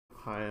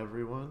Hi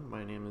everyone,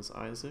 my name is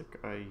Isaac.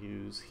 I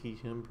use he,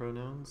 him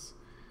pronouns.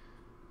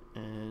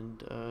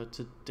 And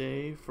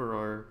today, for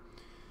our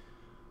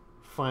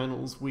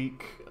finals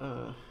week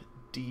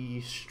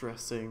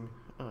de-stressing,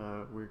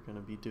 we're going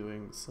to be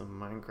doing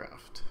some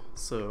Minecraft.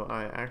 So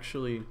I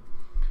actually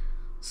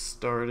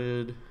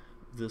started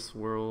this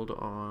world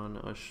on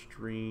a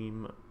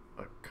stream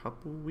a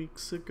couple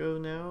weeks ago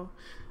now,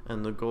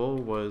 and the goal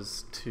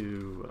was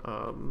to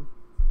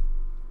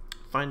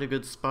find a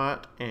good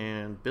spot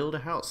and build a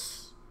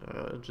house.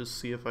 Just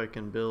see if I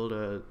can build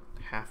a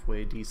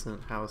halfway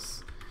decent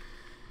house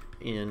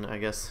in, I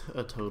guess,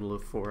 a total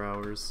of 4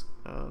 hours.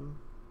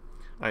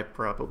 I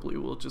probably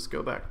will just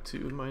go back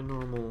to my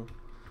normal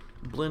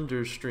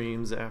Blender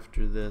streams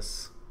after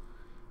this.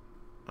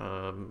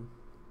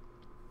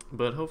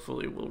 But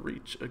hopefully we'll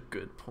reach a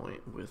good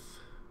point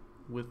with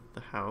the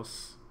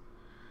house.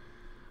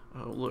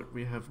 Oh look,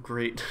 we have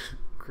great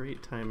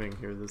great timing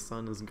here. The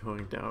sun is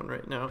going down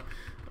right now.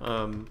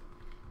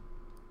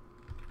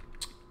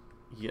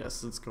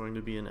 Yes, it's going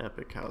to be an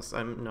epic house.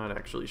 I'm not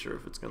actually sure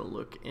if it's going to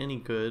look any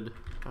good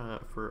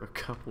for a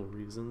couple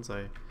reasons.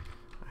 I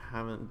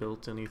haven't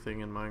built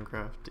anything in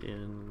Minecraft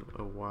in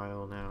a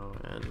while now,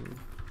 and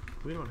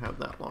we don't have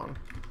that long.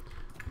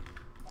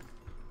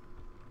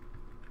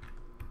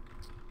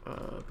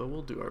 But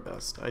we'll do our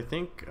best. I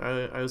think,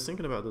 I was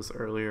thinking about this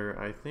earlier,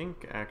 I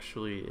think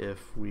actually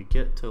if we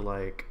get to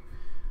like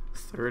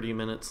 30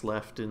 minutes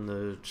left in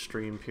the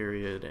stream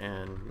period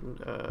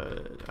and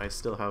I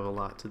still have a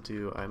lot to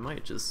do, I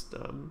might just,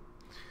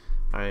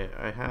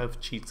 I have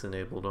cheats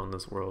enabled on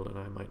this world, and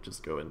I might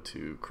just go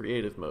into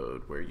creative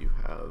mode where you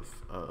have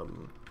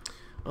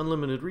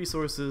unlimited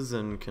resources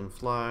and can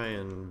fly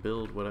and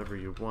build whatever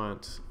you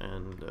want,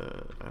 and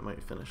I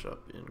might finish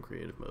up in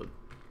creative mode.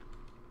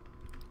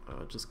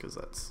 Just because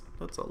that's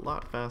a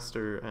lot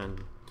faster,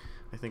 and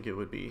I think it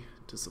would be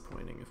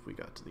disappointing if we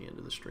got to the end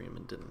of the stream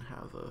and didn't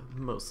have a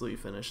mostly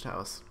finished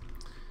house.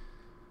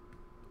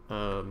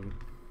 But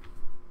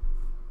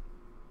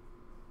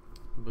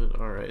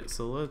alright,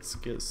 so let's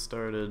get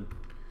started.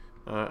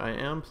 I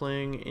am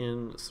playing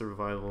in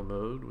survival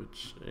mode,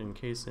 which, in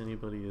case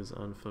anybody is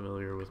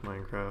unfamiliar with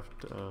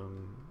Minecraft,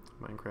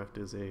 Minecraft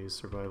is a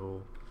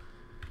survival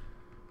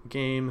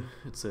game.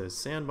 It's a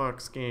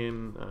sandbox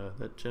game.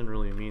 That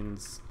generally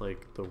means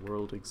like the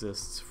world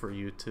exists for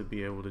you to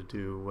be able to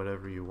do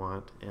whatever you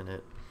want in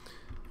it,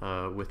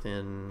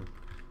 within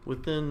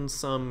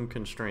some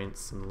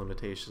constraints and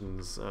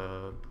limitations,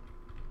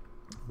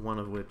 one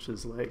of which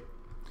is like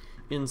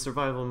in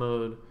survival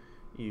mode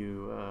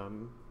you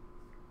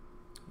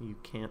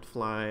can't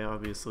fly,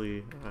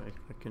 obviously. I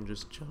can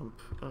just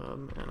jump,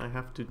 and I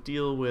have to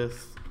deal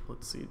with,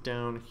 let's see,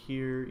 down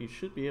here, you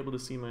should be able to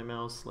see my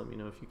mouse, let me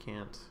know if you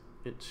can't.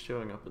 It's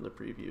showing up in the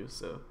preview,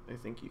 so I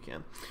think you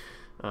can.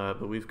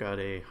 But we've got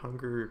a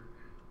hunger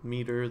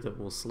meter that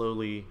will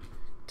slowly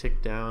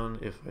tick down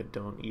if I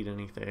don't eat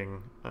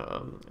anything,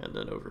 and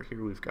then over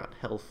here we've got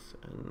health,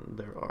 and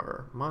there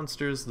are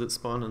monsters that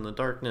spawn in the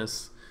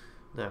darkness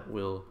that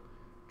will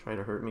try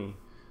to hurt me.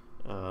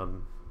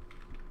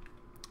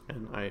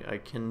 And I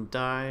can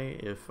die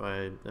if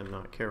I am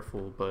not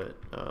careful, but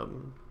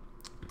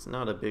it's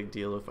not a big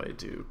deal if I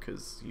do,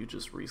 because you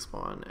just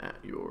respawn at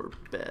your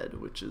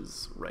bed, which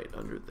is right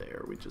under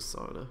there. We just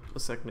saw it a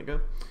second ago.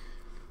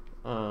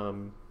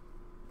 Oh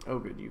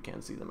good, you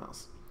can see the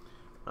mouse.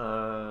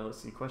 Let's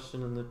see,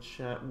 question in the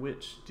chat: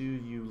 which do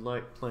you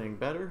like playing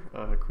better,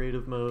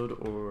 creative mode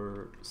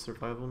or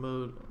survival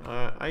mode?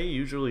 I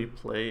usually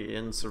play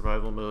in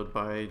survival mode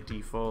by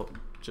default,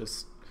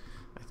 just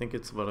I think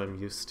it's what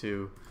I'm used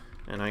to,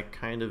 and I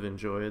kind of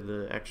enjoy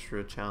the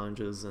extra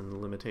challenges and the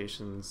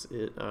limitations.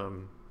 It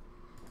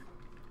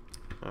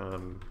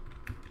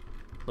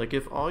like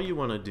if all you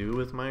want to do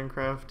with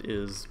Minecraft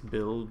is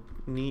build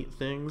neat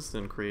things,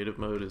 then creative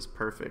mode is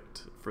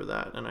perfect for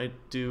that, and I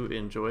do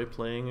enjoy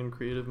playing in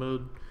creative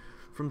mode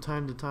from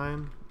time to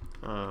time,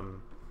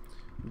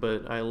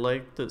 but I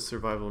like that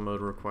survival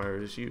mode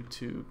requires you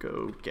to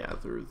go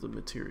gather the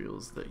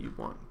materials that you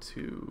want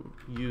to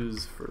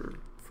use for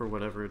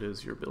whatever it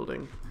is you're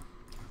building.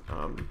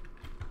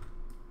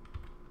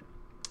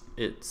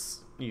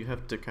 You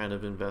have to kind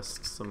of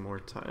invest some more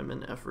time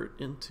and effort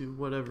into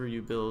whatever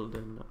you build,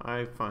 and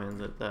I find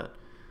that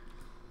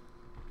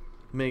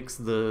makes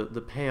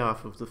the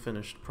payoff of the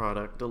finished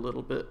product a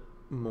little bit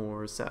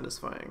more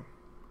satisfying.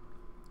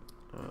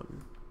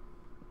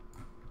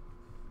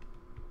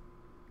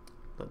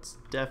 That's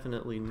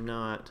definitely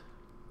not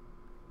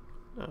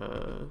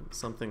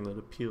something that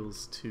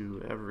appeals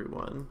to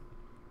everyone.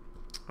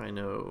 I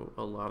know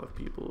a lot of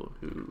people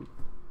who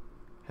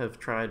have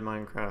tried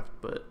Minecraft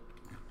but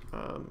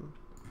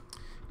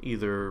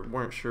either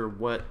weren't sure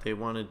what they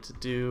wanted to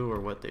do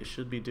or what they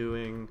should be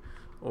doing,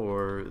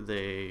 or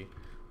they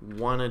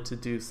wanted to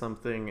do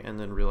something and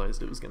then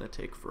realized it was going to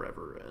take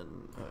forever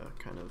and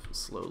kind of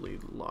slowly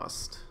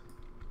lost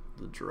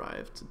the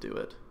drive to do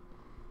it.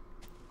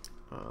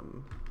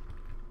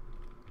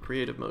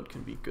 Creative mode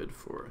can be good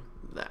for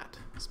that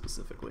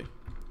specifically.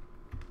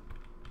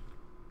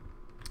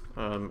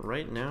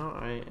 Right now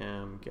I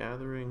am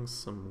gathering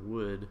some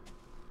wood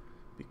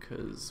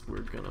because we're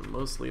gonna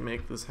mostly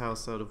make this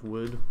house out of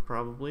wood,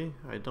 probably.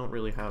 I don't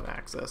really have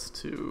access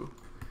to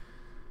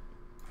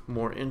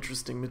more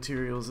interesting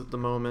materials at the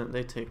moment.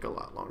 They take a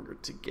lot longer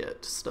to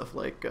get. Stuff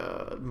like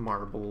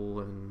marble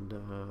and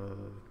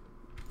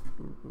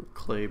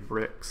clay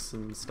bricks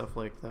and stuff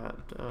like that.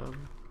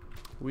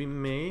 We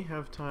may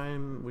have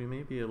time, we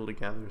may be able to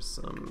gather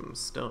some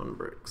stone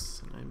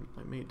bricks, and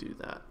I may do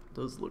that.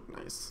 Those look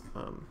nice.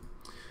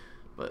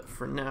 But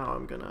for now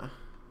I'm gonna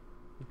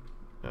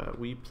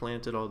we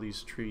planted all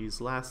these trees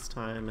last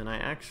time, and I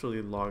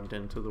actually logged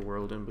into the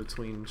world in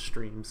between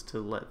streams to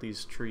let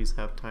these trees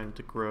have time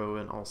to grow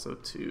and also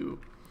to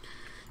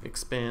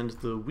expand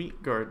the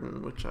wheat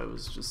garden, which I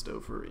was just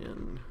over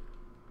in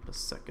a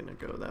second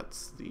ago.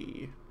 That's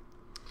the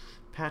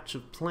patch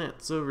of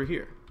plants over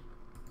here,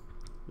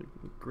 the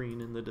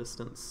green in the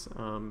distance.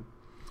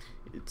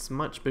 It's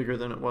much bigger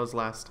than it was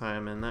last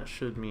time, and that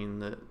should mean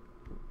that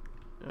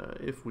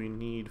if we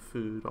need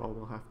food, all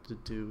we'll have to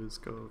do is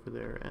go over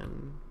there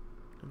and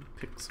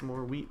pick some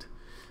more wheat.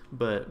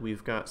 But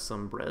we've got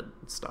some bread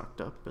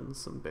stocked up and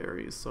some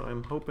berries, so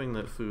I'm hoping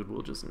that food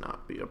will just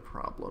not be a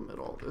problem at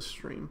all this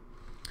stream,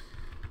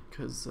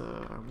 because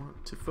I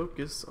want to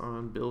focus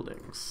on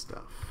building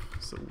stuff.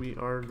 So we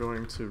are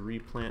going to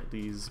replant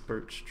these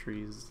birch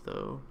trees,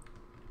 though.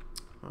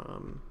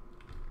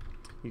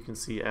 You can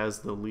see as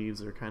the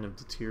leaves are kind of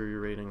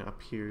deteriorating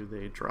up here,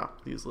 they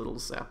drop these little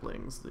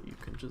saplings that you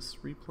can just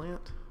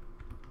replant,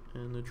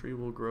 and the tree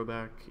will grow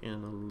back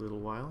in a little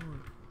while.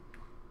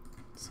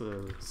 It's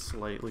a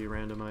slightly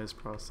randomized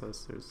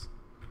process. There's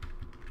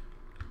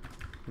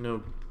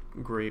no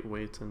great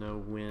way to know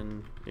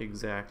when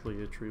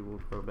exactly a tree will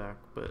grow back,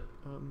 but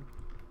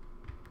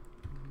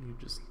you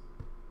just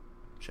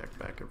check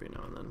back every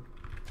now and then.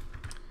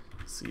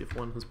 See if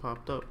one has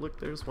popped up. Look,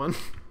 there's one.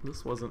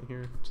 This wasn't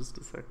here just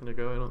a second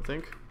ago, I don't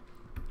think.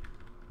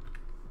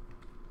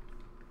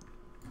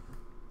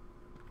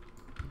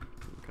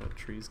 Got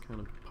trees kind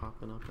of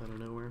popping up out of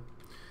nowhere.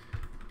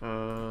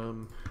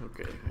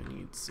 Okay, I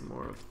need some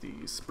more of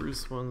the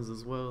spruce ones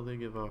as well. They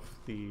give off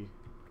the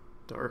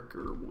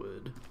darker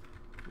wood,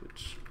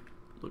 which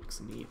looks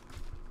neat.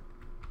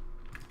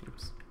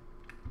 Oops.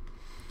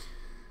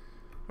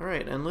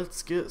 Alright, and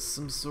let's get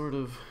some sort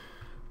of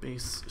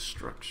base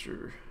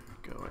structure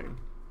going.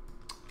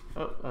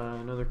 Oh,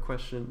 another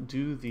question.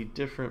 Do the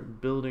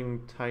different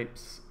building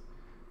types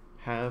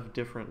have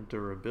different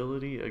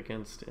durability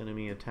against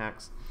enemy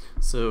attacks?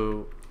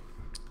 So,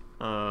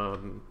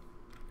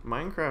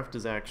 Minecraft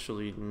is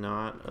actually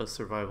not a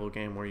survival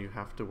game where you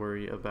have to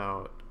worry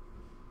about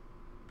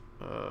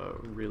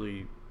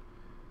really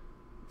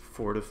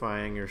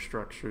fortifying your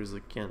structures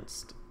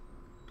against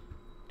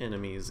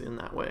enemies in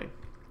that way.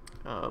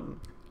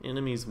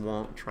 Enemies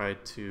won't try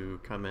to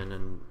come in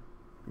and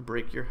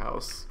break your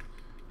house.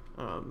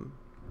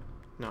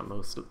 Not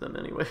most of them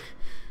anyway.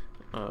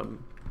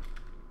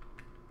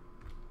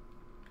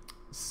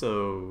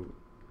 So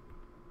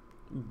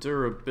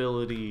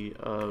durability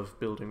of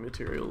building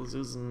materials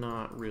is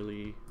not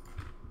really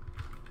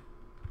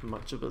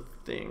much of a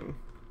thing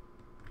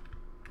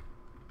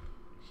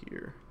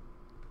here.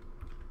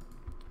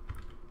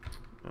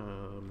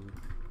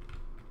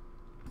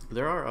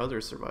 There are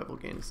other survival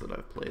games that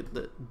I've played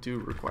that do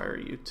require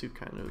you to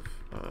kind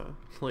of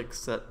like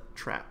set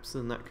traps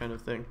and that kind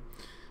of thing.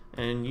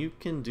 And you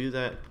can do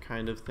that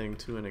kind of thing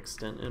to an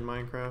extent in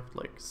Minecraft,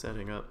 like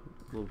setting up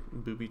little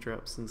booby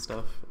traps and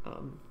stuff.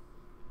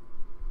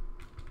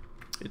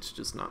 It's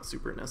just not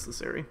super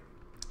necessary.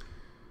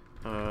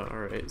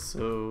 Alright,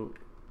 so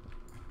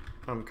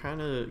I'm kind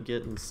of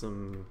getting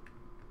some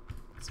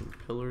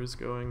pillars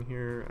going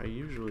here. I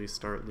usually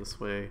start this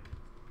way.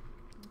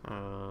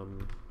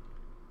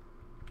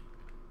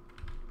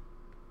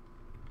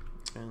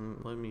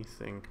 And let me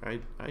think.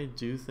 I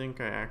do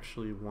think I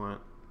actually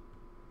want...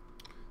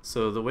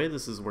 So the way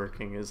this is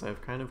working is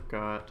I've kind of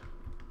got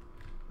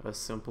a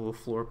simple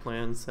floor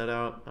plan set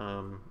out.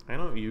 I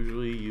don't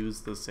usually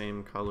use the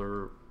same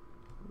color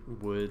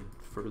wood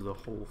for the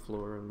whole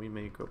floor, and we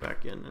may go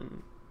back in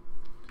and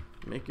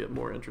make it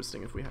more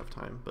interesting if we have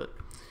time, but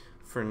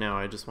for now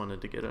I just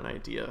wanted to get an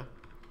idea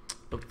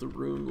of the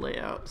room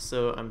layout.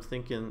 So I'm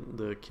thinking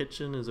the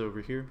kitchen is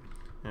over here,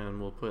 and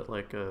we'll put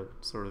like a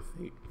sort of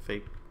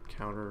fake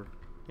counter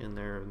in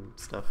there and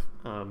stuff.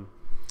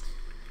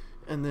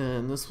 And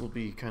then this will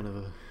be kind of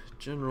a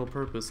general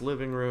purpose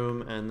living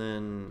room, and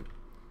then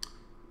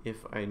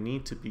if I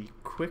need to be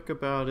quick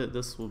about it,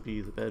 this will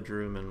be the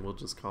bedroom and we'll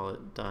just call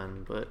it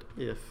done. But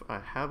if I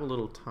have a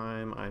little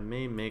time, I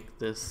may make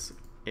this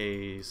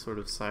a sort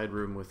of side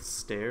room with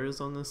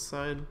stairs on this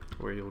side,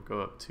 where you'll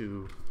go up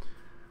to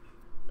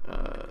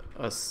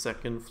a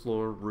second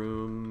floor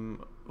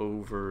room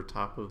over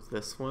top of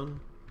this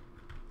one.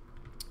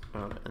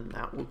 And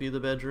that will be the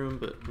bedroom,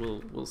 but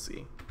we'll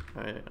see.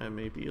 I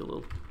may be a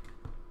little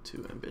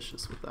too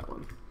ambitious with that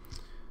one.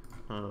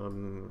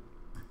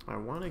 I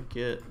want to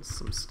get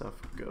some stuff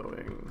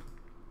going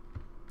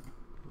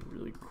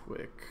really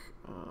quick.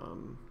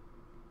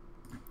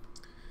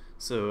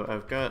 So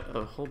I've got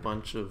a whole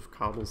bunch of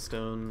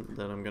cobblestone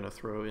that I'm going to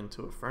throw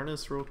into a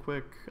furnace real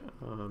quick.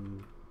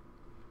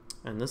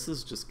 And this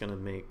is just going to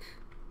make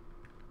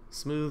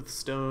smooth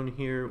stone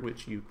here,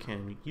 which you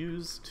can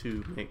use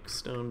to make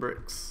stone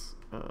bricks.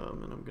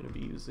 And I'm going to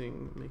be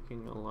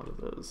making a lot of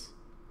those.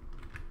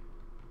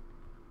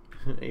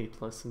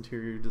 8+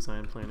 interior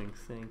design planning,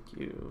 thank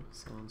you.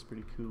 Sounds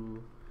pretty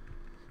cool.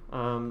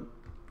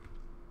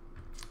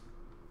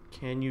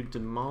 Can you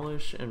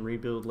demolish and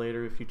rebuild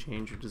later if you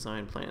change your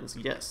design plans?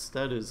 Yes,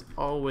 that is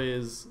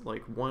always,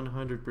 like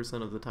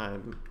 100% of the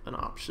time, an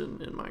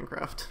option in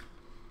Minecraft.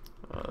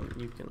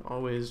 You can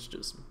always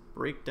just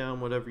break down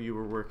whatever you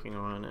were working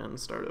on and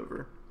start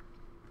over.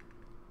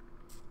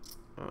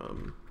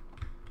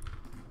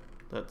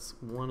 That's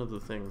one of the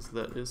things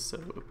that is so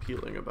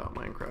appealing about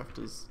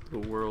Minecraft, is the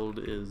world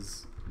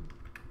is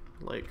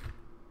like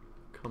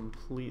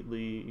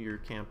completely your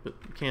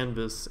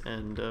canvas,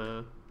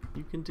 and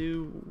you can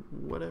do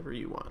whatever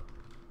you want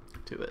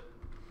to it.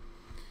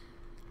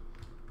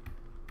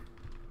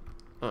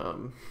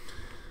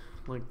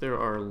 Like there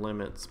are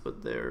limits,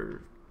 but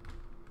they're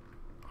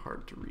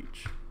hard to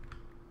reach.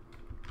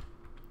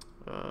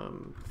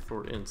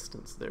 For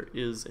instance, there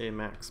is a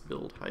max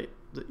build height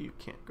that you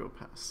can't go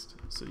past.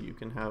 So you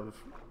can have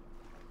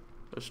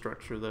a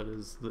structure that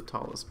is the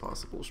tallest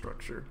possible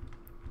structure.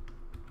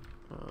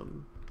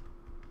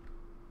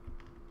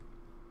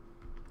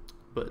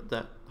 But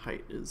that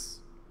height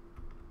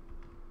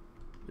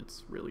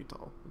it's really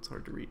tall. It's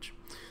hard to reach.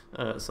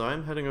 So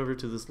I'm heading over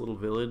to this little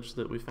village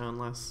that we found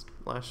last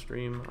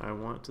stream. I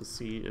want to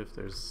see if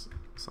there's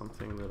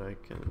something that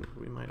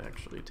we might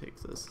actually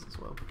take this as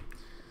well.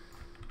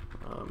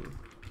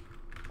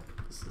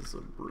 This is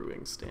a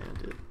brewing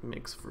stand. It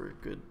makes for a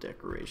good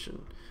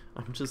decoration.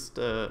 I'm just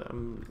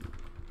I'm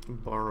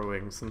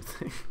borrowing some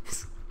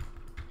things.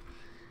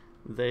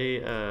 They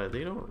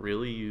don't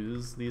really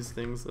use these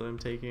things that I'm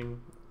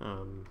taking.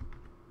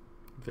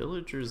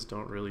 Villagers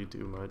don't really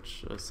do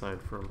much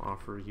aside from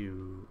offer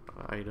you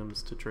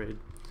items to trade.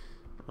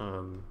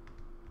 And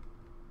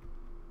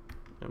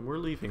we're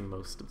leaving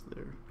most of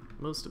their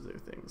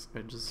things. I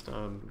just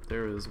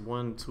there is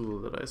one tool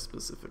that I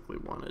specifically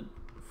wanted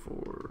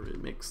for,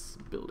 it makes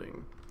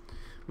building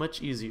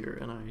much easier,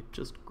 and I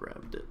just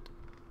grabbed it.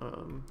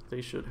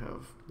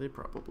 They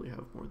probably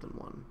have more than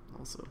one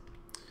also.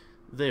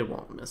 They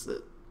won't miss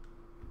it.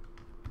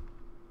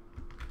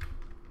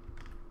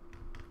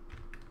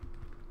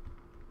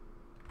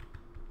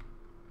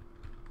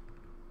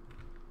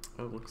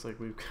 Oh, looks like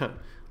we've got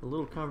a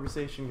little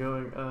conversation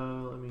going.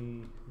 Let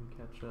me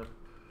catch up.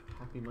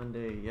 Happy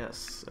Monday,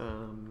 yes.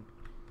 I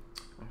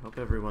hope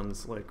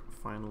everyone's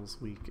finals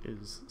week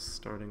is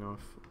starting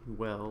off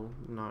well,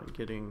 not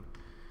getting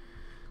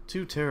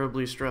too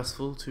terribly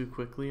stressful too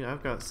quickly.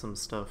 I've got some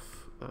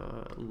stuff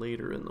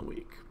later in the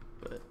week,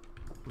 but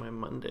my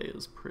Monday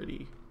is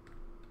pretty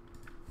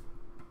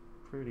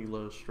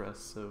low stress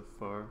so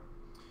far.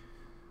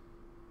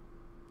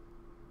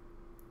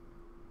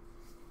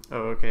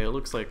 Oh, okay, it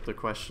looks like the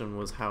question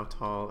was how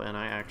tall, and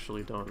I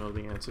actually don't know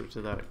the answer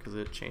to that because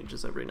it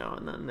changes every now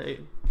and then. They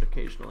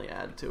occasionally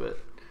add to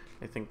it.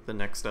 I think the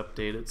next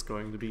update it's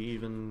going to be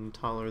even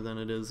taller than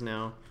it is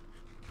now.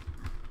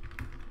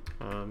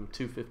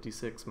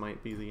 256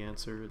 might be the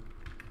answer. It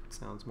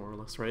sounds more or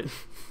less right.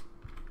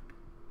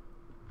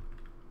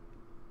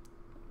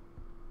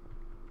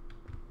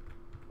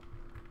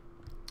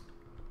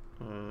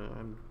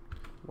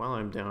 While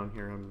I'm down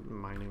here, I'm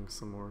mining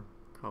some more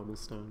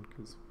cobblestone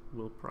because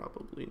we'll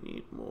probably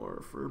need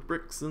more for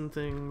bricks and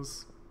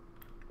things.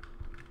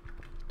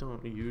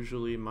 Don't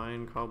usually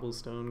mine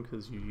cobblestone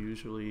because you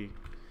usually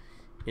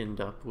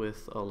end up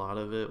with a lot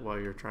of it while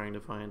you're trying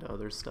to find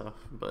other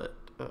stuff, but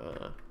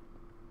I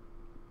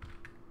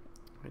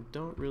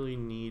don't really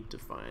need to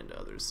find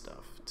other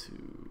stuff to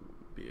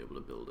be able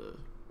to build a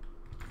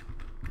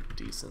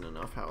decent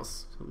enough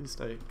house. At least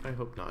I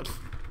hope not.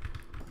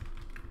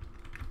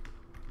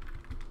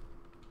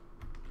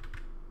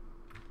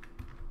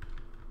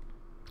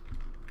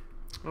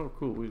 Oh,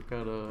 cool. We've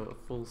got a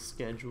full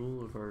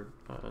schedule of our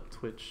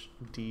Twitch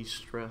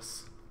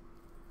de-stress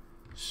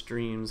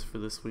streams for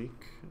this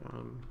week.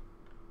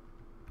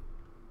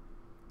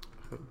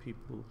 Hope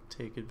people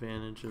take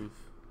advantage of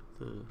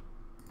the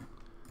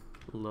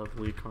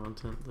lovely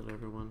content that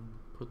everyone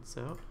puts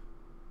out.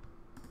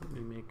 Let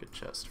me make a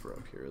chest for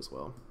up here as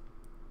well.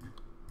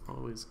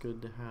 Always good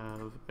to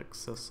have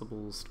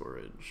accessible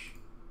storage.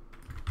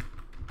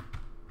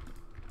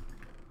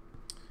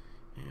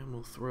 And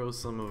we'll throw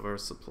some of our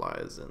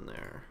supplies in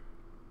there.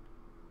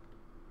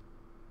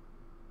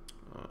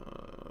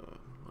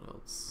 What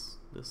else?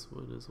 This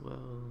wood as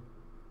well.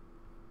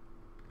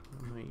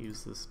 I might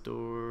use this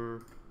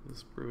door,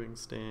 this brewing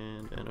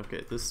stand, and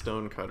okay, this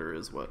stone cutter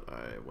is what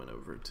I went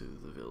over to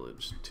the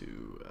village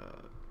to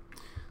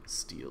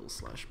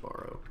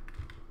steal/borrow.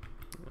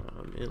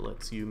 It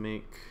lets you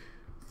make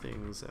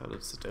things out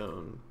of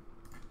stone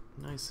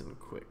nice and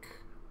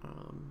quick.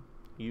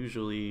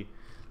 Usually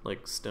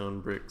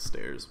stone brick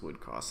stairs would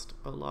cost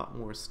a lot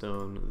more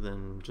stone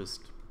than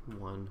just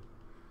one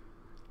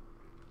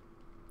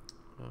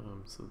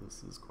So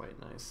this is quite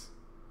nice.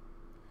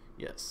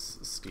 Yes,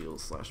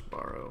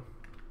 steal/borrow.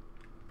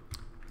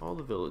 All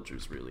the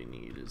villagers really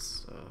need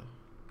is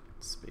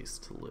space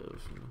to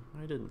live.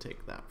 And I didn't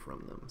take that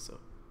from them, so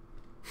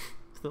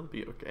they'll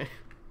be okay.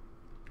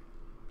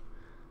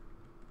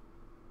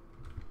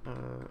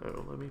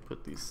 Oh, let me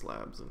put these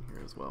slabs in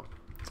here as well.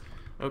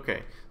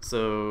 Okay,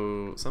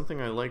 so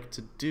something I like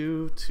to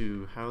do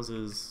to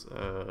houses,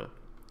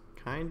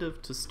 kind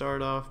of to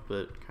start off,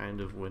 but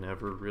kind of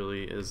whenever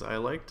really, is I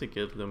like to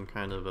give them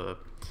kind of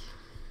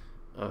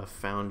a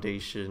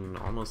foundation,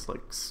 almost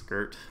like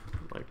skirt,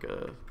 like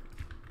a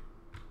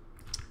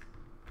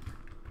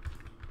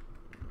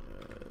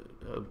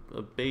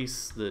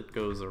base that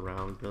goes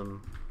around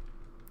them.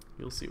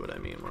 You'll see what I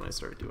mean when I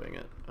start doing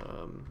it.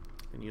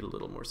 I need a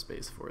little more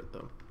space for it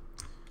though.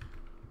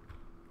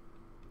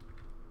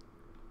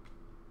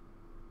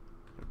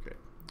 Okay,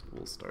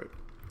 we'll start.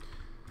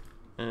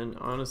 And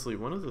honestly,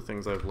 one of the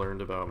things I've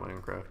learned about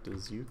Minecraft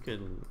is you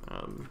can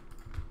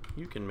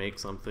make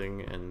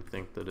something and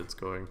think that it's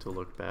going to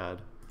look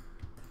bad,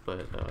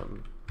 but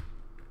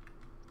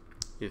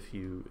if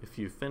you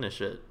finish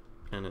it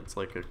and it's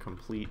like a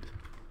complete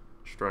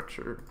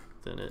structure,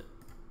 then it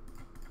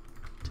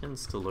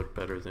tends to look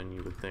better than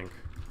you would think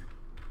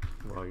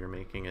while you're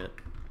making it.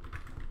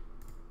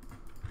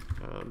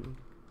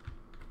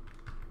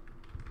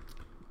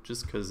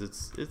 Just because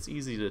it's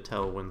easy to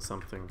tell when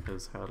something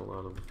has had a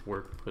lot of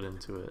work put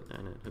into it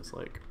and it has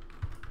like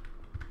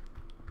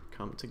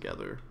come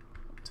together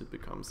to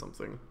become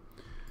something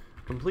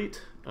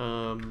complete.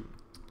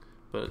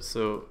 But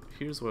so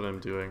here's what I'm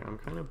doing. I'm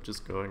kind of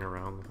just going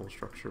around the whole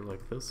structure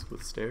like this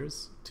with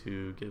stairs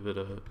to give it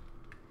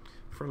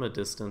from a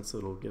distance,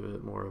 it'll give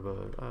it more of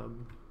a,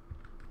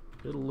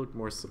 it'll look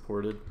more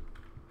supported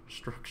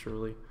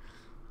structurally.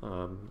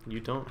 You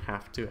don't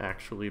have to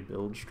actually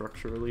build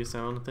structurally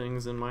sound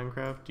things in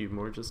Minecraft. You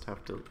more just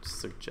have to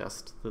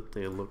suggest that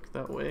they look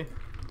that way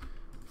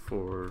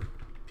for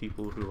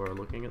people who are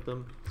looking at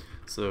them.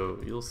 So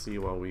you'll see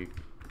while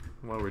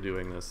we're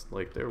doing this,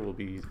 like there will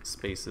be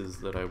spaces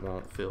that I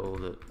won't fill,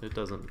 that it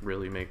doesn't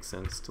really make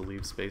sense to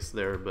leave space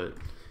there, but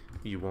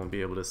you won't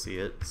be able to see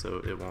it,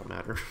 so it won't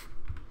matter.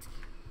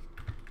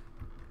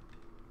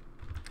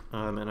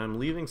 And I'm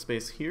leaving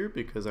space here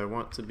because I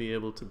want to be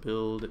able to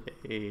build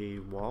a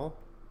wall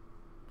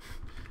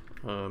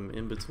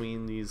in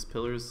between these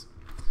pillars.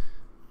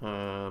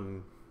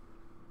 We'll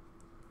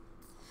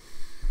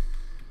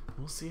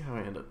see how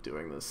I end up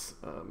doing this.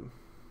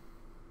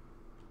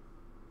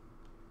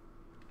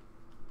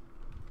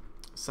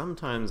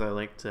 Sometimes I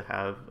like to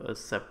have a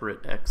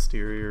separate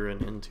exterior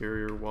and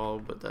interior wall,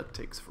 but that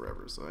takes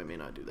forever, so I may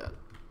not do that.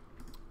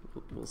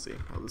 We'll see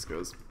how this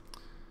goes.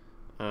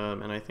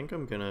 And I think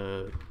I'm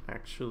gonna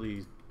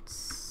actually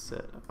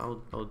set,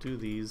 I'll do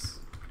these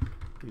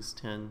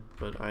 10,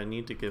 but I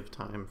need to give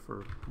time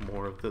for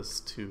more of this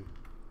to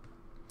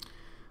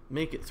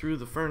make it through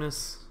the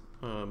furnace.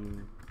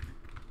 If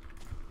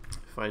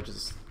I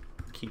just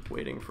keep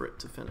waiting for it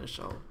to finish,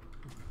 I'll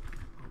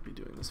be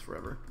doing this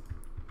forever.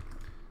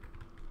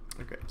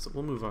 Okay, so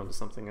we'll move on to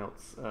something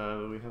else.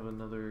 We have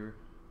another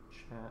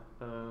chat.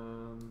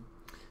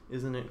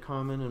 Isn't it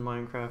common in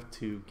Minecraft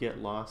to get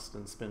lost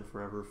and spend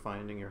forever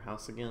finding your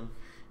house again?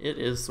 It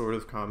is sort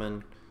of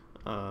common,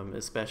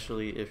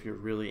 especially if you're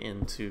really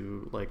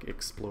into like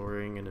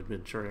exploring and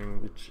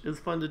adventuring, which is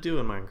fun to do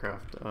in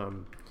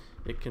Minecraft.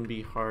 It can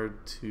be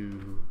hard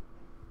to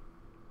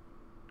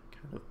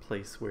kind of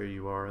place where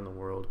you are in the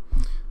world.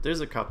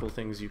 There's a couple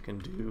things you can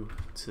do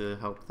to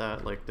help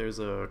that. Like there's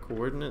a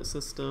coordinate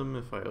system.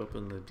 If I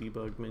open the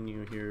debug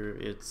menu here,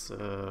 it's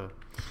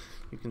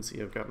you can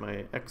see I've got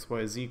my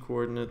XYZ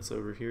coordinates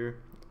over here.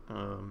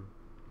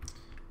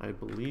 I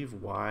believe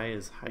Y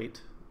is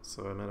height,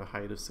 so I'm at a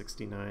height of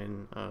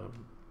 69.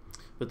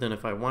 But then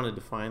if I wanted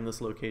to find this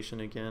location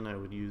again, I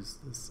would use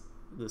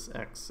this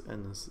X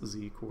and this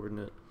Z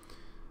coordinate.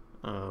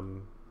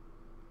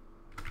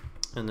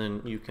 And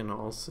then you can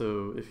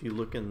also, if you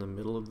look in the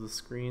middle of the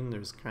screen,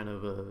 there's kind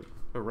of a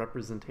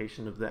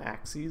representation of the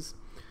axes.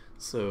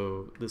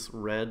 So this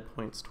red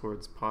points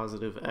towards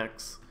positive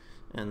X,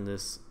 and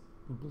this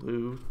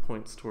blue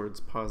points towards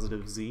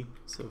positive Z.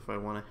 So if I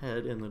want to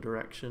head in the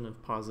direction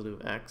of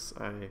positive X,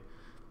 I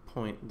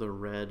point the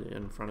red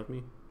in front of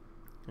me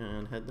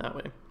and head that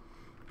way.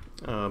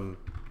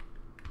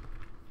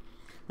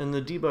 And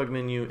the debug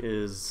menu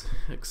is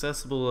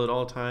accessible at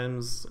all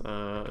times.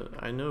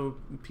 I know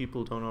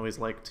people don't always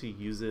like to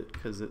use it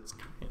because it's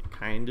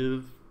kind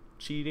of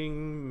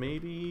cheating,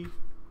 maybe?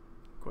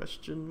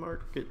 Question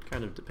mark? It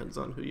kind of depends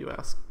on who you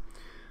ask.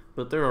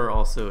 But there are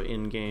also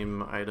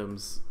in-game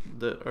items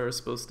that are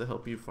supposed to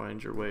help you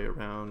find your way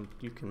around.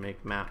 You can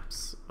make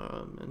maps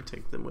and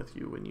take them with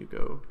you when you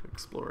go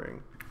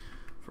exploring,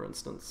 for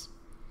instance.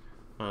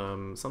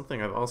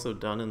 Something I've also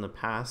done in the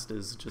past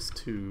is just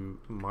to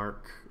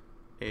mark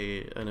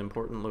an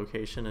important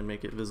location and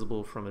make it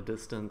visible from a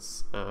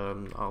distance.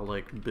 I'll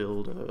like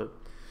build a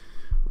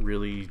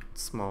really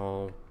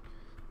small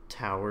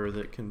tower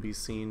that can be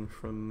seen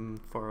from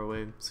far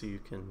away, so you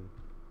can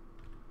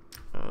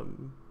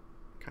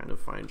kind of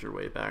find your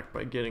way back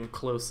by getting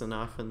close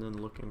enough and then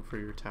looking for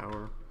your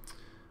tower.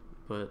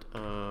 But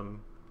wow,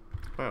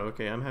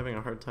 okay, I'm having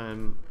a hard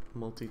time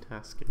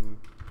multitasking,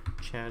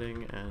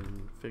 chatting,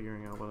 and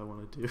figuring out what I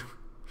want to do.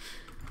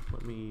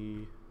 Let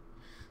me...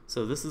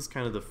 So this is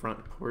kind of the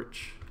front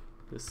porch,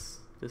 this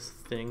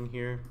thing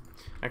here.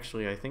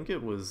 Actually, I think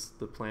it was,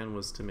 the plan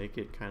was to make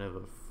it kind of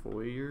a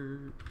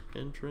foyer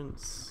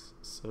entrance.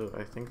 So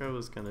I think I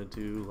was gonna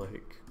do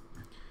like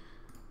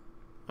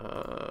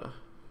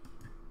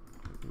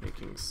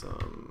making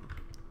some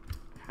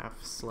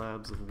half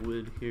slabs of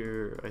wood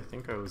here. I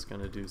think I was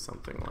gonna do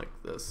something like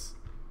this.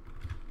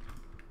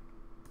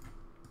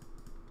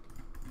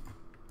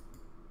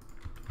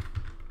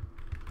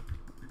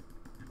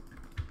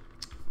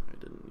 I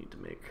didn't need to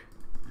make,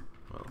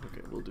 well,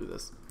 okay, we'll do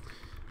this.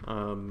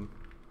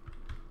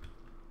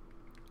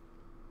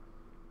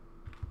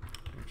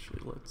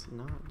 Actually, let's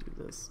not do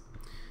this.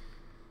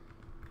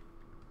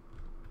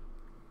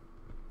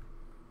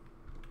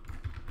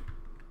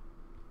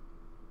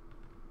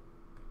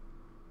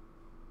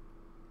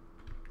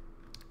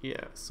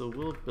 Yeah, so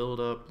we'll build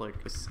up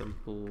like a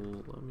simple,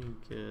 let me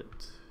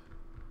get,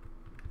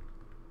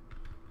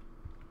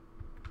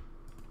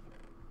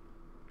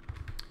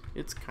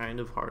 it's kind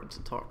of hard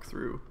to talk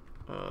through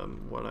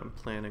what I'm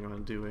planning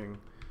on doing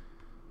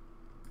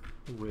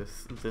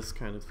with this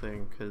kind of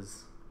thing,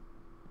 because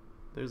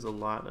there's a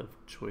lot of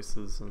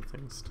choices and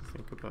things to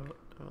think about,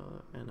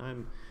 and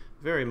I'm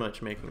very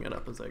much making it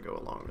up as I go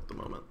along at the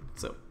moment.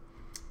 So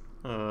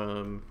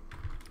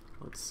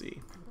let's see.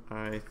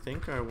 I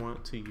think I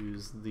want to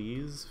use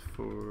these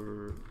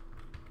for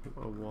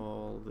a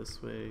wall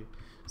this way.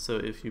 So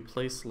if you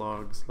place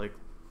logs like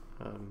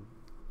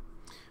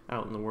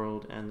out in the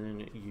world and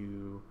then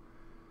you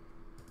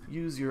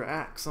use your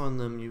axe on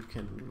them, you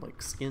can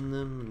like skin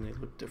them and they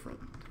look different.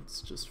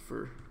 It's just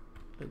for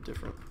a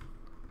different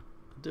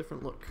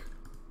look.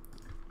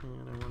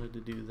 And I wanted to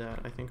do that.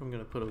 I think I'm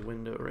gonna put a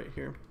window right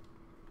here,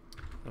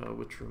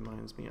 which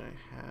reminds me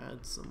I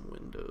had some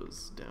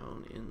windows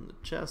down in the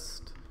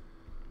chest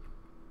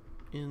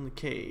in the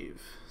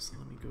cave, so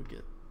let me go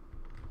get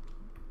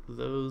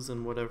those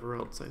and whatever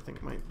else I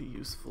think might be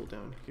useful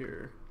down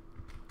here.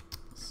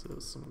 So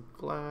some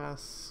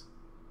glass,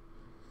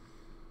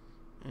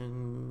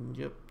 and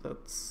yep,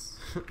 that's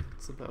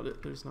that's about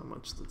it. There's not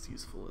much that's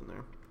useful in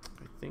there.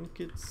 I think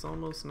it's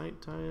almost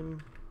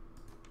nighttime.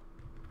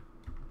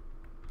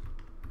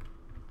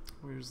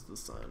 Where's the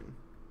sun?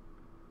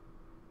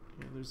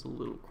 Yeah, there's a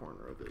little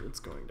corner of it. It's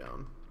going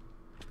down.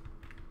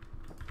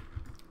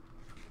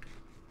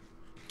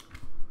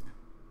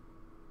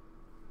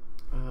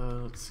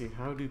 Let's see,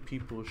 how do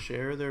people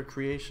share their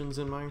creations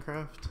in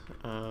Minecraft?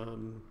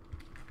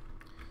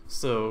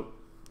 So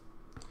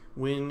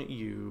when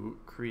you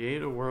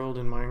create a world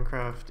in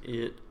Minecraft,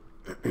 it,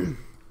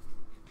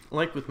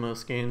 like with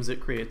most games, it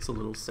creates a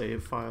little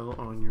save file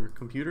on your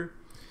computer,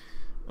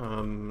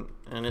 and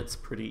it's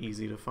pretty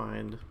easy to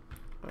find.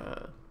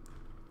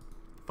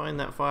 Find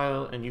that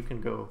file and you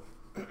can go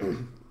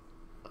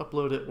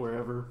upload it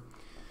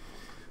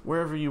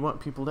wherever you want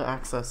people to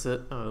access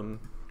it.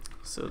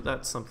 So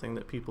that's something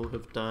that people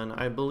have done.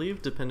 I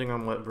believe depending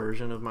on what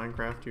version of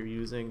Minecraft you're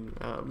using,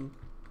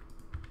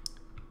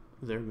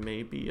 there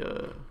may be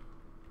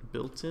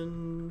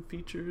built-in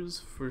features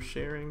for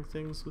sharing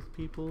things with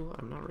people.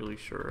 I'm not really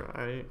sure.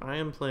 I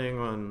am playing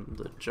on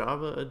the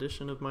Java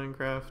edition of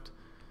Minecraft,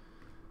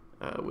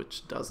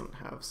 which doesn't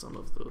have some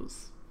of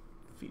those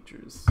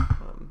features,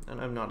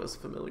 and I'm not as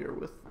familiar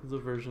with the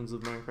versions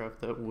of Minecraft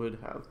that would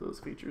have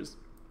those features.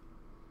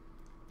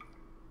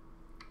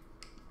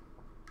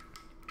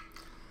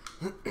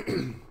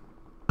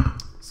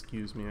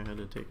 Excuse me, I had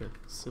to take a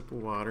sip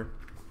of water.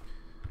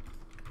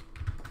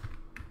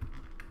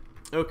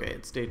 Okay,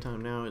 it's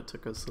daytime now. It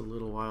took us a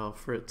little while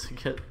for it to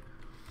get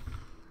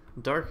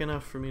dark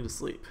enough for me to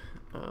sleep.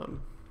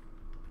 You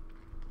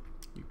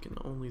can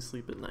only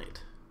sleep at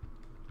night.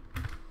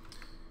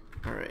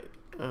 Alright,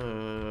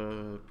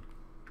 I'm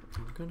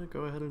gonna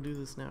go ahead and do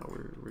this now.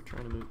 We're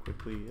trying to move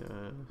quickly.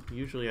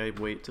 Usually I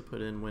wait to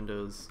put in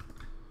windows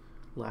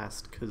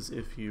last, because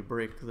if you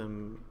break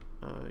them,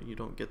 you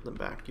don't get them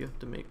back. You have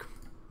to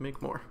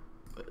make more.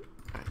 But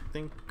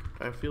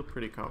I feel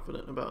pretty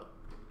confident about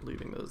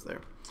leaving those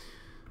there.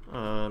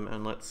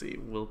 And let's see,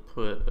 we'll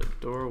put a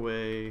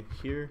doorway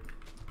here.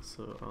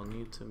 So I'll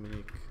need to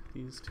make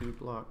these 2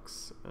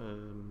 blocks.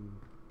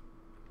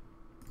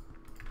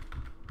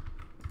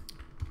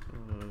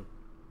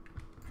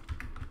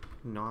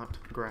 Not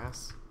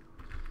grass.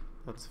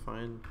 That's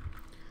fine.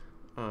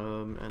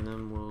 And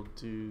then we'll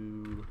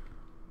do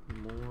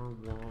more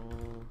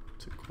wall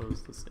to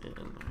close this in.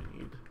 I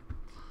need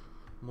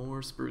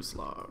more spruce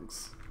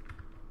logs.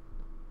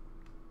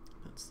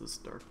 That's this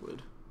dark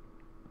wood.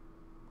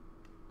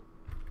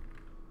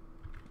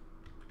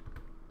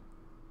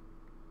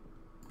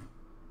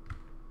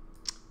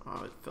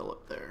 Oh, it fell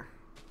up there.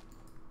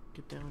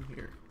 Get down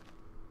here.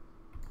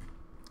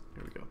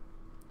 There we go.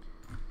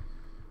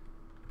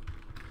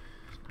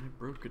 I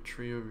broke a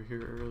tree over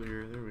here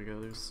earlier. There we go.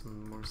 There's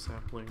some more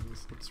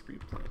saplings. Let's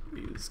replant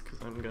these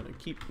because I'm gonna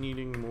keep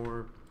needing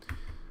more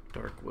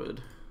dark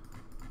wood.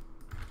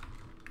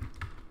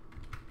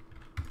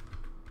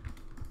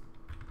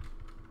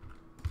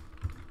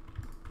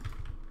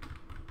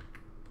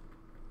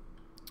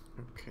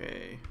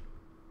 Okay.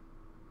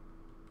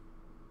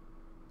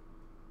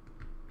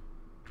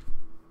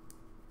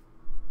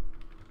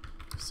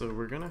 So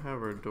we're gonna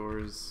have our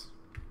doors.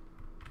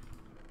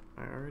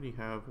 I already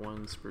have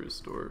one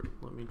spruce door.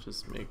 Let me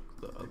just make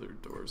the other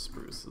door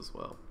spruce as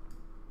well.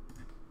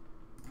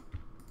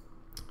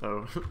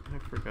 Oh, I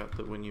forgot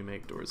that when you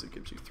make doors it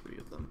gives you 3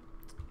 of them.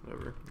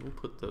 Whatever. We'll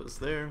put those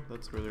there.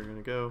 That's where they're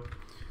gonna go.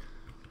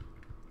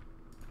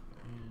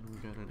 And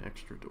we got an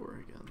extra door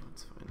again.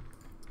 That's fine.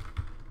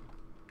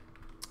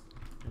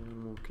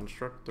 And we'll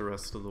construct the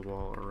rest of the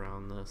wall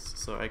around this.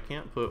 So I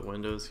can't put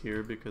windows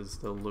here because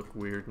they'll look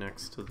weird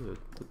next to the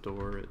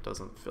door. It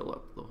doesn't fill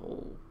up the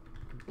whole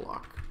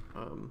block.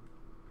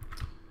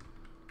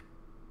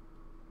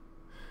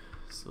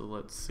 So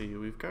let's see,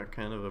 we've got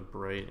kind of a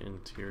bright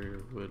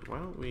interior wood. Why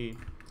don't we,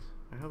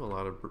 I have a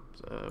lot of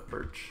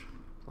birch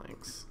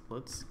planks.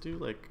 Let's do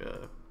like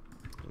an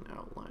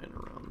outline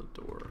around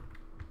the door.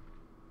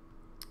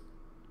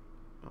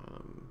 I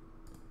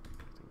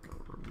think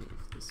I'll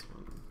remove this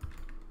one.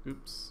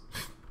 Oops.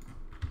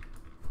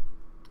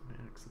 I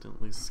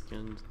accidentally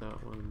skinned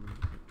that one.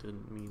 I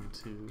didn't mean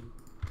to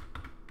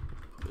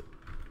put it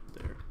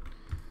there.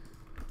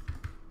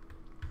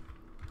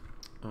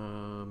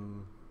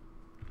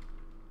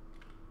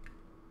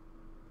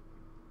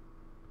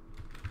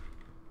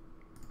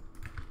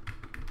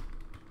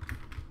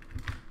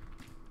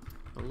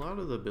 A lot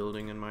of the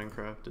building in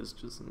Minecraft is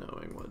just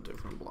knowing what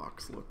different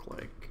blocks look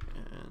like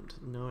and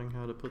knowing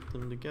how to put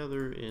them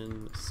together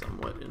in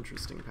somewhat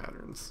interesting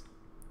patterns.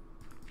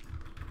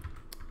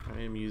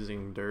 I am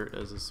using dirt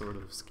as a sort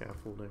of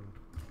scaffolding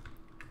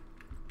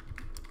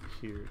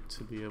here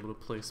to be able to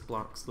place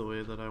blocks the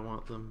way that I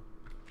want them.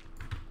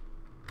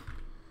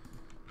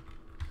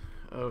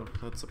 Oh,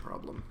 that's a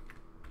problem.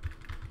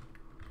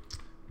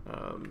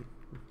 You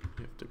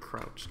have to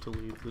crouch to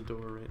leave the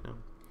door right now.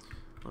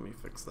 Let me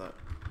fix that.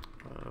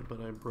 But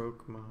I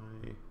broke my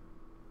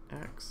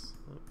axe.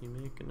 Let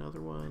me make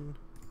another one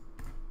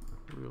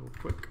real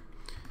quick.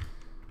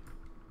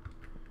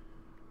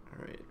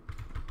 Alright.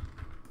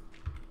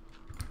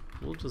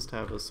 We'll just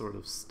have a sort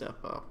of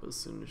step up as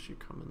soon as you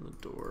come in the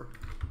door.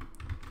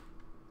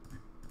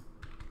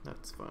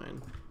 That's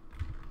fine.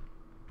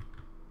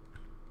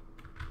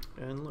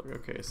 And look,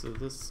 okay, so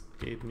this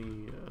gave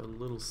me a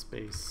little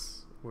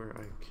space where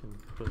I can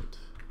put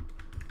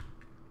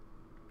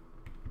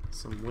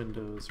some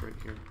windows right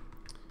here.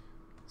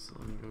 So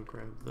let me go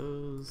grab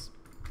those.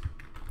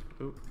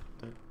 Oh,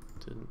 that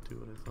didn't do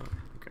what I thought.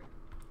 Okay.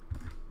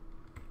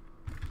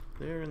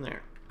 There and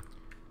there.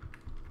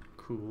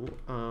 Cool.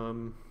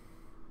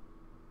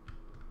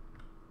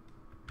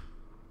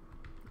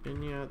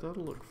 And yeah,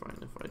 that'll look fine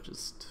if I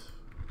just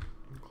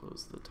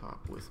enclose the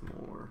top with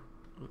more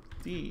of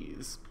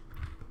these.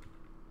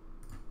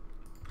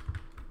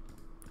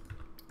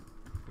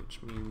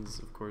 Which means,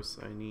 of course,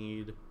 I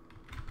need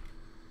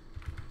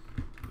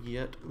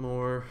yet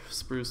more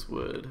spruce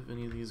wood. Have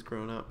any of these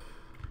grown up?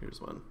 Here's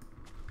one.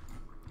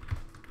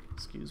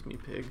 Excuse me,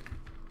 pig.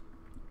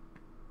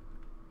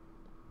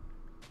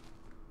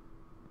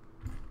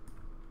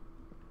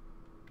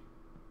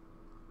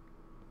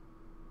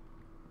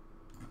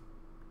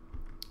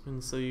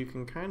 And so you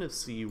can kind of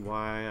see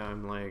why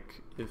I'm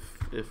like,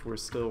 if we're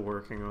still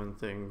working on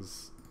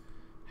things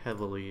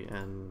heavily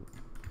and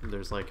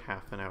there's like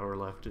half an hour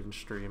left in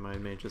stream, I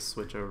may just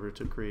switch over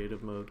to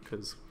creative mode,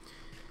 because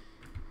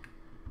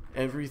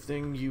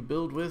everything you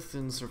build with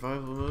in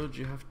survival mode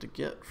you have to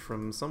get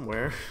from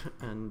somewhere,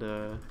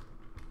 and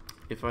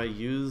if I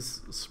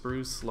use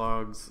spruce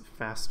logs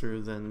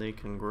faster than they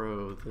can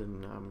grow,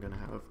 then I'm gonna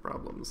have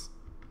problems.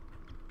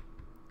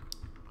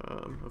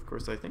 Of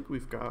course, I think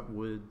we've got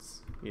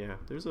woods. Yeah,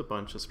 there's a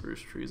bunch of spruce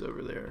trees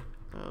over there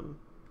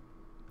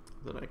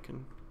that I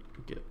can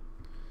get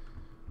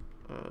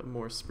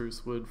more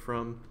spruce wood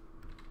from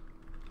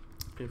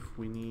if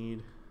we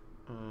need.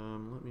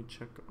 Let me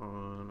check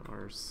on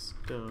our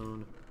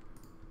stone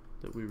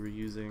that we were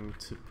using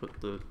to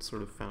put the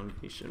sort of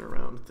foundation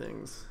around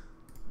things.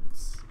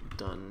 It's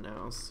done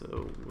now,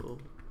 so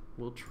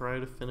we'll try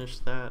to finish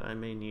that. I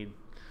may need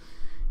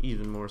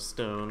even more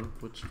stone,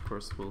 which of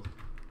course will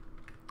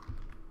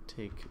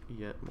take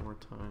yet more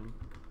time.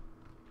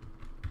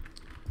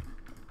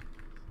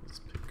 Let's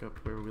pick up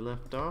where we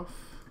left off.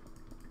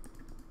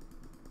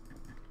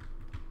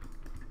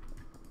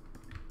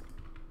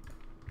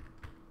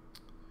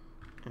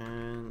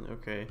 And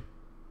okay,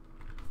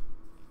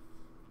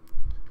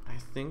 I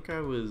think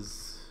I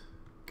was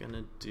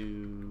gonna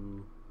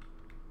do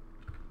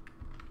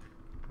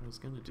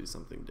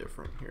something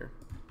different here.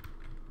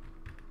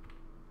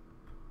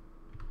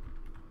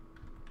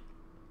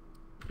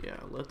 Yeah,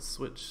 let's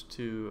switch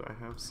to, I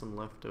have some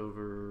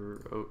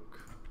leftover oak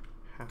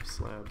half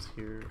slabs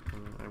here,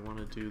 and I want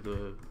to do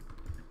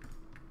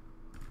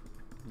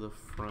the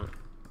front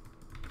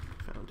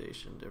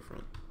foundation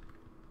different.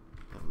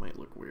 That might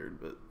look weird,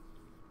 but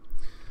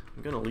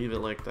I'm gonna leave it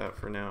like that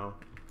for now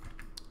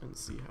and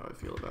see how I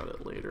feel about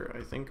it later.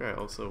 I think I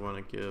also want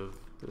to give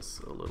this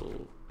a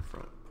little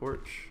front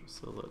porch,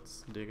 so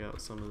let's dig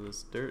out some of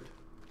this dirt.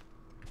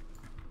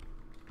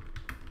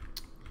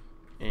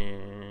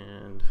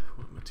 And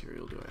what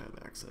material do I have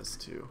access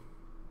to?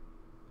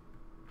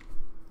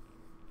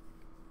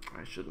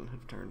 I shouldn't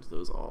have turned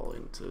those all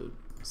into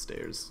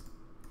stairs.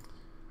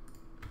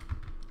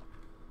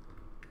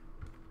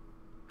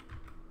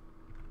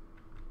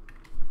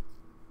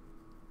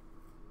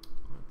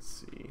 Let's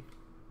see.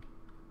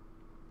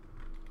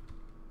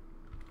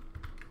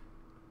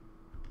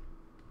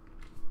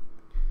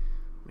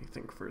 Let me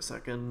think for a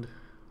second.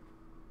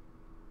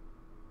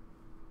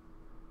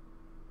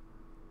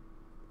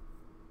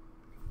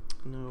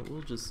 No,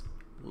 we'll just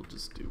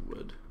do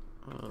wood.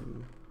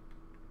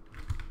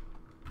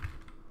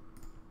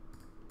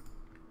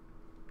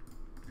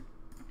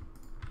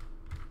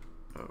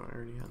 Oh, I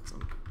already had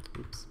some.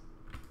 Oops.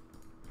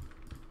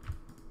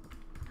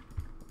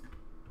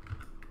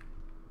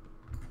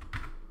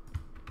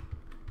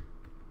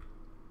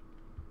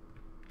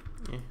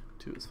 Yeah,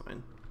 2 is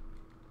fine.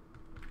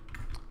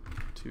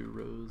 2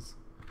 rows.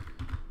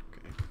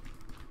 Okay.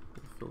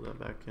 We'll fill that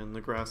back in.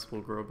 The grass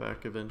will grow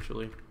back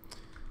eventually.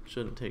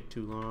 Shouldn't take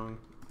too long.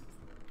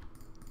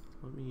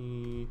 Let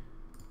me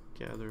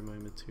gather my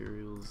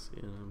materials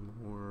in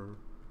a more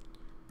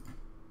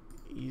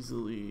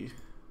easily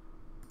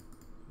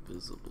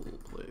visible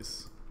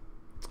place.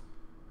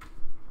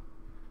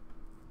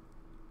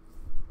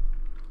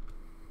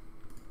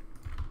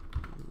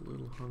 I'm a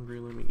little hungry,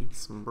 let me eat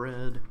some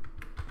bread.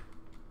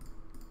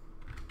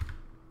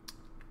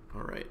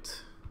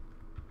 Alright.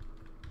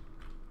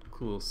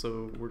 Cool,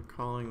 so we're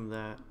calling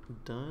that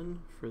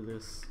done for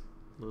this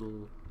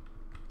little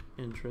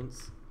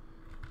entrance.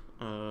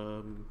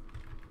 And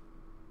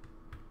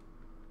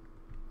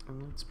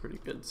that's pretty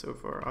good so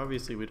far.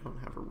 Obviously we don't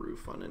have a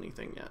roof on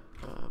anything yet,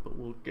 but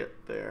we'll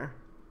get there.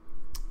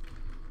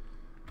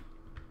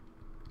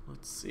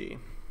 Let's see.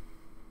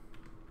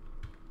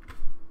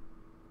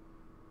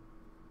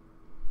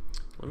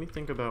 Let me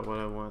think about what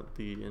I want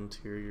the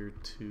interior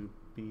to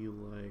be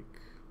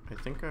like. I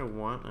think I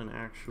want an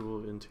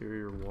actual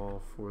interior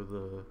wall for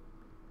the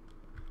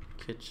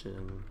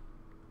kitchen,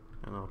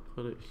 and I'll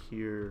put it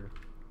here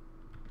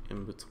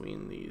in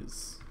between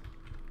these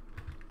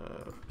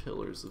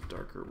pillars of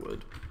darker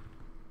wood.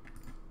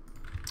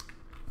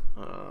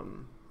 I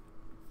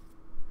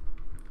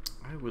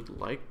would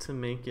like to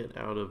make it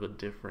out of a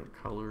different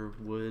color of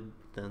wood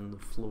than the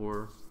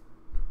floor,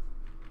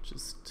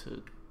 just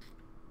to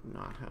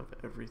not have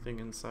everything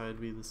inside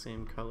be the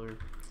same color.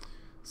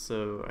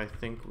 So I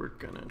think we're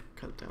gonna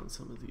cut down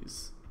some of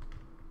these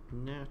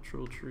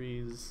natural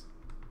trees.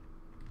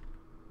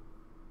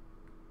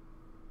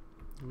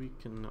 We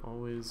can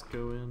always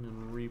go in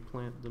and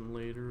replant them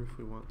later if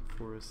we want the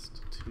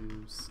forest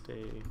to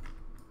stay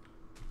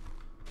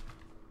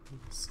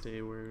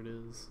where it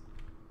is.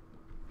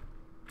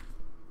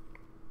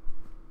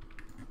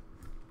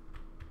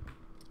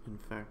 In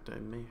fact, I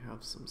may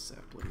have some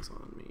saplings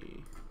on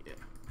me. Yeah.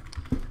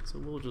 So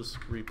we'll just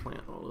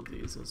replant all of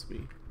these as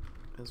we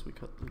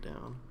cut them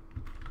down.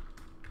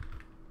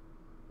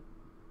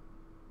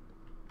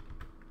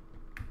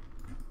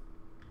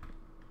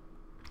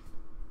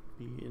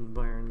 Be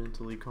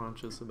environmentally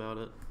conscious about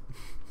it.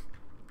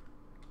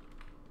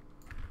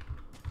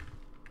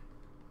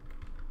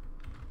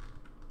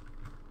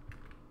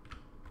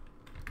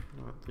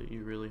 Not that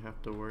you really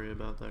have to worry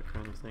about that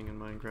kind of thing in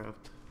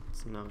Minecraft.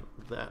 It's not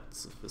that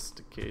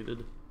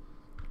sophisticated.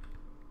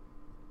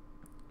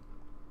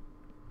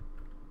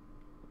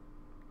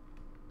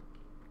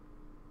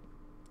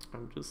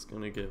 I'm just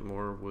gonna get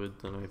more wood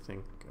than I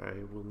think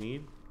I will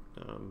need,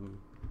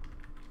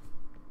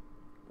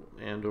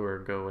 and or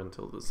go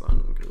until the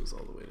sun goes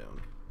all the way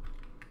down,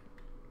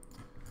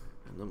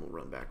 and then we'll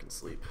run back and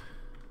sleep.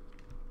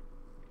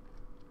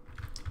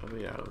 Oh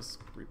yeah, I was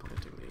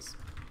replanting these.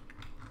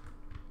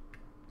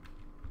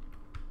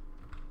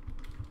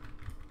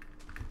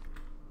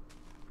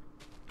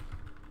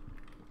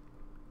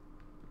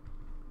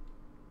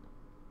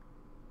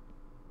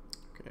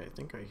 Okay, I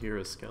think I hear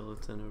a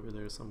skeleton over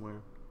there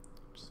somewhere.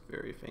 Just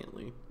very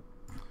faintly,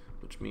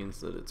 which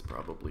means that it's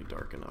probably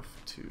dark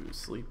enough to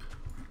sleep.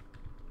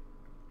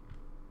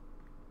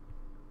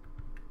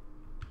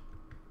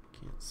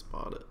 Can't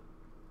spot it.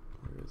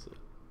 Where is it?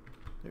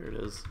 There it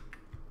is.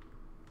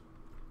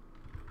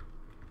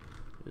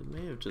 It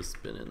may have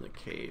just been in the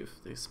cave.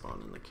 They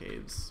spawn in the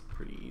caves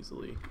pretty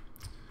easily.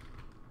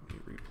 Let me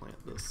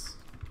replant this.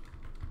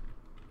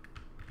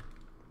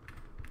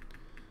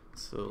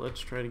 So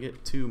let's try to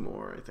get 2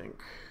 more, I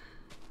think,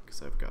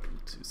 because I've got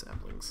 2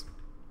 saplings.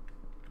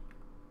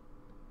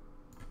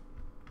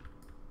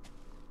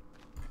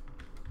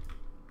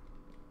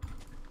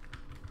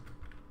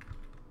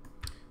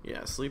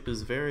 Yeah, sleep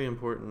is very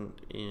important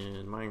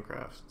in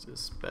Minecraft,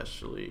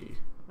 especially,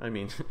 I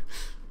mean,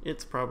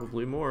 it's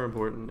probably more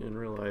important in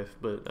real life,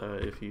 but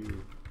if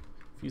you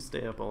If you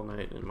stay up all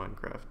night in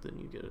Minecraft, then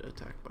you get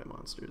attacked by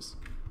monsters.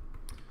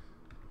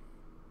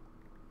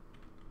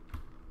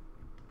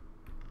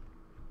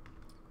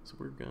 So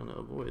we're gonna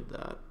avoid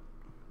that.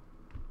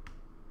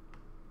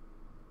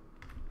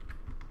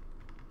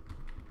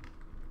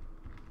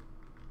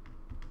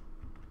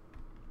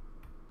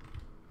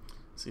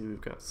 See, we've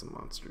got some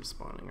monsters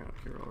spawning out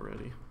here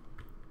already.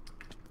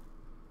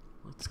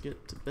 Let's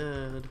get to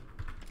bed.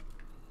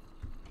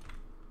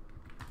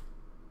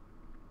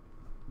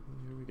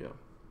 Here we go.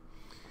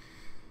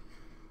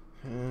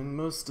 And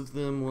most of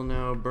them will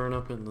now burn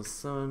up in the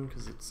sun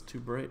because it's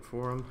too bright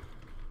for them.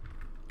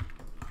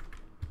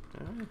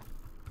 Ah.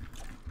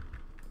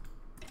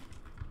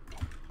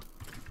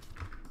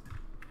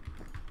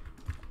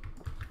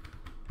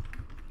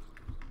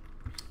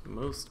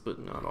 Most, but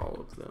not all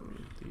of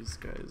them. These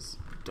guys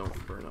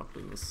don't burn up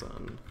in the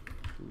sun.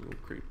 Little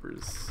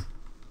creepers.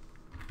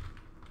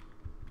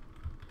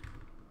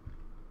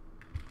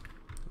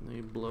 And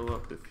they blow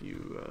up if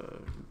you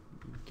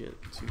get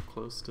too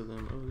close to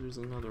them. Oh, there's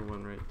another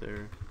one right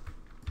there.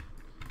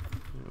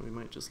 Yeah, we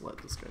might just let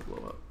this guy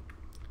blow up.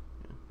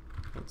 Yeah,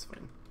 that's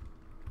fine.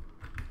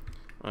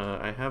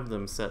 I have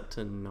them set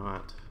to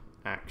not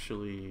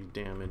actually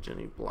damage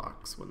any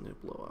blocks when they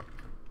blow up.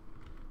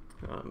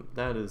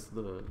 That is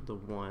the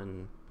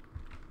one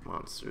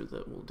monster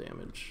that will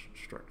damage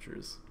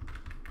structures.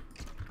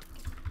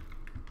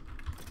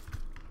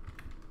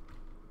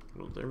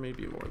 Well, there may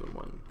be more than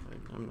one.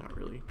 I'm not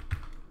really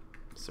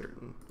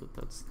certain, but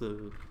that's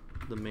the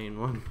main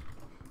one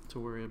to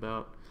worry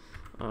about.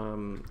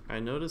 I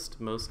noticed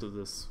most of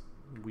this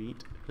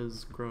wheat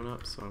has grown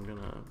up, so I'm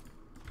gonna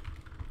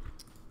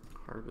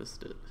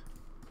harvest it.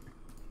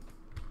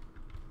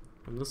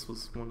 And this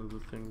was one of the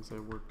things I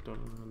worked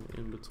on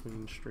in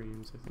between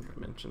streams. I think I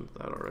mentioned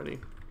that already.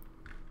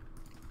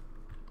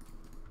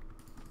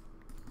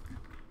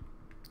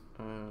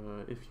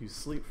 If you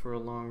sleep for a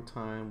long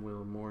time,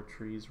 will more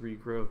trees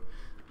regrow?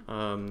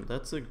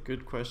 That's a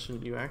good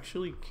question. You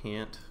actually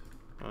can't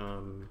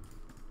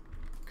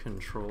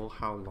control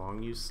how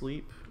long you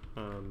sleep.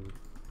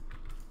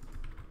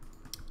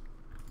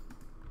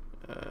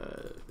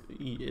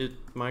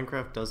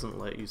 Minecraft doesn't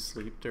let you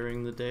sleep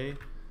during the day.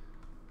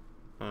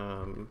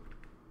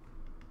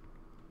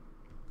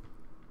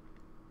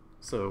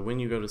 So when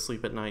you go to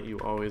sleep at night, you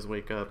always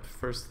wake up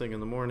first thing in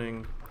the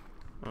morning,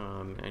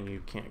 and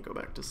you can't go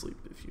back to sleep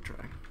if you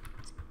try.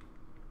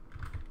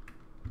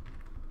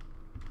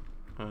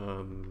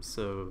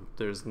 So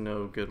there's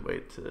no good way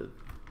to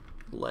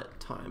let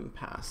time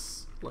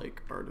pass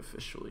like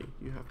artificially.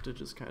 You have to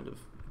just kind of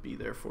be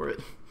there for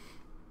it.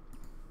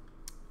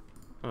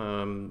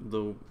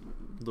 The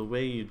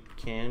way you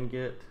can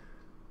get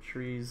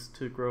trees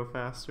to grow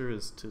faster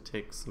is to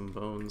take some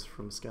bones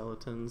from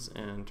skeletons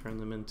and turn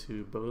them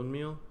into bone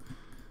meal,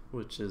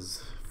 which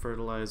is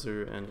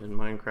fertilizer. And in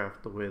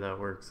Minecraft, the way that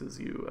works is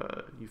you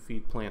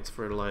feed plants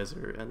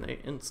fertilizer and they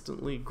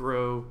instantly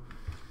grow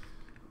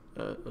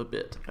a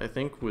bit. I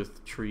think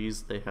with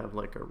trees they have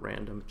like a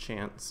random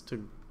chance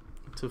to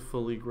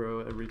fully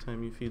grow every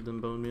time you feed them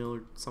bone meal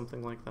or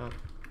something like that.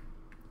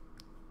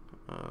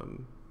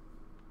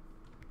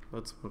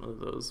 That's one of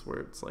those where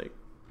it's like,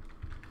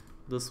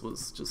 this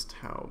was just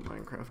how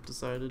Minecraft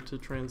decided to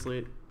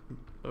translate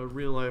a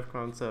real life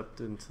concept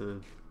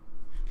into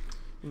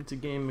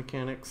game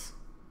mechanics.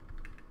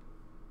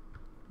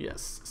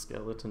 Yes,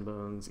 skeleton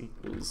bones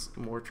equals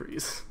more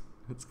trees.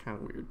 It's kind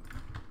of weird.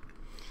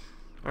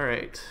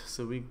 Alright,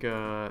 so we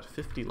got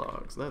 50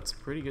 logs. That's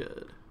pretty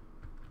good.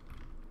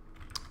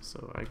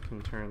 So I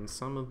can turn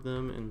some of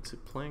them into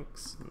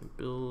planks and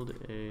build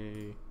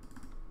a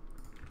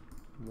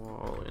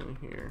wall in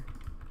here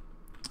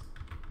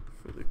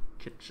for the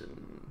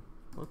kitchen.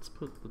 Let's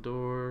put the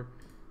door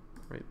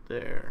right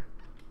there.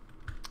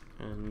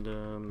 And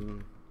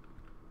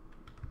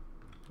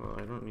well,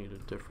 I don't need a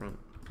different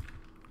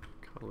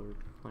colored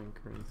plank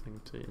or anything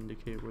to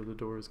indicate where the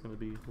door is going to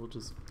be.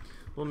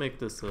 We'll make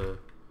this a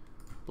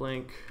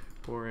blank,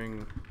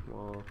 boring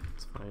wall.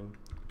 It's fine.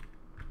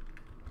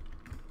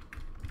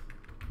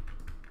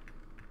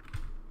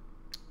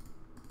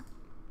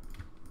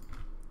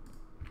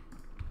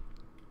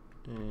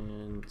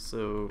 And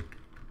so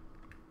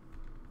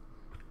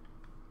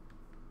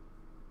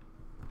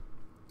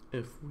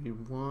if we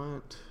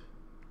want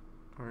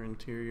our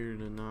interior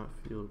to not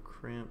feel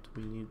cramped,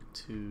 we need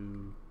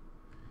to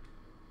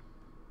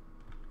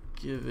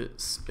give it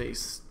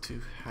space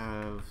to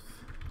have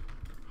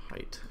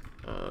height.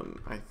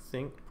 I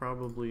think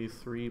probably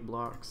 3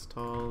 blocks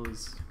tall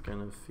is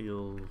gonna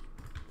feel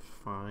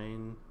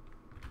fine.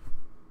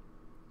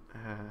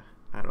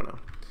 I don't know.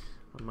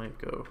 I might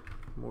go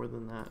more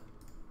than that.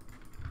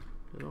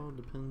 It all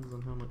depends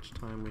on how much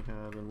time we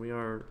have, and we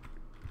are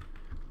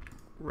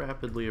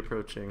rapidly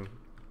approaching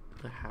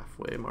the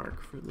halfway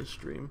mark for this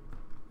stream.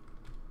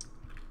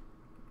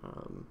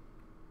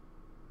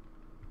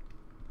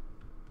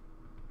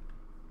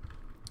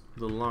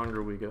 The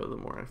longer we go, the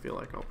more I feel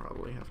like I'll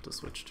probably have to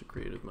switch to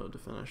creative mode to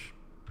finish,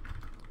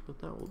 but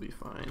that will be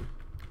fine.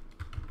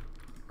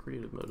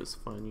 creative mode is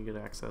fun. You get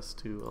access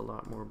to a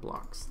lot more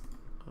blocks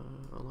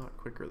a lot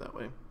quicker that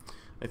way.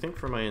 I think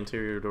for my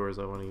interior doors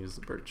I want to use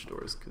the birch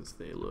doors because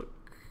they look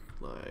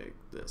like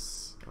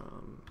this.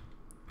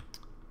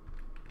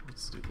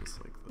 Let's do this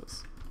like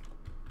this.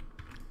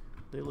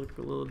 They look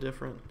a little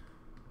different.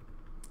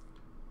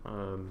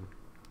 I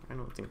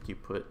don't think you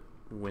put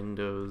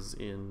windows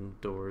in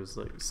doors.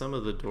 Like some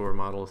of the door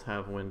models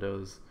have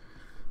windows.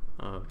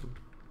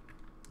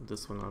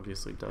 This one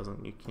obviously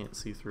doesn't. You can't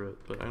see through it,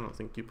 but I don't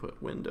think you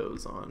put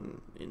windows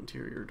on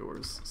interior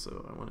doors.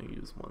 So I want to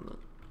use one that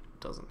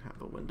doesn't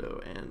have a window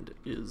and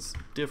is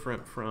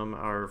different from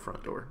our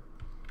front door.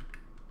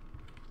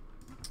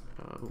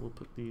 We'll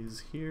put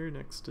these here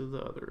next to the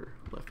other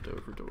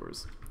leftover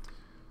doors.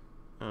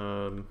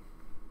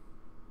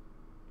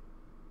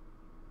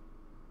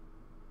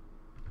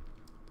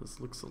 This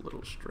looks a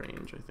little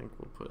strange. I think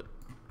we'll put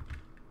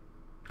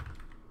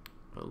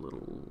a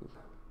little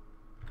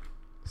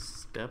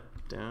step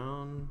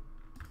down.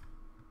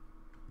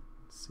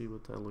 Let's see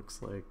what that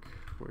looks like.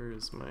 Where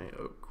is my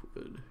oak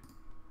wood?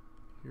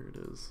 Here it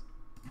is.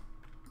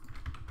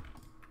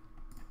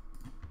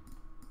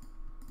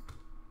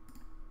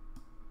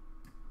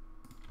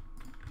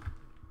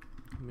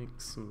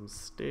 Make some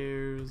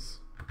stairs.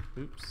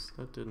 Oops,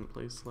 that didn't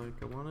place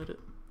like I wanted it.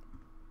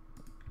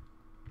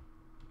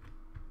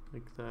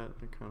 Like that.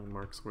 It kind of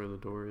marks where the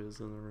door is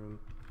in the room.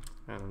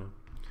 I don't know.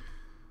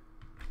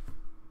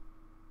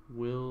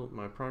 Will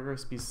my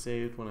progress be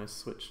saved when I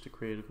switch to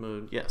creative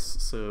mode? Yes.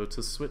 So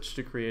to switch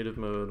to creative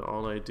mode,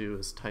 all I do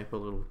is type a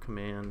little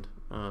command,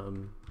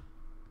 and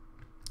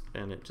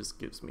it just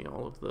gives me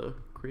all of the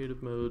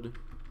creative mode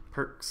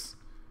perks,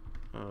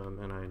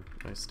 and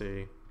I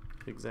stay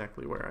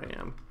exactly where I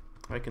am.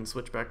 I can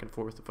switch back and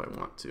forth if I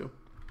want to.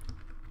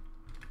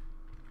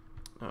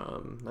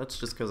 That's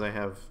just because I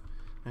have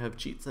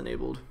cheats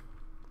enabled.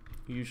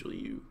 Usually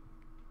you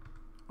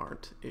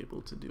aren't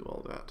able to do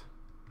all that.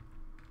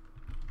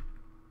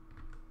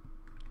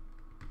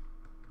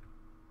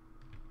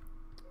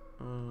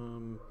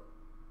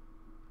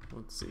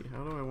 Let's see,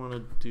 how do I want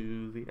to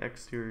do the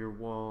exterior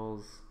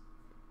walls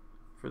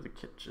for the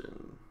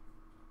kitchen?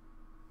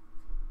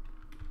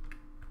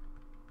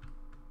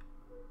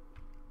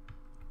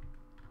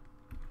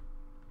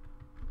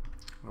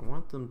 I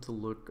want them to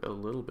look a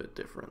little bit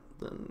different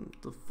than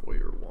the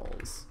foyer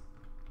walls.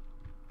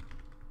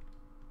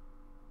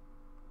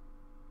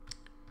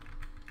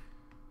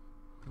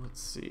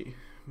 Let's see,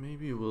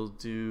 maybe we'll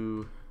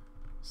do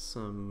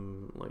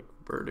some like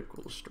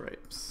vertical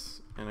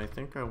stripes, and I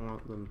think I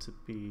want them to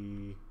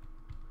be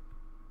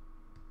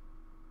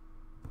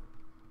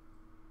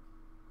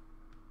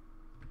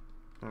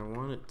I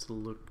want it to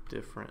look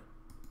different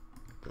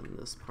than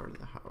this part of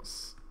the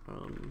house.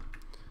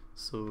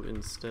 So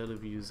instead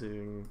of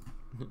using,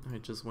 I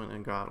just went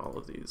and got all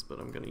of these, but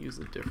I'm going to use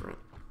a different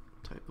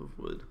type of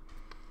wood.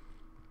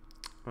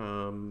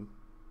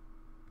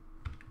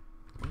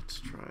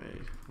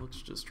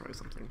 Let's just try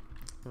something.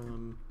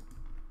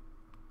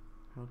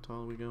 How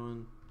tall are we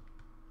going?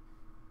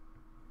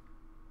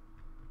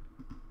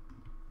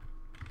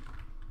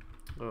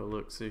 Oh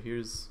look, so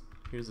here's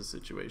a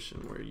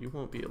situation where you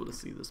won't be able to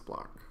see this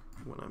block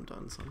when I'm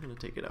done, so I'm going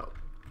to take it out.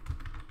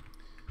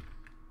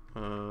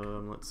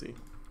 Let's see.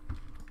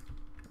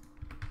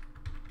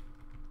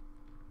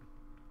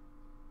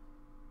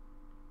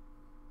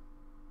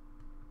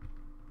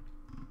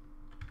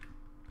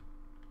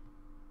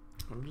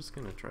 I'm just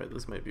gonna try,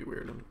 this might be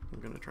weird, I'm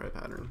gonna try a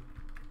pattern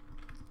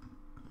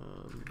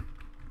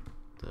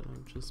that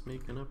I'm just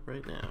making up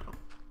right now.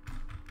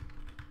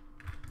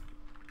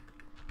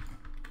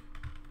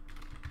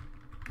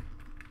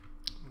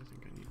 I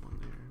think I need one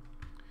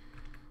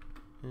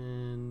there.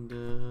 And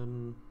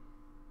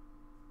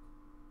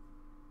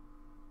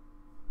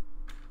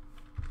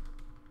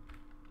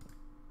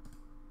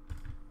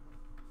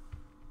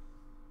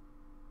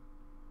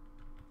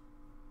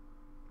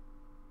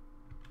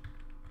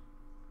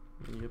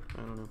yep,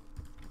 I don't know.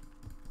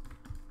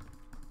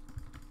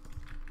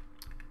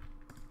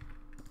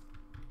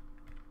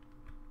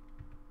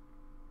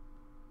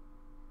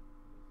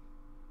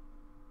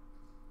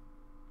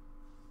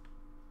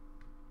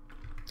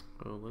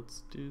 Oh,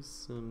 let's do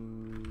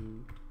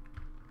some...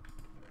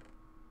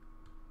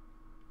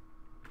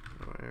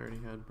 Oh, I already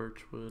had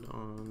birchwood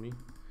on me.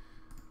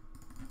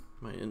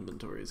 My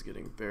inventory is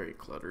getting very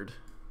cluttered.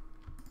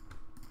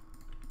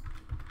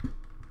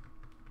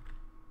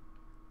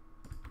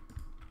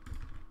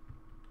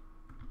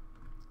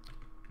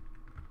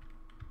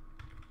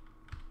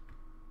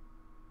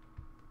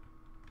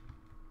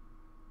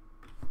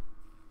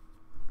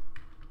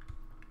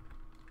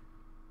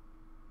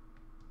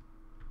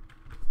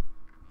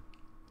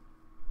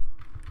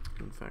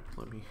 In fact,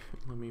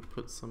 let me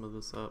put some of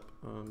this up.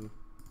 I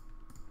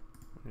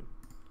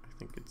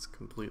think it's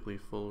completely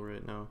full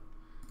right now.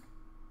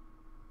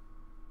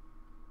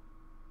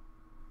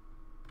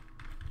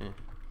 I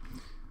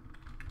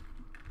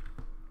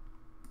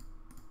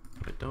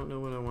don't know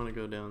what I want to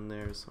go down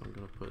there, so I'm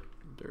gonna put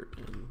dirt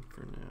in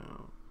for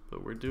now.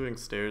 But we're doing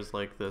stairs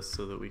like this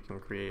so that we can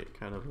create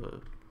kind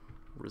of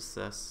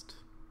recessed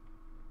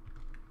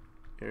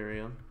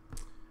area,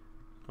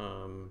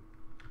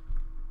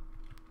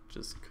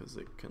 just because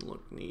it can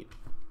look neat.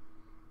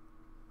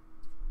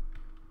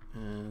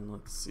 And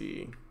let's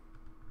see.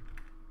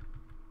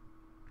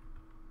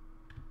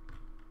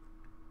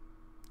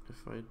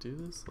 If I do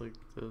this like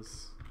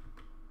this,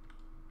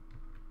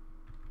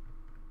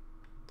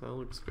 that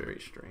looks very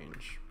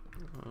strange.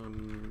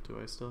 Do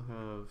I still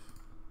have...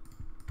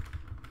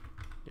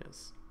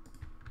 Yes,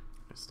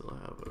 I still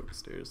have oak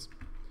stairs.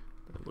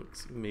 That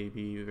looks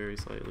maybe very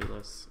slightly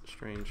less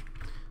strange.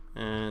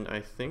 And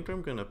I think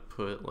I'm gonna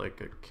put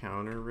like a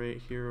counter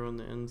right here on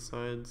the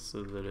inside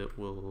so that it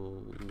will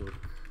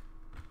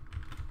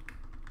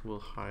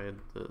hide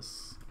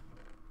this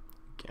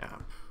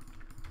gap.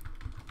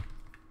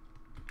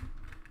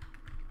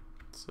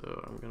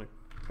 So I'm gonna,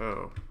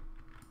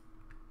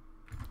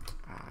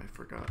 I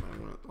forgot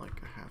I went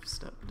like a half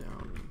step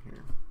down in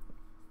here.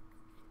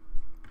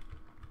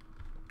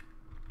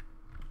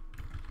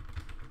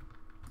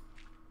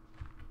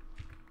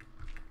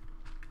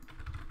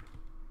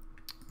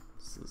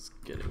 This is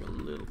getting a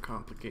little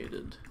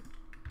complicated,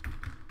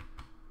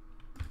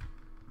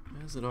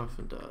 as it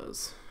often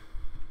does.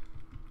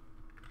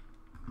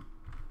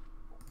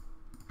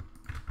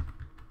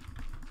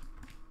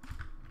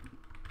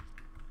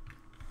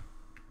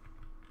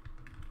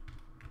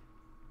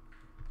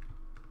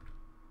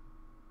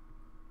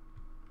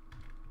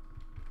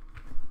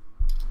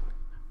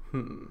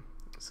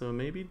 So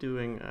maybe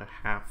doing a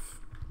half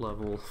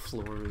level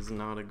floor is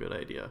not a good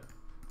idea.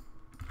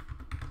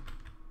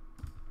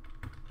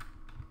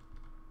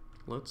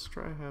 Let's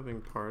try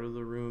having part of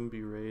the room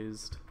be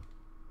raised.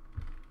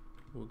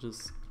 We'll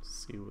just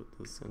see what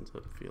this ends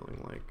up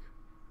feeling like.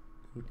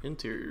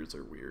 Interiors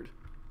are weird.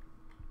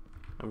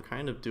 I'm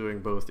kind of doing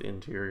both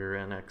interior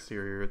and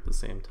exterior at the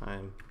same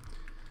time.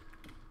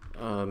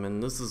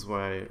 And this is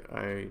why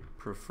I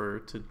prefer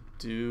to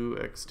do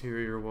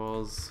exterior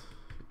walls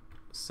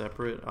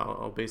separate.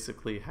 I'll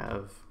basically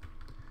have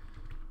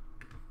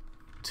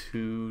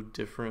two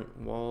different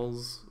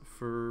walls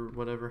for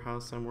whatever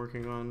house I'm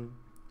working on.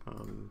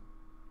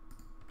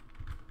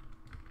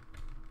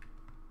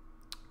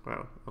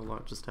 Wow, a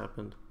lot just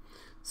happened.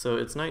 So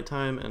it's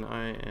nighttime and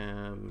I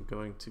am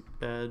going to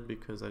bed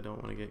because I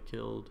don't want to get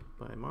killed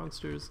by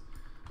monsters.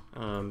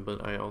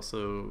 But I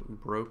also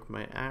broke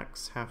my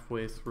axe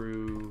halfway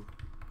through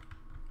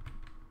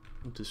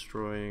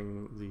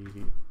destroying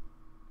the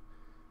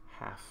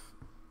half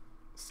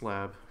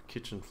slab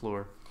kitchen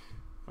floor.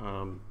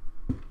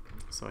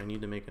 So I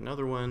need to make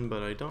another one,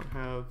 but I don't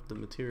have the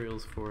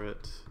materials for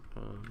it.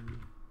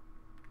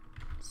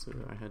 So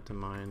I had to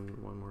mine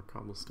one more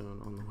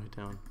cobblestone on the way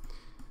down.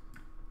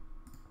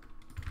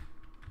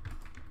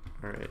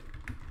 Alright.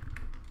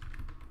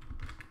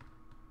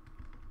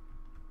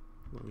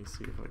 Let me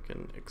see if I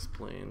can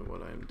explain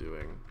what I'm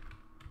doing.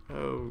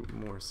 Oh,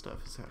 more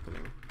stuff is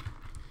happening.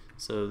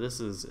 So this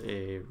is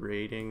a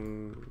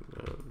raiding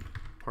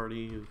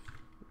party of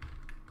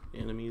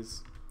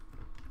enemies.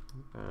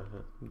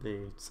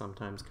 They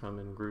sometimes come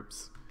in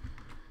groups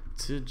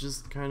to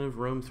just kind of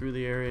roam through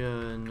the area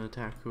and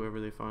attack whoever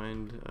they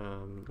find,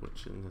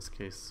 which in this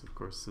case, of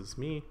course, is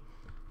me.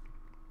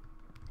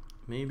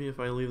 Maybe if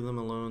I leave them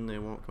alone, they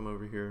won't come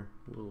over here.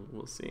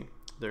 We'll see.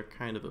 They're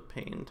kind of a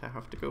pain to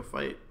have to go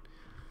fight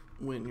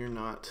when you're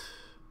not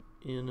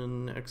in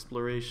an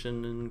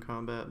exploration and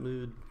combat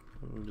mood.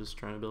 I'm just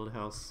trying to build a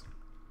house.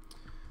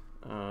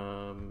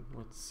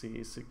 Let's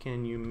see. So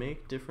can you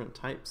make different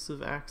types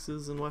of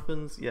axes and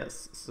weapons?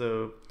 Yes.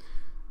 So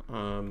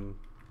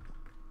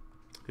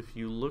if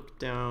you look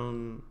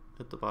down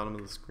at the bottom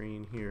of the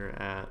screen here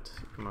at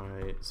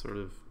my sort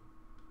of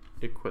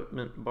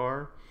equipment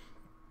bar,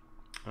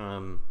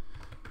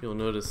 you'll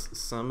notice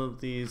some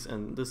of these,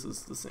 and this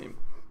is the same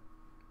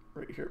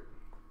right here.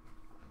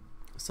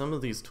 Some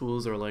of these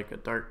tools are like a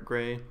dark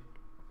gray,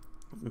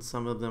 and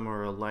some of them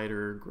are a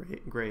lighter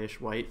grayish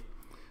white.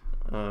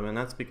 And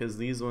that's because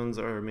these ones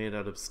are made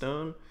out of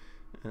stone,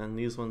 and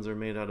these ones are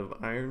made out of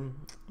iron.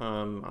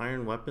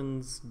 Iron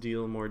weapons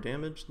deal more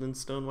damage than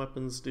stone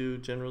weapons do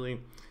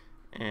generally,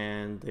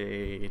 and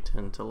they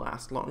tend to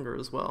last longer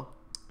as well.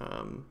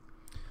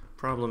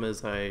 Problem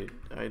is I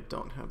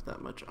don't have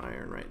that much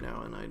iron right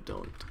now, and I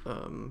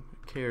don't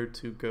care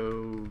to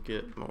go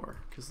get more,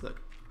 because that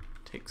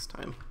takes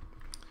time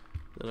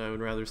that I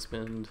would rather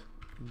spend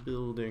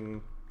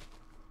building.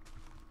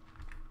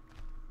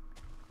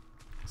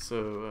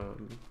 So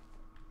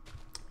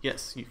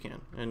yes, you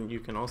can. And you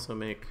can also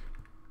make...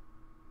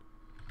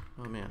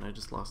 Oh man, I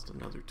just lost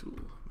another tool.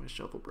 My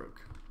shovel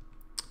broke.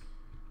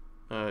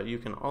 You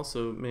can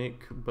also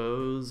make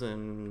bows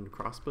and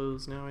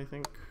crossbows now, I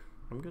think.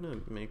 I'm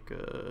gonna make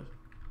a...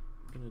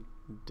 I'm gonna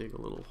dig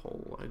a little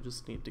hole. I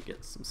just need to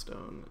get some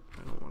stone.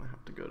 I don't want to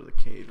have to go to the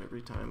cave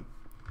every time.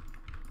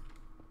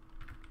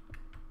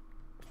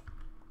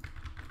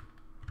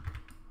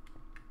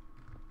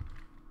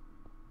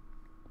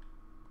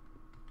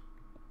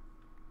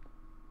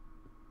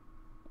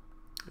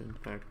 Good.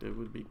 fact, it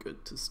would be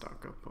good to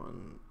stock up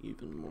on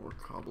even more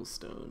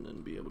cobblestone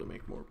and be able to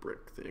make more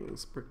brick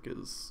things. Brick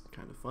is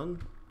kind of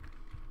fun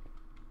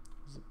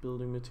as a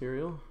building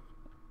material.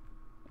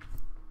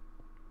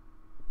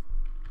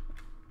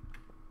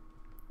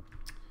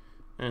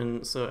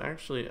 And so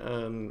actually,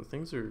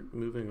 things are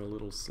moving a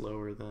little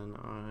slower than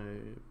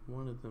I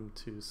wanted them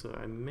to, so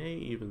I may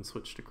even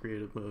switch to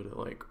creative mode at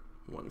like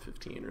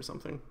 1:15 or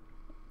something.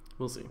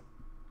 We'll see.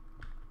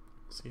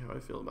 See how I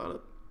feel about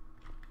it.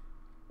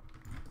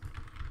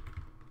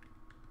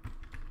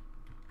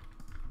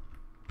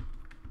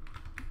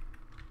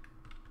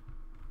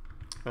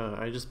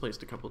 I just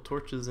placed a couple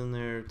torches in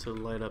there to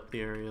light up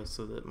the area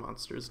so that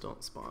monsters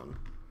don't spawn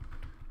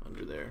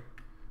under there.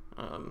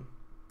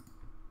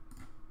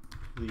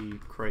 The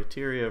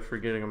criteria for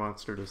getting a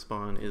monster to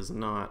spawn is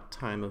not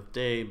time of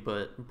day,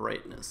 but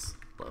brightness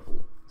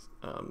level.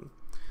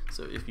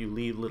 So if you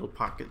leave little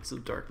pockets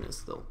of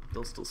darkness,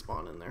 they'll still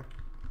spawn in there.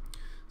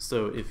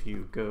 So if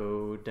you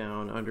go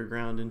down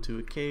underground into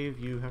a cave,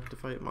 you have to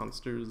fight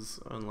monsters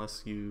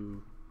unless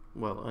you,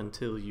 well,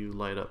 until you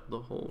light up the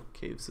whole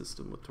cave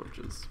system with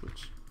torches,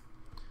 which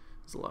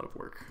is a lot of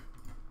work.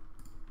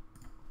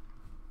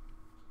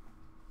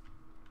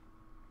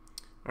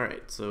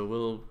 Alright, so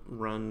we'll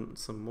run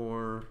some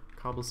more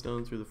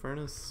cobblestone through the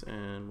furnace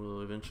and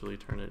we'll eventually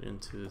turn it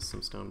into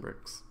some stone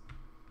bricks.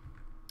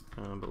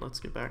 But let's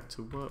get back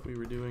to what we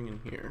were doing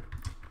in here.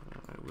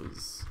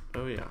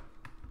 Oh yeah.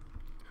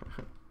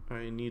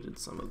 I needed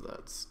some of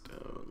that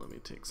stone. Let me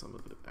take some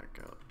of it back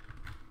out.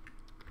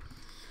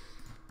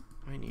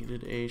 I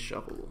needed a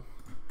shovel.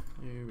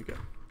 There we go.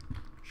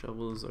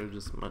 Shovels are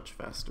just much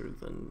faster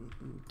than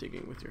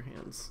digging with your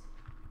hands.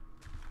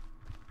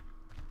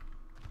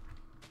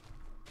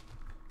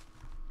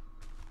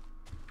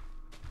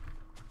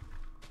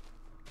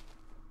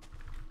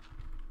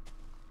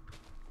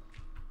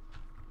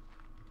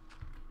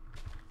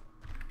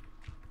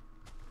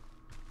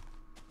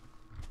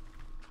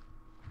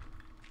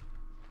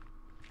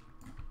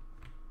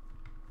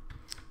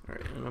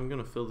 Alright, and I'm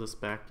going to fill this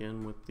back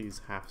in with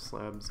these half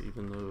slabs,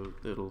 even though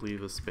it'll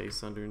leave a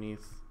space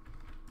underneath.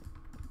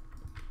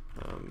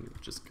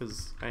 Just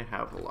because I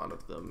have a lot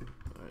of them,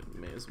 I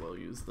may as well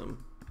use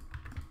them.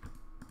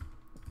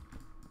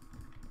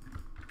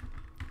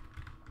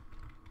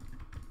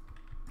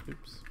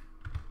 Oops.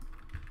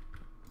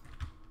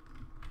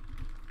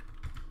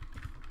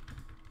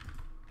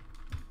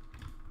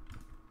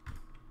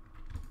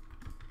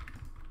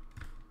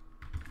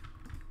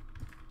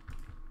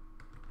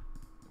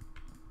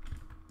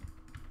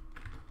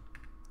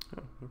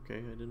 Okay,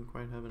 I didn't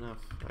quite have enough.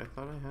 I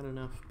thought I had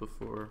enough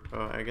before.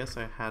 I guess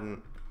I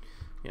hadn't.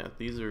 Yeah,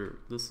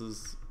 this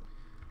is,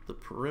 the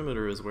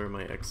perimeter is where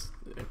my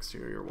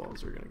exterior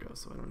walls are gonna go,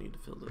 so I don't need to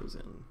fill those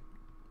in.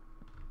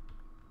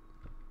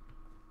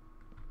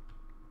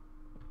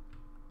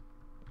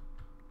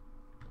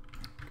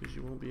 Because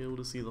you won't be able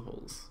to see the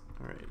holes.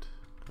 Alright,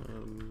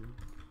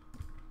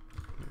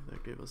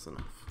 that gave us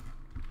enough.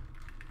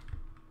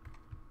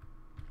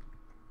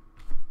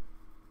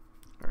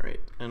 Alright,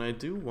 and I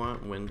do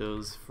want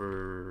windows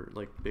for,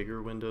 like,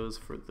 bigger windows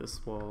for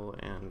this wall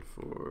and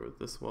for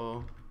this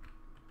wall.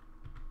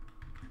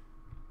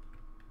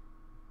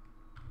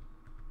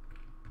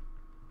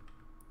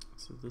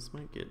 So this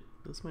might get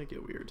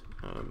weird.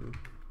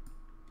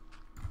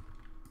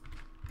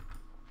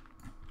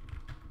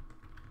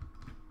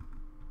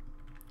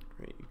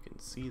 Right, you can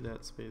see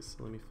that space,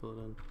 so let me fill it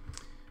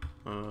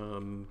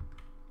in.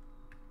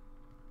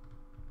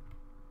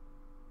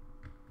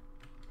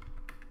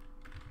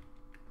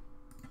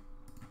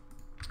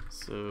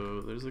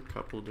 So there's a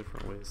couple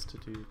different ways to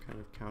do kind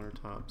of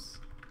countertops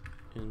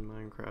in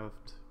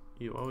Minecraft.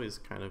 You always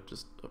kind of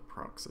just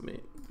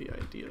approximate the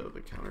idea of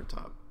a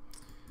countertop,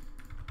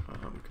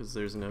 because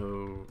there's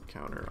no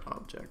counter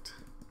object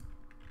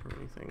or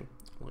anything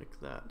like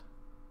that.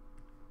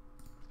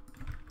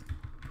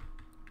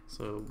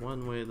 So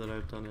one way that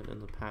I've done it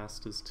in the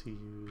past is to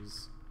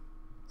use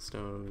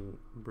stone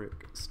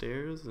brick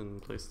stairs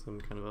and place them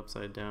kind of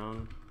upside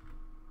down.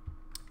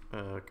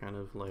 Kind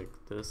of like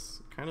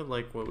this, kind of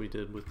like what we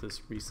did with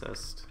this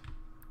recessed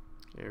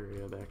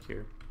area back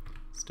here.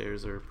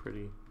 Stairs are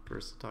pretty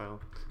versatile.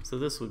 So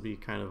this would be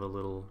kind of a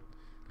little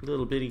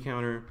bitty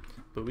counter,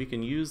 but we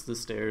can use the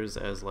stairs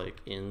as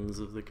like ends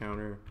of the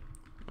counter.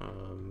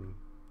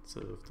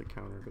 So if the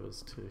counter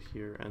goes to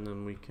here, and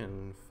then we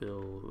can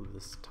fill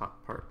this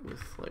top part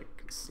with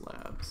like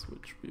slabs,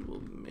 which we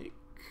will make.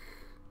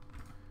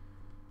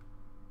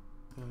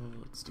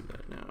 Let's do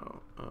that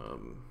now.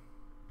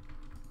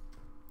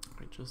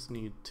 I just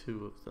need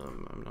 2 of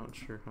them. I'm not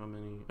sure how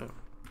many. Oh,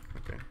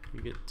 okay.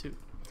 You get 2.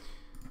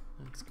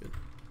 That's good.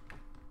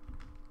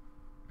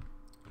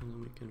 And then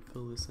we can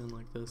fill this in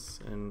like this,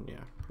 and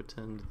yeah,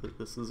 pretend that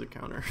this is a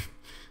counter.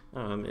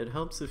 It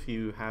helps if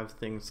you have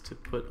things to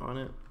put on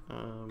it,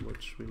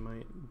 which we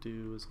might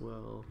do as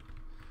well.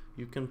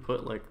 You can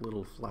put like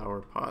little flower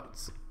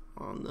pots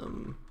on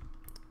them.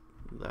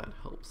 That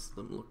helps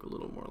them look a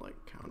little more like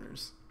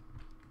counters.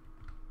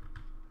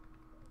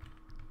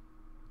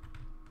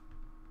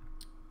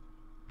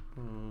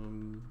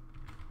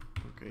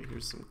 Okay,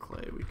 here's some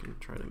clay. We can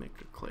try to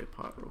make a clay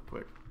pot real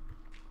quick.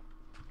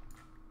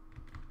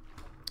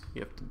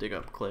 You have to dig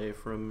up clay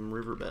from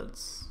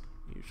riverbeds,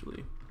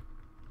 usually.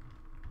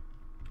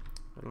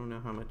 I don't know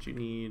how much you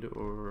need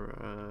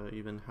or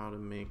even how to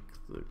make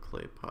the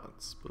clay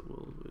pots, but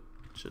it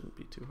shouldn't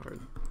be too hard.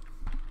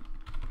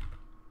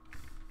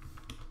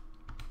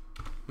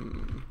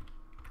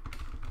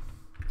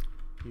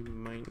 You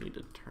might need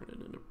to turn it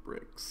into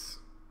bricks.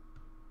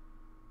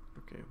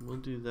 Okay, we'll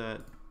do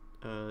that.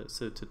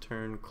 So to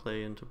turn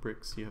clay into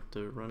bricks, you have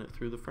to run it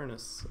through the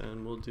furnace,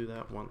 and we'll do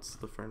that once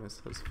the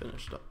furnace has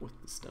finished up with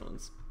the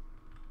stones.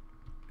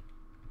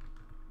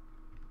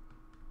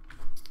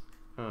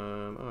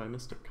 Oh, I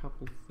missed a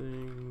couple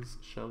things.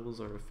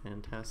 Shovels are a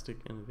fantastic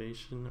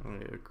innovation. I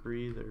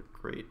agree, they're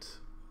great.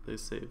 They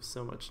save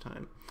so much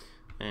time.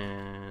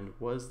 And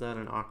was that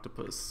an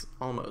octopus?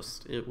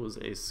 Almost. It was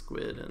a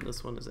squid, and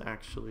this one is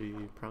actually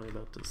probably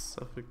about to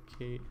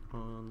suffocate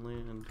on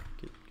land.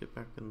 Get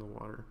back in the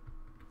water.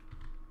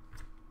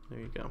 There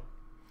you go.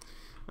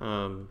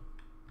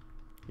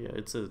 Yeah,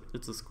 it's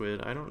a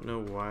squid. I don't know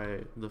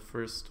why the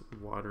first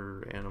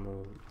water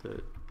animal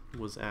that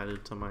was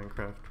added to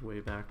Minecraft way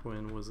back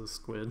when was a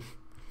squid.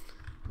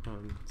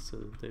 So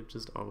they've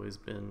just always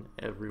been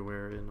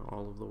everywhere in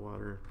all of the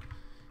water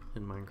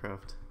in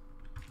Minecraft.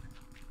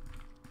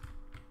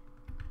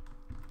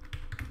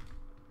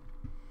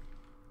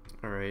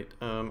 Alright,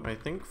 I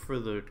think for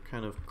the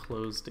kind of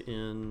closed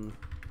in,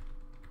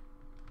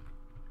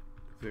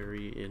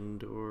 very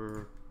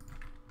indoor,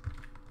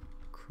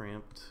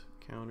 cramped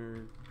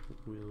counter,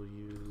 we'll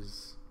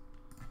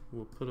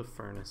put a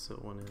furnace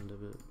at one end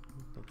of it.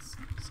 That's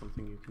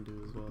something you can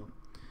do as well.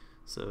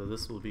 So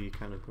this will be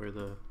kind of where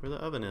the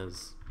oven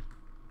is.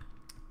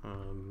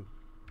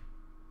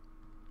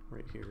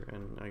 Right here,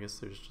 and I guess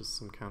there's just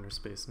some counter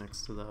space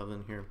next to the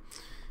oven here.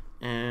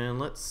 And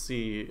let's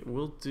see,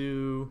 we'll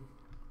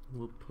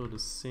put a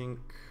sink.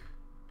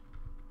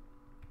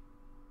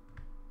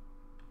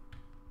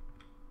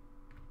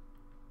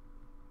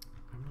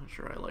 I'm not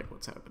sure I like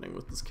what's happening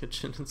with this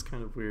kitchen. It's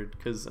kind of weird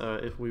because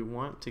if we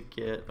want to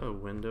get a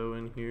window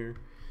in here,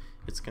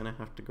 it's gonna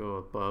have to go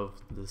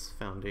above this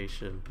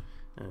foundation,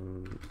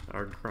 and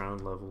our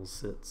ground level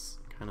sits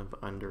kind of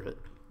under it.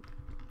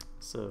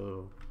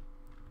 So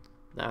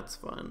that's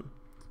fun.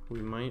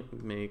 We might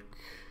make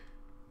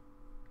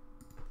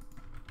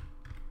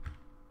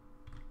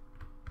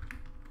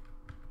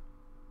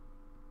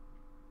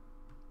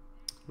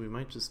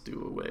just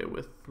do away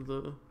with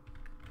the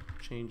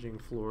changing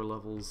floor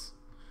levels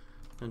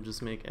and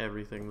just make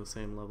everything the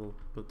same level,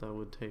 but that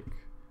would take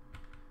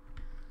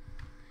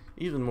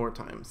even more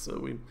time, so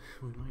we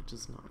might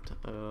just not.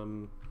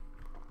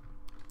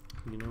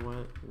 You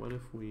know what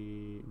if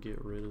we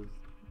get rid of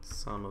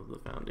some of the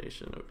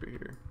foundation over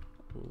here?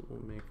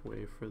 We'll make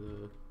way for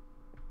the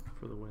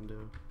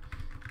window.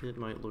 It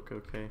might look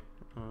okay.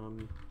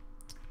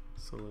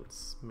 So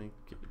let's make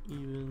it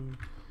even,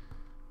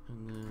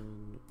 and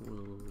then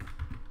we'll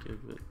give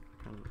it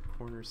kind of a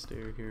corner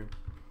stair here,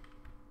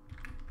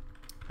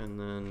 and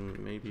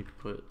then maybe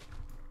put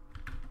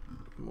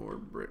more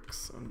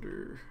bricks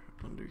under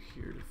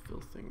here to fill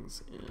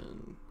things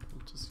in.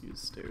 We'll just use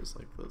stairs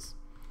like this.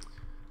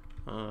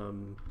 Oh,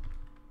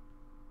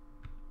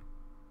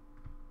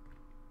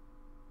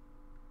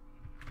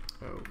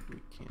 we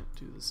can't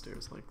do the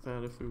stairs like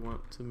that if we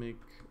want to make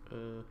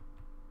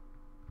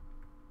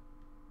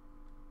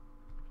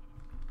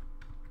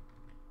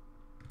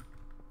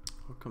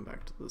I'll come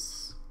back to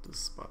this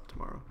spot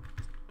tomorrow.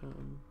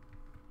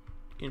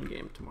 In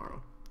game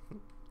tomorrow.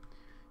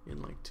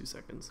 In like 2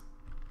 seconds.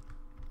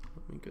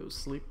 Let me go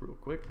sleep real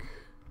quick.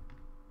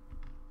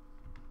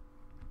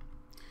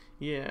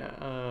 Yeah,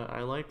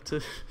 I like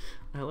to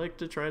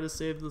try to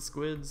save the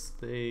squids.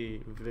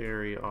 They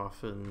very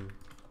often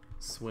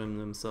swim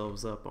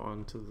themselves up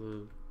onto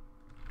the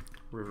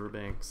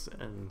riverbanks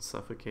and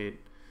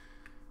suffocate,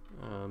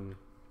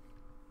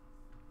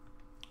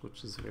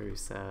 which is very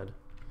sad.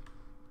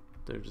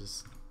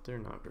 They're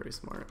not very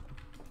smart.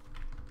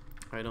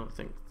 I don't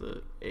think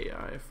the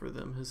AI for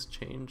them has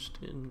changed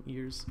in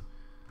years.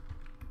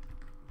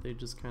 They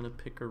just kind of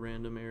pick a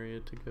random area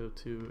to go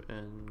to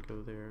and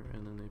go there,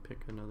 and then they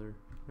pick another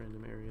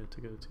random area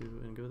to go to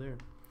and go there.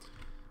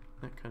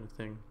 That kind of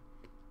thing.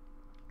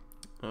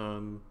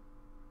 Don't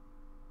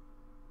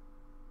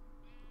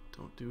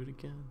do it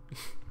again.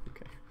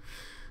 Okay.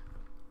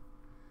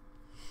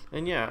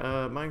 And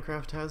yeah,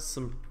 Minecraft has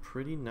some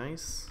pretty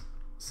nice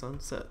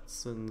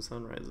sunsets and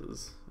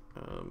sunrises.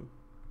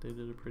 They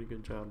did a pretty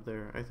good job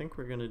there. I think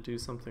we're gonna do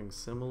something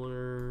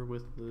similar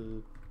with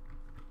the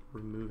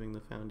removing the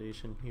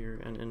foundation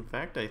here, and in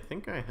fact I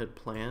think I had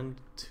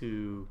planned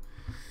to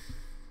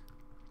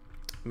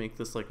make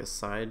this like a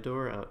side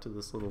door out to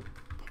this little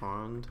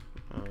pond,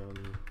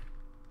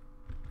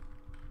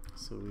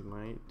 so we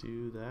might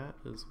do that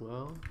as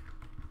well.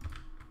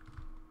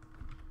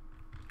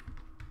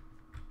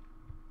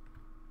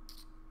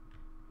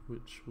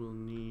 Which will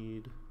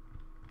need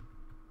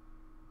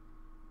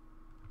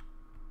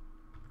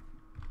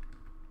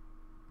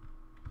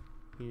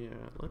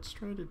Yeah, let's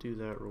try to do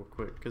that real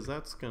quick, because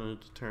that's going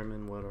to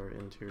determine what our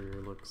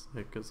interior looks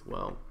like as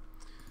well.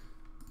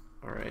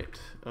 Alright,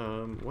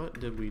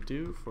 what did we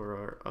do for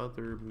our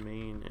other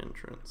main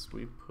entrance?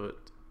 We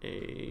put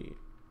a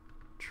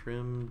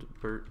trimmed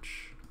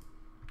birch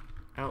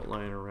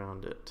outline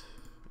around it,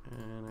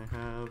 and I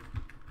have,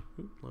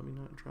 let me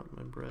not drop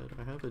my bread,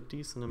 I have a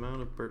decent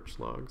amount of birch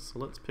logs, so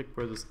let's pick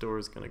where this door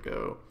is going to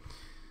go.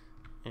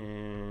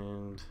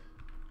 And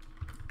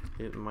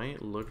it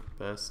might look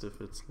best if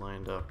it's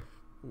lined up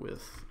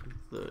with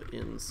the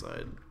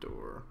inside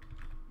door.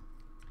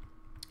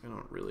 I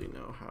don't really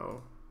know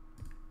how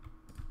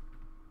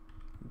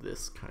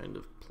this kind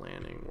of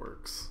planning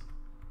works.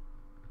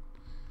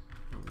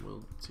 And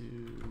we'll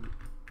do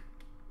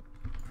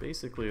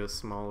basically a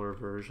smaller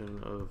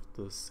version of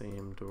the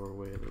same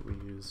doorway that we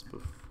used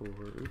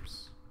before.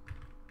 Oops.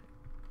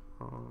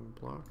 Wrong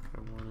block.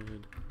 I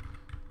wanted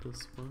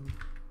this one,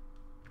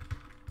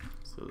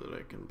 so that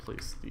I can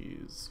place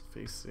these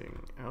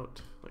facing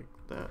out like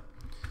that.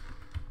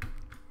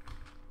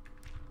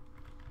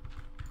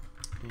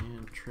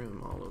 And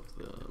trim all of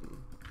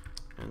them.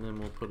 And then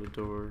we'll put a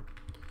door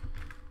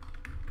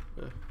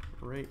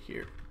right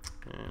here.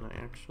 And I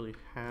actually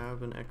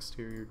have an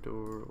exterior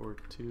door or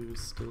two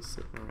still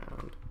sitting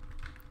around.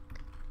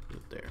 Put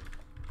it there.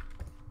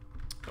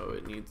 Oh,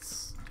 it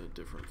needs a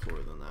different floor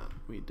than that.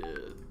 We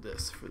did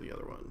this for the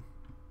other one.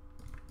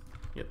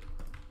 Yep.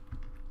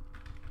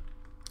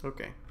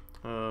 Okay.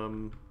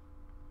 And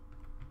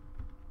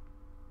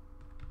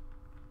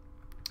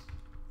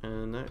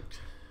that,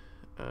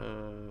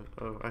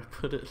 oh, I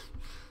put it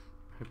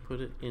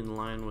in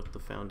line with the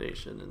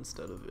foundation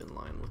instead of in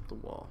line with the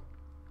wall.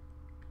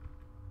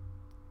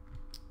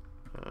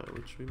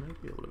 Which we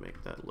might be able to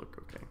make that look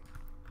okay.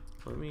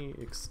 Let me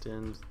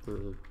extend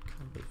the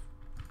kind of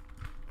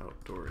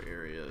outdoor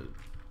area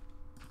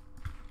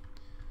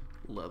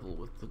level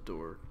with the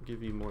door.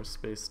 Give you more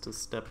space to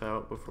step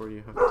out before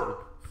you have to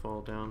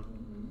fall down.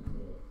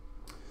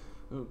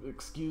 Oh,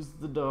 excuse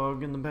the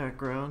dog in the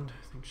background.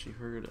 I think she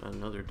heard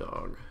another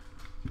dog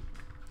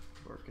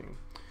barking.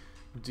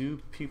 Do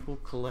people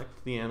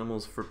collect the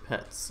animals for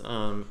pets?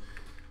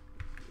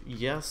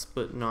 Yes,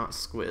 but not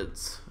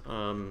squids.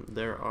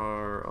 There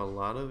are a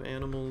lot of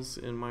animals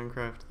in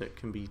Minecraft that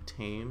can be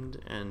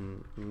tamed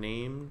and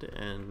named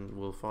and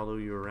will follow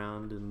you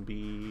around and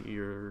be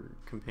your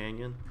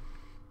companion.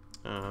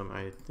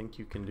 I think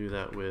you can do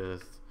that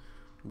with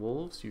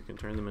wolves. You can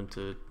turn them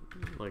into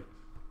like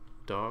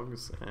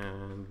dogs,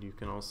 and you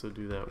can also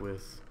do that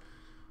with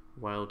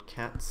wild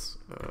cats,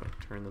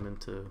 turn them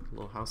into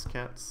little house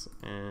cats.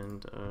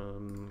 And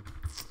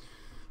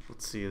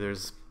let's see,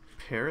 there's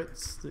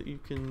parrots that you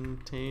can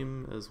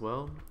tame as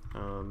well.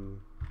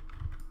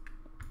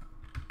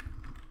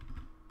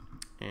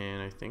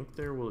 And I think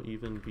there will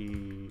even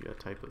be a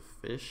type of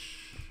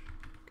fish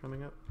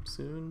coming up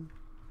soon.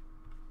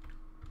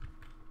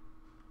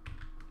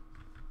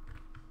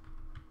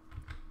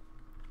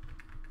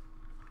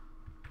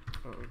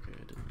 Oh, okay,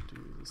 I didn't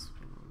do this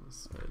one on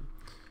this side.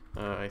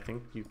 I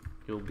think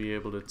you'll be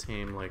able to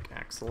tame like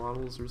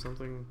axolotls or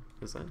something.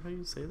 Is that how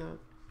you say that?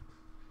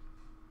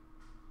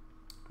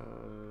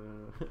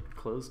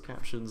 Closed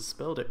captions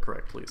spelled it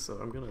correctly, so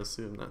I'm gonna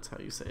assume that's how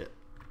you say it.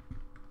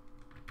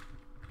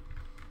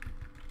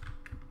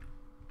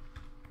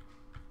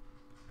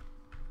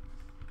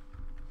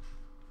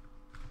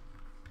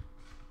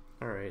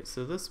 Alright,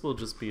 so this will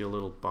just be a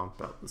little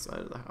bump out the side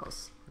of the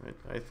house. Right?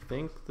 I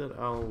think that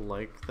I'll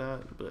like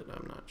that, but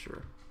I'm not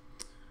sure.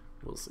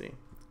 We'll see.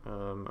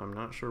 I'm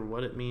not sure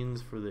what it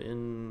means for the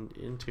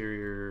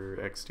interior,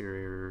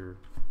 exterior,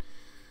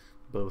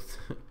 both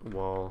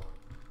wall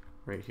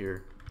right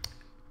here.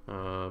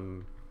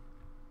 And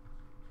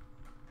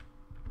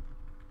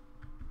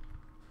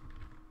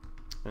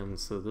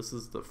so this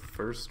is the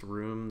first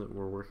room that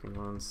we're working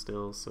on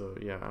still, so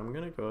yeah, I'm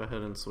gonna go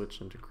ahead and switch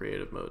into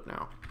creative mode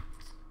now.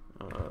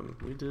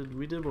 We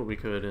did what we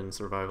could in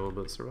survival,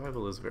 but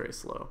survival is very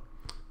slow.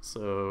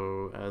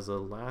 So as a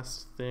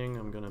last thing,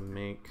 I'm gonna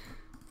make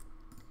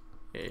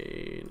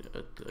a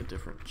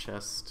different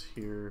chest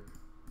here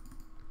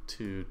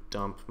to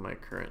dump my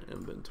current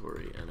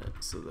inventory in it,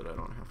 so that I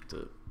don't have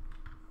to,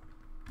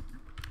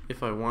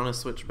 if I want to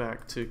switch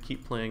back to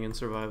keep playing in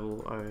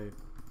survival, I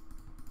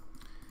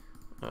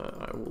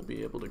will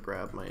be able to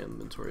grab my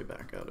inventory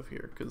back out of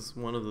here, because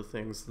one of the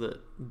things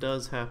that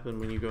does happen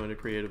when you go into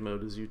creative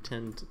mode is you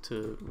tend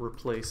to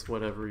replace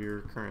whatever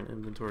your current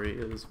inventory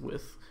is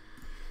with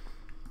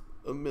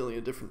a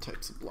million different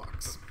types of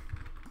blocks.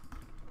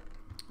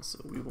 So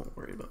we won't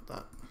worry about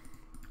that.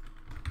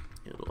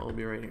 It'll all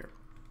be right here.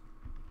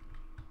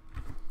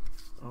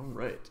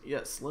 Alright,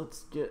 yes,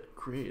 let's get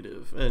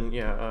creative. And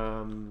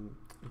yeah,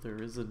 there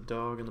is a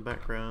dog in the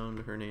background.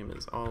 Her name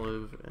is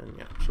Olive, and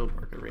yeah, she'll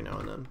bark every now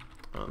and then.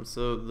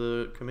 So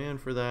the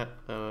command for that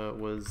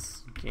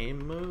was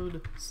game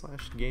mode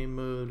 / game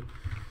mode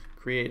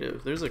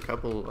creative. There's a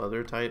couple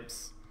other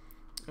types,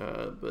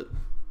 but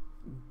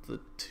the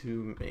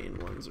two main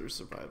ones are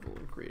survival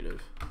and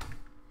creative.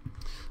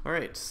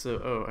 Alright, so,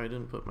 oh, I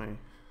didn't put my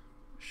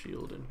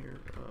shield in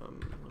here.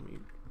 Let me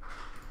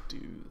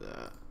do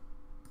that.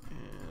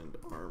 And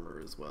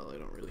armor as well. I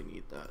don't really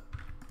need that.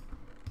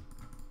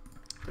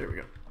 There we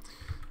go.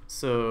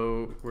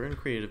 So we're in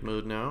creative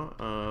mode now.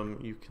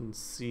 You can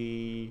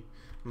see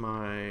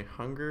my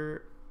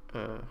hunger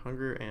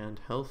and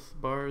health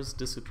bars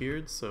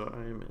disappeared, so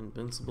I'm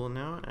invincible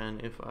now.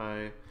 And if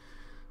I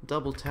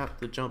double tap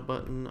the jump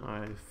button,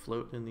 I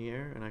float in the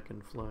air and I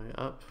can fly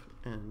up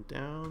and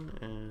down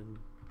and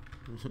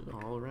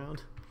all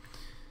around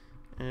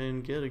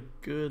and get a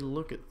good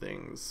look at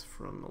things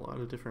from a lot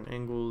of different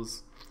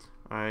angles.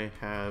 I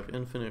have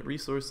infinite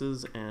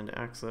resources and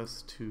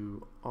access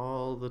to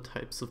all the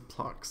types of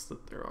blocks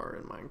that there are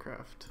in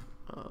Minecraft.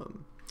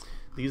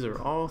 These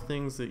are all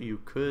things that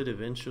you could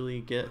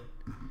eventually get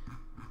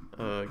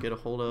a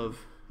hold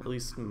of. At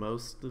least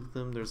most of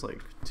them. There's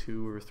like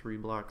 2 or 3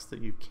 blocks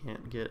that you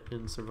can't get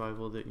in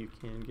survival that you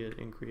can get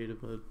in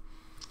creative mode.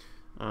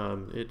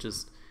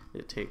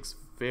 It takes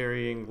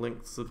varying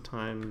lengths of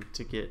time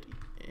to get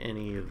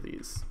any of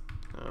these.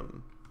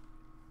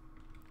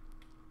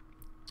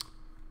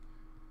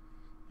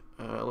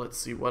 Let's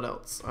see what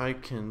else. I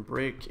can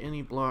break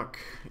any block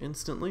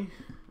instantly.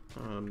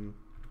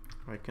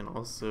 I can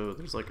also,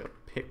 there's like a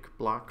pick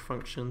block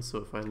function, so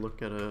if I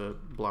look at a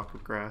block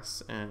of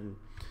grass and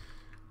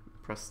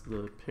press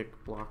the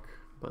pick block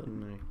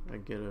button, I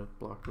get a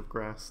block of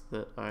grass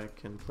that I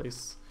can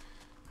place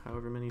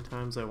however many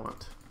times I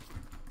want.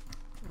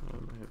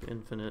 I have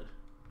infinite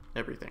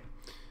everything.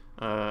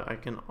 I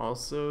can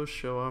also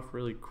show off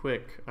really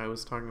quick, I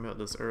was talking about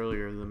this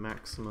earlier, the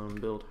maximum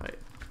build height.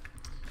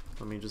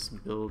 Let me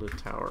just build a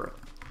tower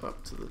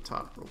up to the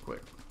top real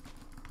quick.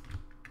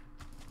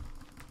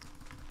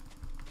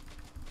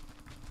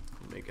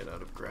 Make it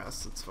out of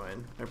grass, it's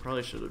fine. I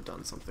probably should have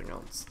done something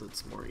else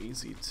that's more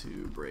easy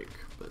to break,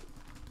 but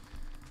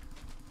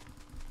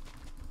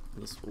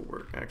this will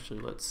work. Actually,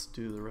 let's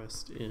do the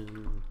rest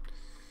in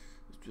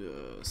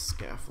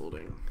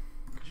scaffolding,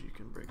 because you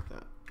can break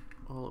that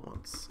all at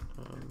once.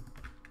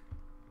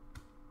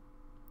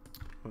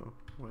 Oh,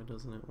 why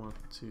doesn't it want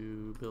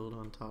to build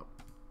on top?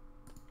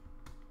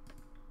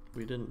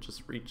 We didn't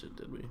just reach it,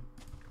 did we?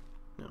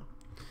 No.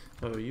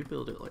 Oh, you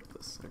build it like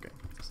this. Okay,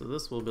 so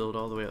this will build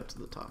all the way up to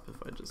the top if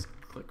I just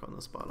click on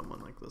this bottom one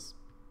like this.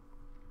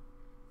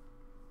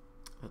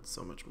 That's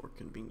so much more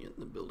convenient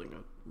than building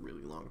a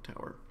really long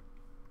tower.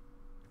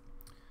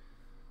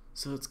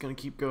 So it's going to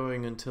keep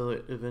going until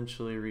it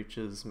eventually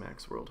reaches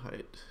max world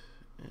height.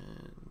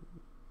 And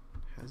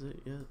has it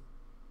yet?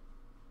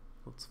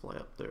 Let's fly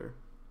up there.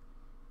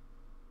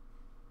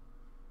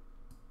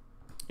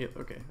 Yep,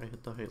 okay, I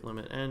hit the height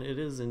limit, and it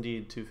is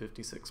indeed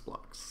 256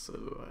 blocks,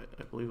 so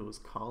I believe it was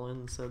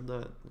Colin said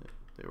that.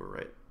 They were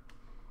right.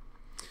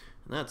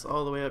 And that's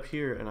all the way up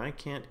here, and I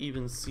can't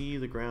even see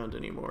the ground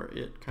anymore.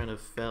 It kind of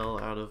fell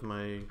out of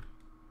my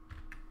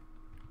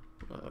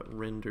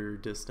render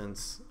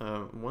distance.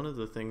 One of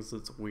the things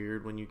that's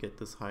weird when you get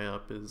this high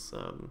up is,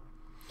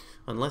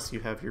 unless you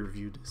have your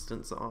view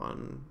distance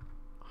on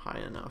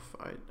high enough,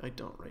 I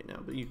don't right now,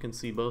 but you can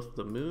see both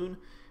the moon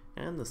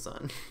and the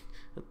sun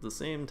at the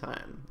same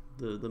time.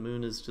 The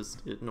moon is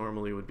just, it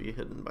normally would be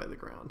hidden by the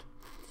ground.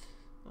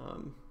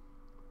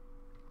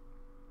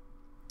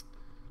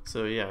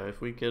 So yeah, if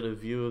we get a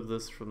view of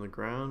this from the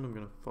ground, I'm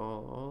gonna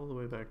fall all the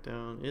way back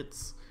down.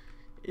 It's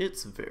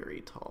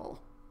very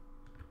tall.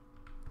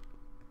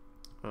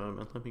 And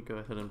let me go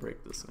ahead and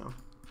break this now.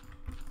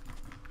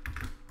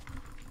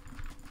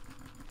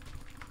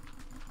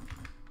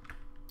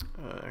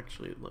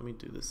 Actually, let me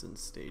do this in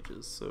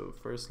stages. So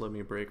first let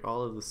me break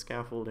all of the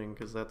scaffolding,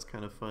 because that's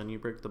kind of fun. You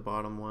break the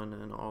bottom one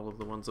and all of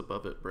the ones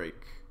above it break.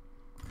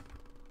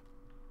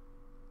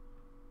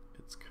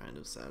 It's kind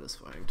of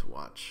satisfying to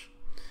watch.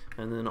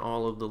 And then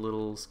all of the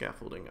little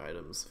scaffolding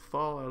items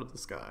fall out of the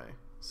sky,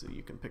 so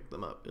you can pick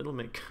them up. It'll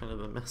make kind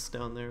of a mess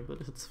down there,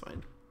 but it's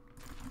fine.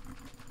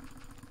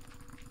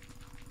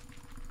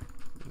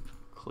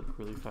 Click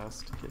really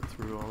fast to get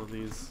through all of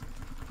these.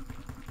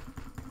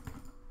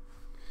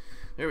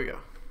 There we go.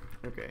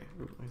 Okay,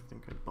 I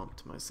think I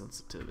bumped my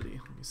sensitivity.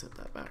 Let me set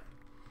that back.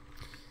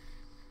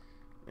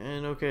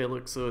 And okay,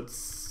 look, so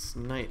it's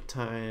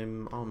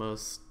nighttime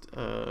almost,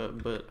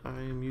 but I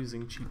am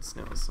using cheats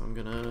now, so I'm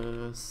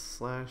gonna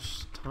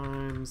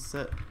 /time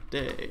set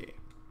day.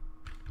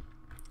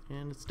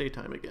 And it's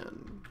daytime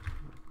again.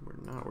 We're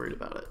not worried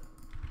about it.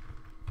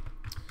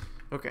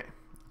 Okay,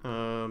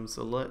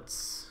 so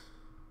let's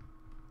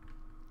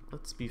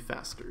be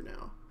faster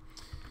now.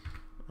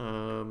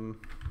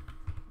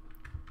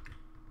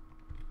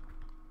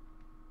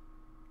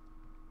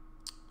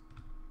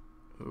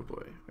 Oh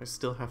boy, I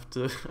still have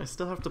to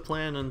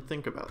plan and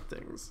think about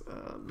things.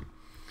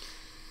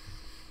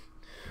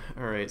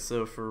 All right,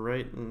 so for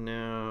right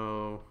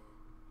now,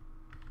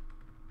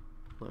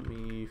 let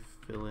me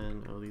fill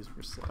in. Oh, these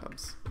were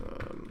slabs.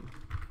 Let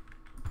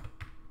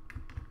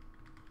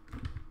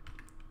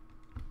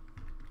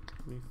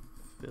me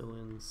fill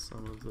in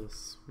some of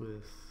this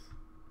with.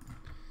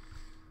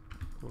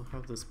 We'll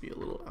have this be a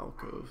little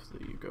alcove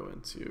that you go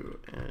into,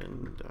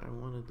 and I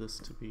wanted this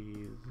to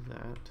be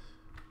that.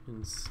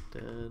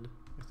 instead,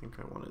 I think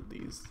I wanted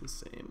these the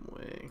same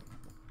way.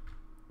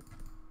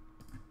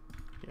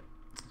 Yeah,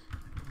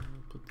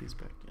 put these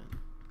back in.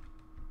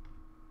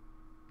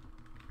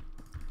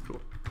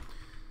 Cool.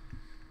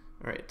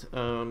 All right.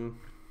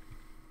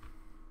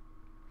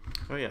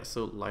 Oh yeah,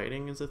 so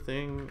lighting is a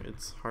thing.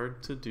 It's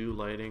hard to do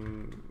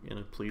lighting in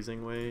a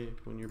pleasing way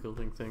when you're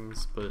building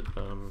things, but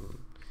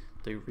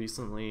they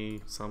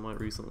somewhat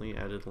recently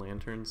added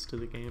lanterns to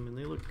the game, and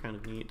they look kind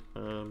of neat.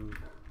 Oh,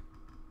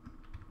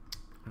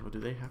 do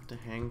they have to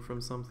hang from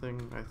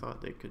something? I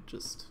thought they could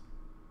just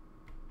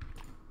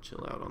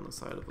chill out on the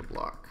side of a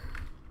block.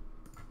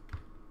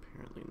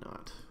 Apparently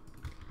not.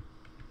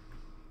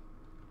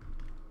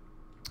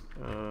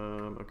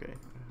 Okay,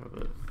 I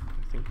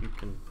think you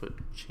can put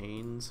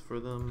chains for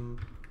them.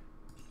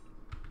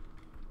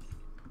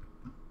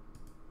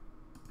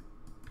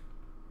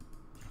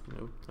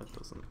 Nope, that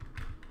doesn't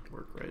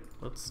work right.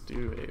 Let's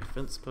do a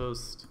fence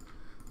post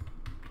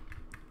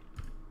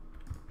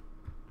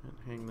and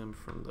hang them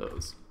from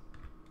those.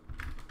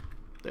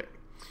 There.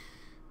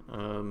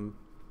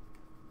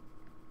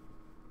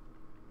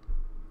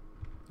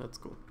 That's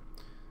cool.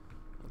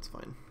 That's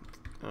fine.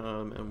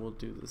 And we'll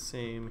do the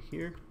same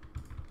here.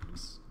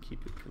 Just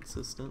keep it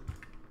consistent.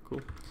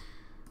 Cool.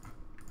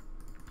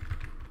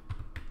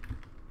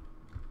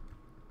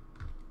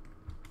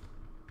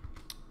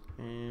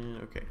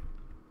 And okay.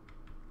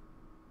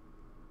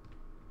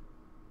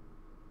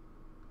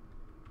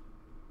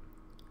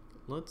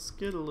 Let's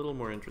get a little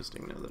more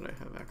interesting now that I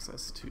have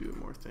access to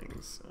more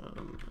things.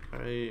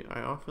 I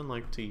often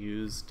like to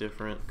use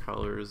different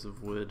colors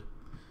of wood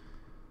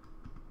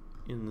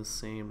in the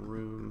same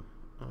room.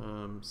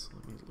 So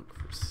let me look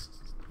for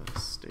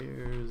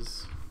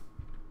stairs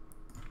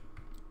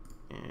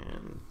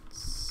and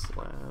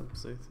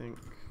slabs, I think.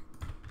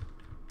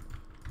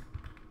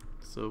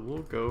 So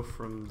we'll go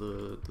from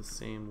the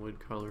same wood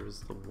color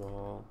as the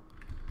wall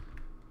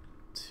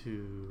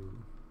to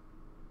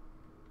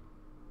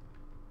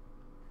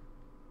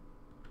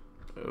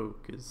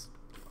oak is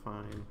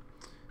fine.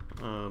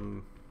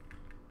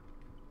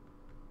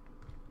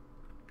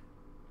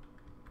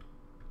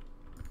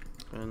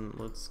 And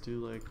let's do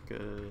like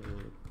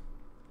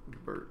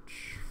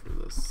birch for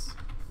this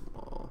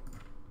wall.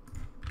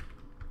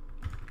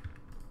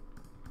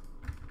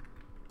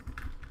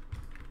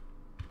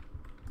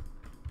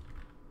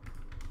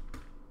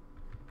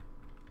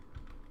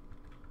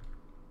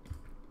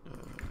 I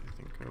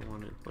think I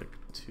wanted like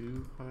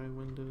 2 high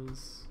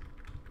windows.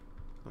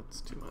 That's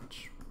too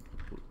much.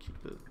 We'll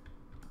keep it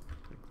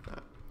like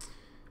that.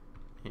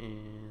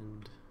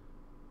 And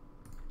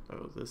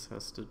oh, this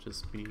has to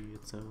just be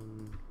its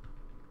own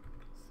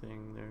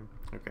thing there.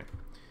 Okay,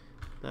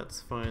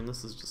 that's fine.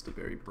 This is just a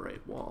very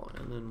bright wall,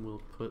 and then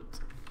we'll put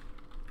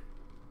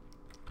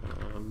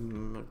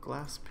a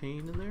glass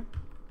pane in there.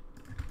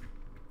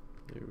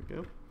 There we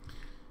go.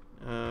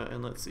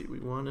 And let's see, we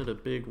wanted a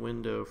big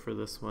window for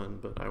this one,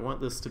 but I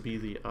want this to be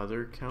the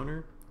other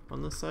counter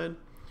on this side.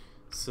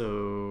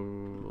 So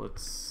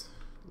let's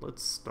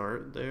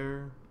start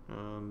there.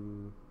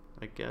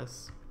 I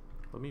guess.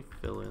 Let me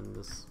fill in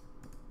this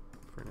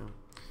for now.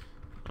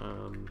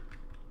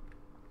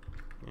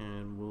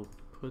 And we'll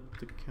put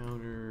the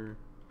counter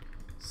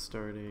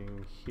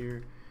starting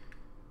here.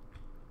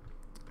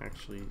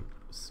 Actually,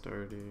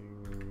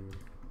 starting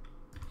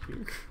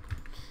here.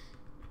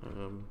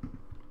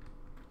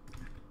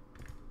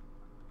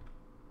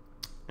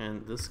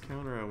 And this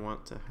counter I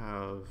want to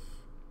have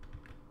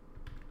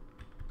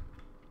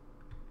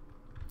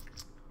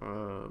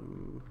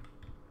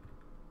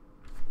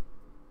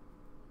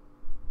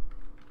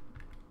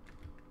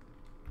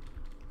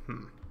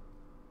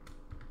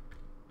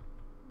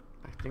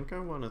I think I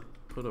want to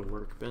put a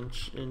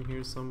workbench in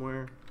here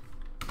somewhere.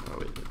 Oh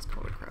wait, it's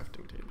called a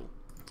crafting table.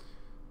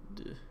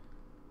 Duh.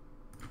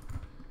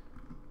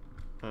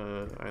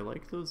 I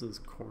like those as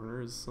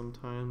corners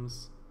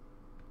sometimes.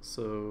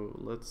 So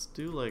let's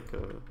do like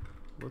a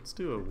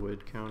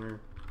wood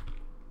counter.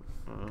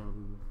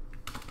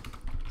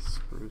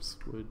 Spruce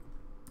wood,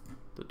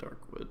 the dark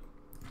wood.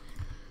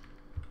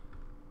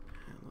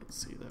 And let's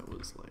see, that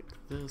was like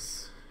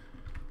this.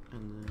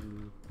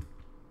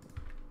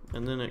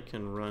 And then it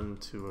can run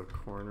to a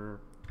corner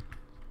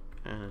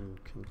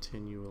and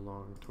continue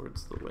along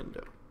towards the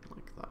window,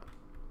 like that.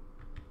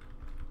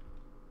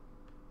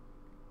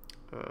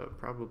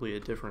 Probably a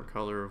different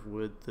color of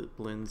wood that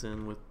blends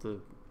in with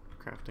the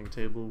crafting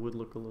table would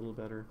look a little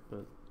better,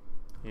 but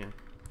yeah.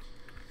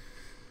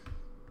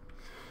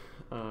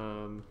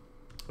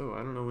 Oh, I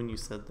don't know when you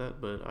said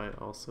that, but I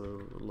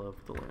also love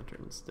the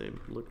lanterns. They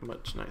look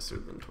much nicer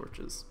than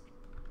torches.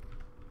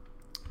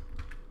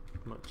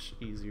 Much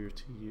easier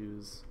to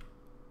use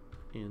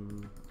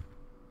in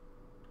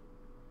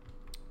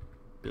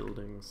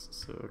buildings.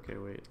 So, okay,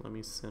 wait, let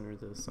me center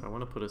this. I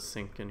want to put a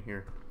sink in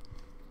here.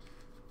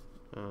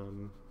 A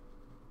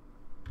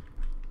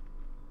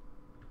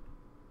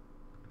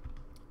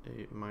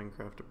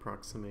Minecraft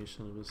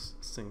approximation of a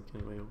sink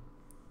anyway.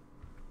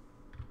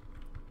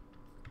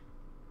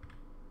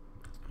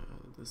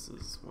 this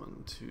is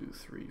 1, 2,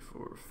 3,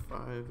 4,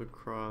 5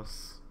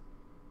 across,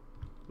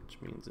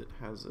 which means it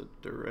has a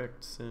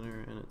direct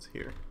center, and it's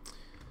here.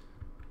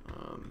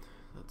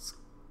 That's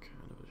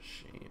kind of a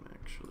shame,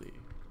 actually.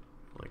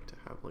 I like to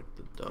have like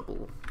the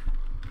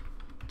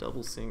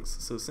double sinks.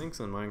 So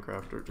sinks in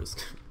Minecraft are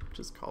just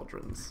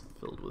cauldrons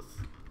filled with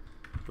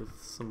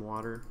some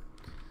water.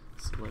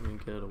 So let me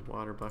get a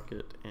water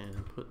bucket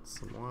and put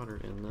some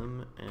water in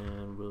them,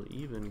 and we'll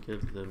even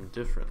give them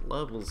different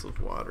levels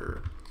of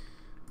water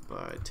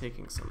by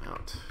taking some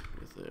out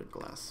with a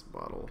glass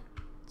bottle.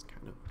 It's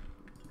kind of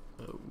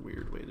a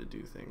weird way to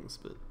do things,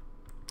 but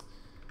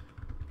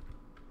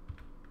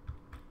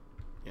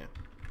yeah,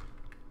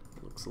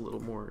 it looks a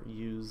little more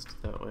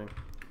used that way.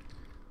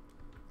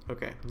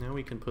 Okay, now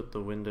we can put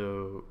the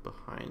window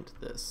behind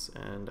this,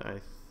 and I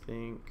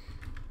think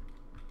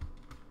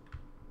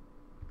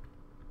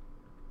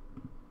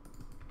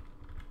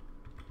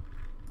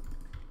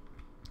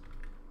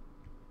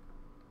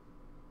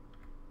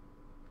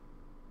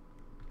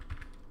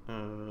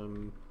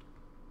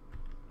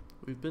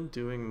we've been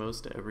doing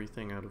most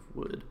everything out of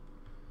wood,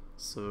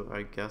 so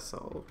I guess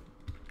I'll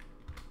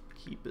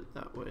keep it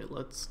that way.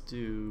 Let's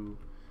do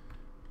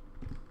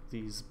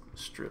these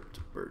stripped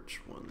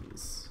birch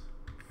ones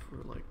for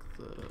like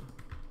the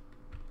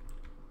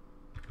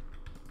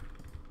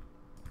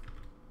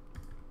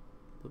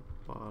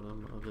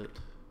bottom of it.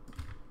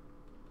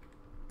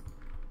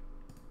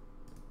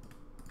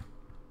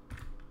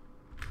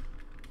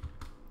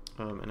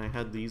 And I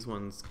had these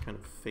ones kind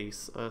of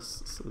face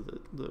us so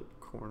that the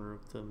corner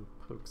of them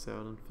pokes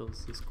out and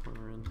fills this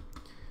corner in.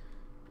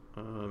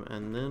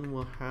 And then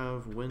we'll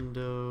have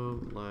window,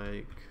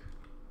 like,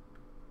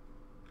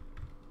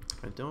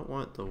 I don't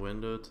want the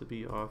window to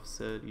be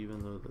offset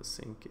even though the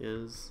sink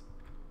is.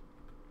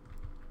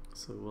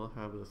 So we'll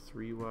have a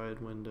 3 wide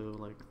window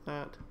like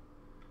that.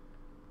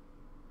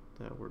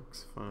 That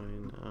works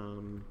fine.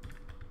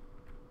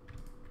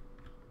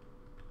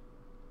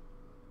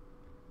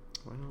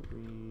 Why don't we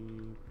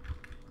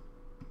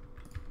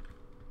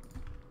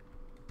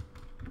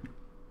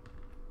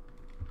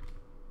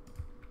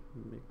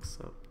mix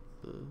up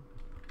the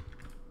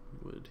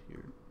wood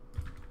here?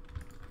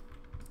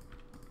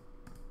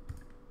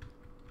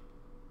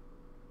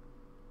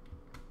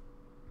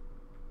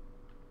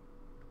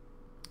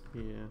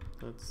 Yeah,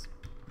 that's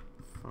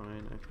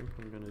fine. I think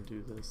I'm gonna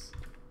do this.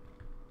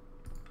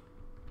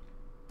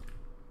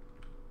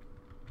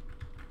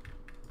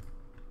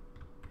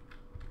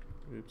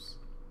 Oops.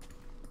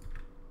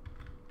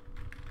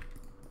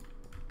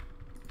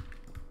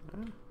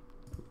 I'm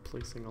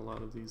placing a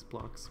lot of these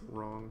blocks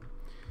wrong.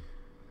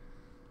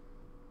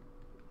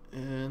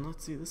 And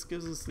let's see, this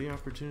gives us the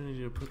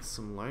opportunity to put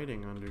some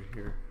lighting under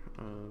here.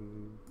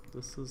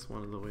 This is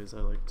one of the ways I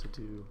like to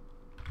do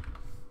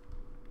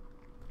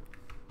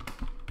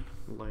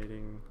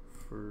lighting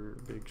for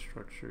big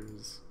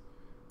structures,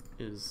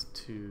 is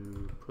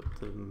to put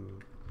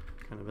them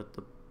kind of at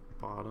the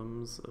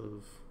bottoms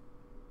of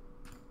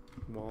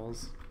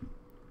walls.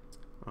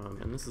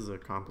 And this is a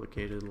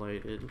complicated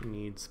light. It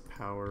needs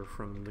power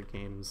from the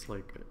game's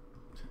like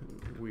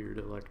weird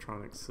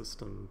electronic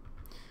system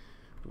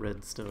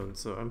redstone.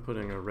 So I'm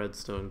putting a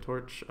redstone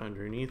torch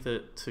underneath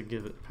it to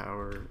give it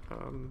power.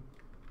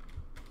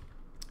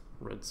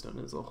 Redstone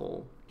is a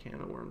whole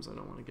can of worms I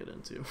don't want to get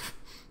into.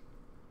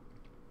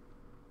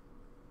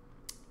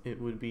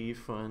 It would be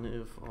fun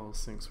if all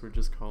sinks were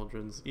just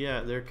cauldrons.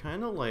 Yeah, they're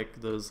kind of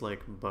like those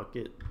like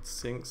bucket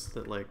sinks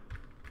that like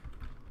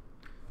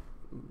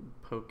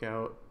poke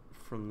out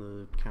from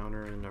the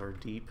counter and are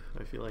deep.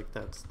 I feel like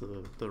that's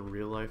the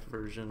real life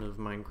version of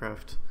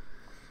Minecraft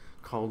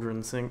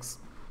cauldron sinks.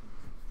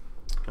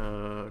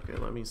 Okay,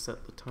 let me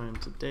set the time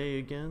to day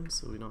again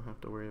so we don't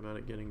have to worry about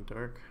it getting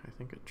dark. I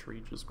think a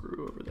tree just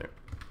grew over there.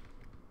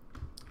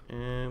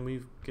 And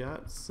we've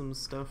got some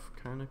stuff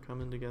kind of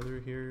coming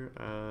together here.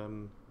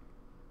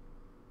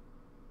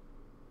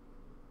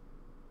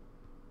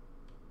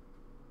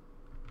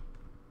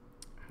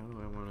 How do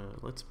I want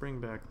to, let's bring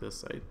back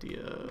this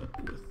idea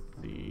with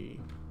the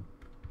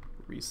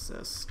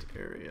recessed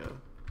area.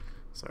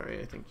 Sorry,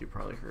 I think you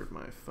probably heard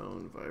my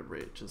phone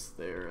vibrate just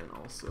there, and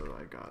also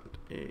I got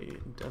a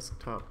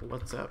desktop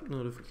WhatsApp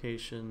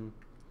notification.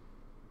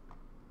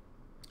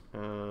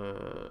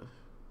 I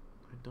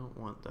don't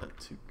want that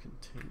to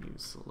continue,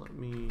 so let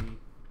me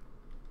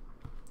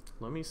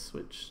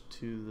switch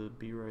to the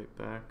be right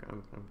back.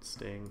 I'm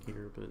staying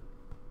here, but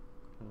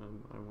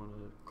I want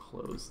to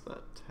close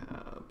that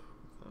tab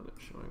without it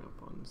showing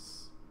up on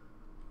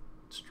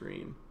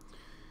stream.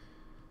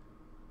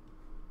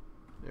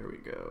 There we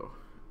go.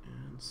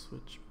 And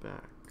switch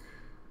back.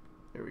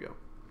 There we go.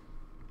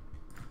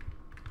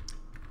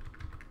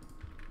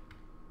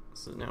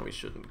 So now we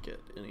shouldn't get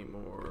any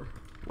more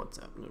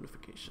WhatsApp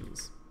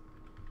notifications.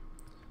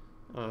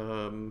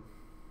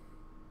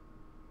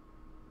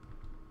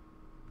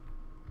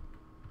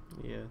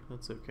 Yeah,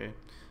 that's okay.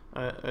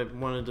 I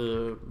wanted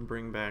to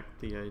bring back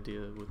the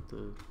idea with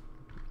the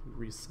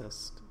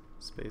recessed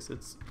space.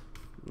 It's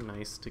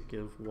nice to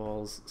give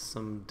walls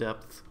some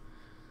depth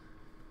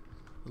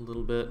a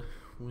little bit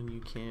when you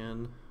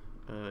can.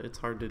 It's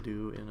hard to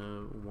do in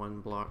a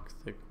 1 block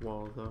thick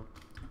wall though.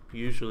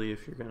 Usually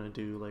if you're gonna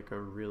do like a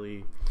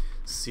really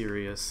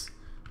serious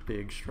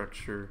big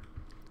structure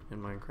in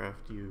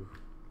Minecraft, you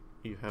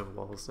have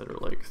walls that are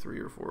like 3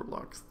 or 4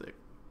 blocks thick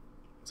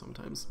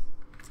sometimes.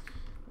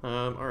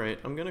 Alright,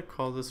 I'm gonna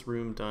call this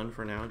room done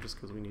for now just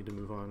because we need to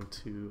move on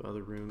to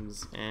other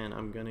rooms, and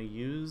I'm gonna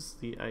use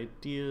the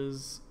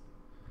ideas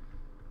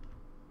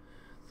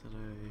that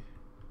I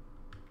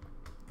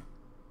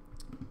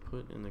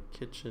put in the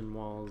kitchen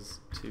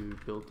walls to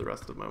build the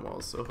rest of my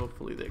walls, so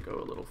hopefully they go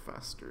a little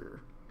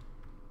faster.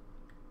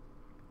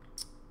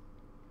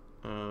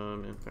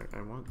 In fact,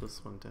 I want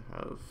this one to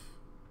have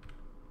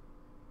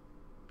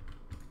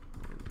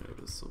more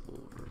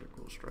noticeable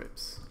vertical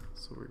stripes,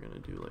 so we're gonna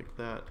do like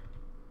that.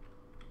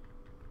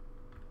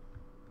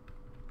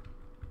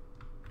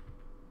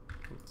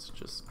 Let's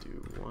just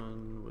do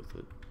one with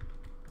it,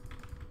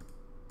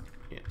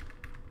 yeah,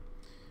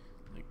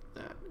 like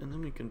that, and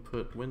then we can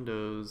put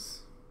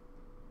windows.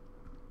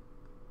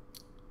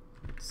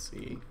 Let's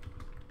see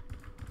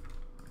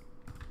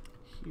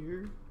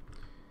here.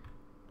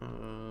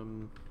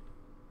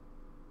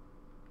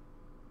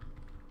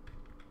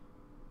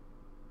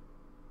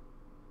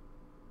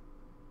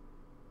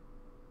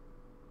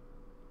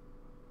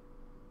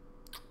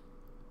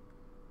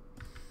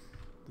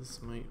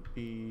 This might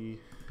be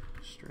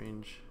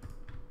strange.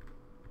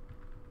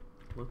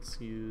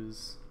 Let's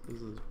use,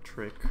 this is a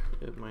trick,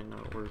 it might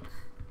not work.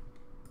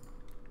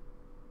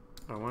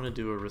 I want to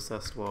do a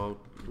recessed wall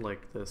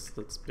like this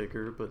that's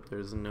bigger, but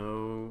there's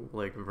no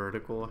like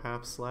vertical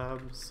half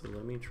slab, so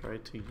let me try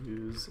to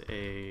use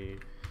a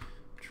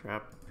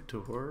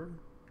trapdoor.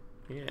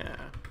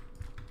 Yeah,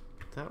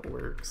 that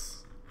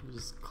works. You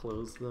just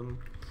close them.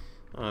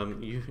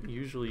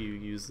 Usually you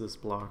use this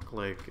block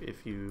like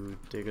if you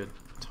dig a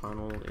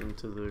tunnel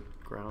into the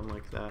ground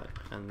like that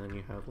and then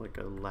you have like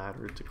a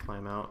ladder to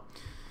climb out,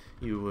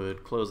 you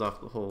would close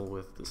off the hole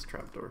with this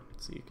trapdoor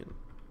so you can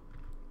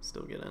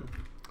still get in.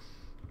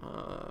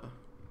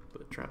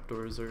 But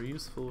trapdoors are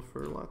useful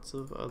for lots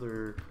of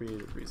other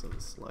creative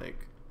reasons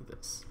like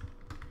this.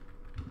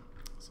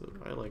 So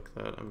I like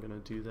that. I'm gonna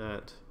do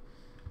that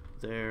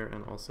there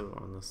and also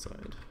on this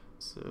side.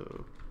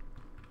 So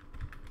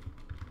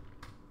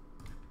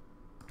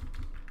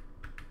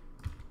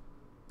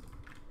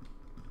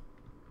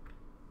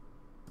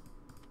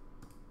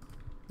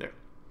there.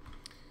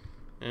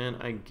 And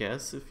I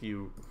guess if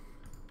you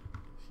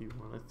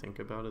want to think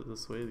about it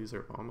this way, these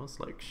are almost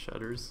like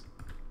shutters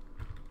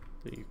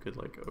that you could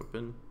like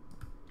open.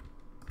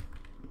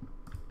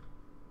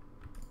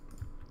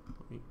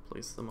 Let me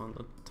place them on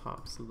the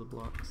tops of the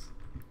blocks.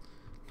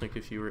 Like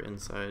if you were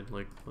inside,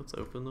 like let's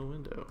open the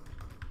window.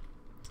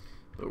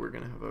 But we're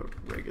gonna have a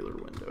regular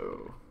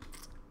window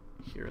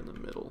here in the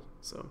middle,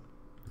 so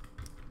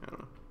I don't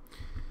know.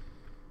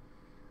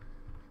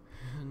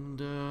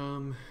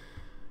 And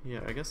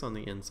yeah, I guess on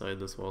the inside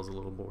this wall's a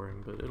little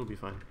boring, but it'll be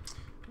fine.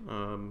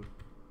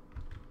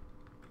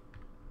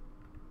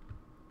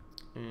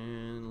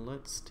 And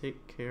let's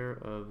take care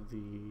of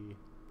the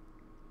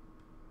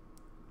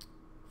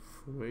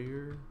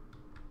foyer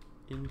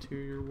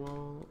interior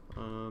wall.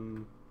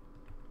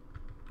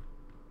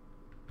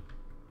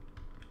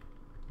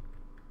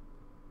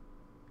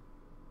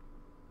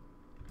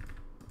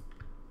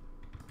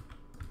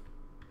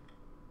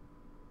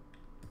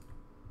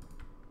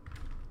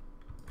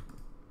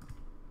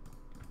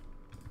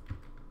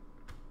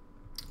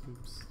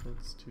 Oops,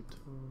 that's too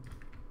tall.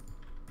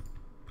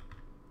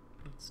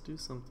 Let's do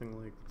something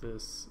like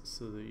this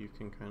so that you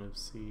can kind of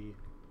see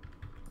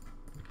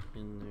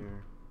in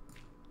there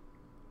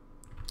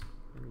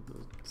where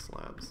the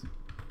slabs.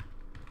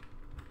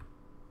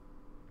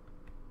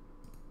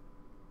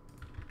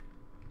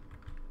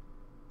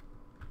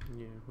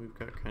 Yeah, we've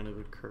got kind of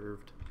a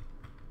curved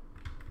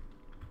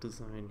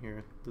design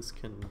here. This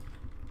can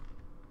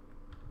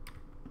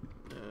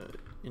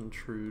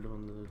intrude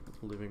on the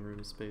living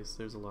room space.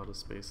 There's a lot of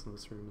space in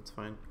this room, it's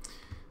fine.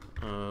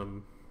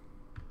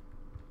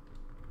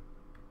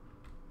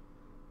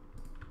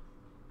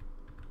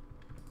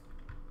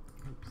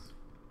 Oops.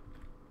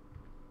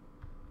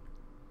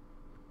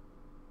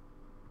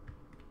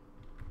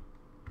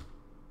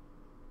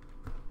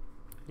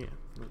 Yeah,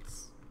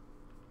 that's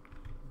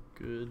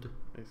good,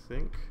 I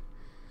think.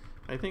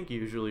 I think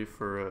usually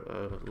for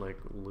a like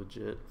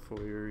legit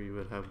foyer you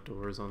would have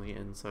doors on the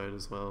inside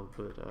as well,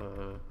 but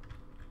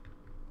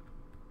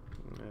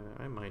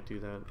I might do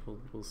that.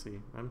 We'll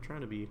see. I'm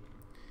trying to be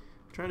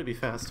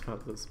fast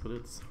about this, but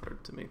it's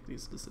hard to make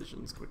these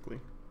decisions quickly,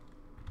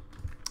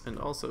 and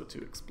also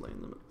to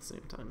explain them at the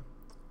same time.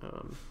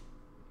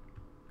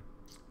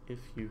 If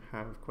you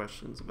have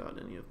questions about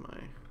any of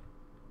my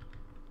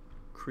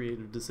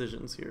creative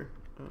decisions here,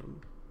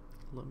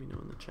 let me know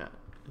in the chat.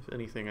 If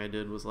anything I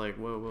did was like,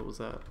 whoa, what was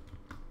that?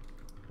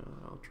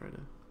 I'll try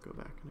to go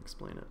back and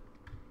explain it.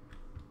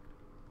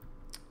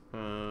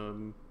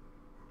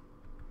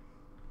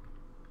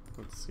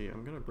 Let's see,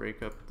 I'm gonna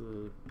break up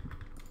the...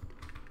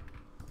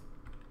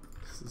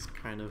 This is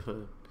kind of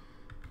a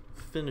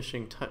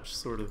finishing touch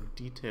sort of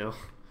detail.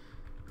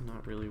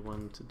 Not really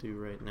one to do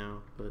right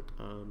now, but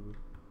I'm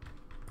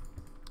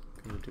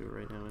gonna do it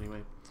right now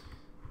anyway.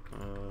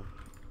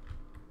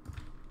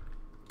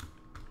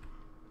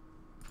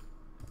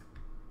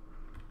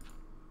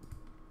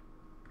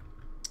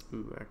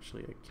 Ooh,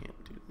 actually I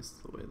can't do this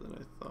the way that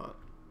I thought.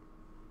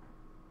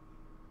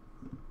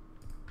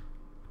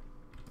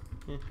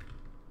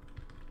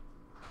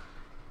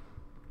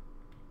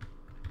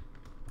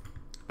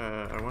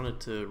 I wanted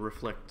to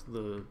reflect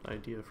the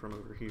idea from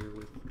over here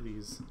with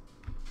these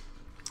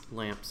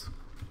lamps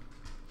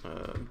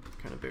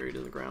kind of buried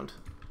in the ground.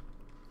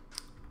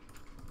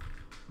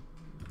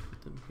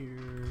 Put them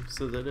here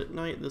so that at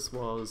night this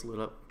wall is lit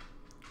up,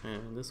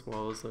 and this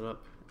wall is lit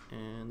up,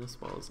 and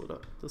this wall is lit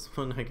up. This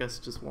one I guess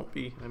just won't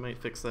be. I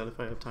might fix that if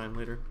I have time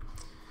later.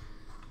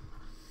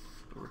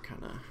 We're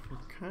kind of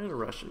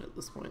rushing at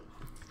this point.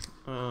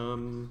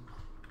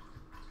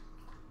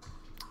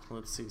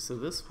 Let's see. So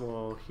this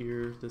wall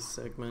here, this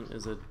segment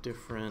is a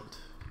different.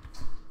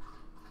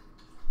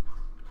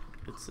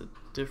 It's a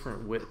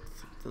different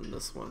width than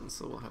this one,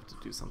 so we'll have to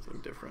do something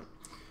different.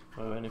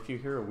 And if you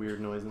hear a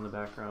weird noise in the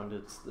background,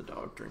 it's the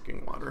dog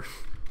drinking water.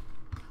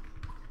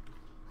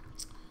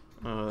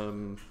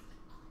 I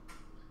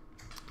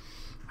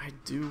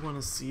do want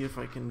to see if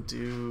I can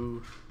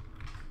do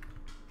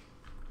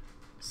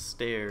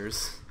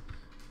stairs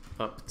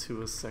up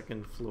to a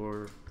second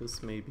floor.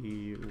 This may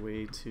be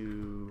way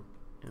too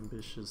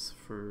ambitious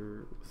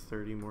for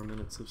 30 more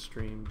minutes of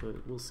stream,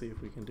 but we'll see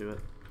if we can do it.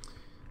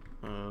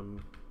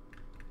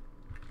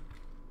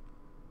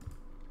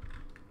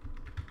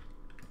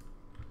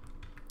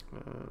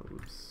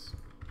 Oops.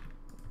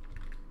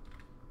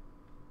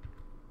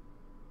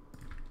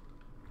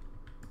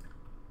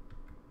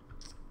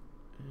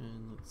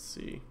 And let's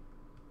see.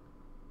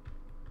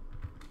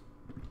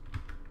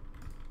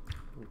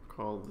 We'll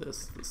call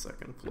this the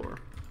second floor,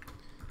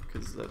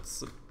 because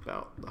that's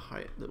about the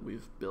height that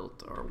we've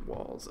built our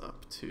walls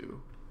up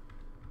to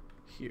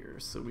here.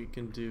 So we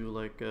can do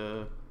like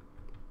a,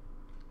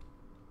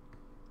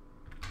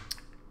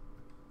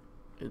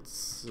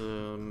 it's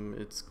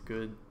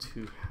good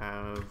to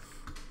have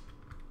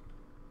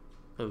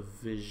a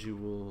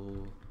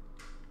visual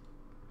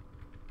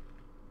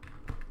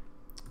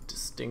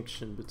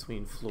distinction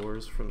between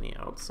floors from the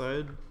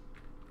outside.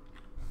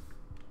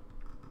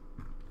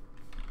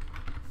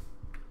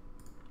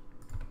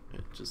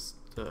 It just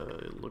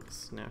it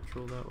looks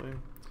natural that way.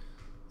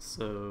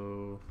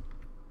 So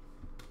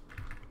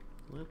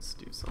let's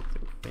do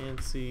something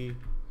fancy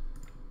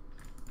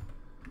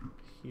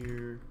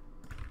here.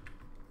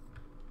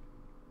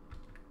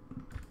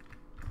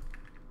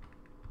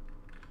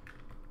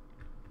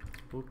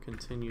 We'll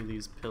continue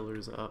these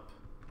pillars up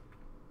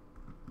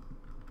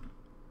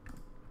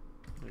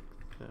like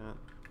that.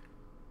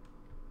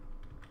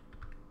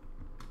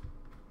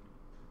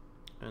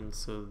 And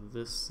so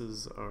this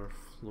is our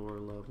floor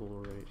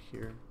level right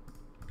here.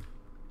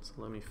 So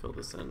let me fill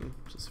this in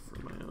just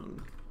for my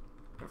own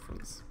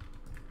reference.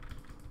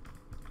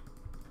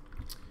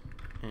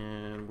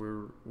 And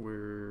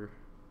we're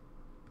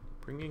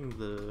bringing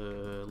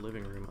the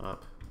living room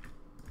up,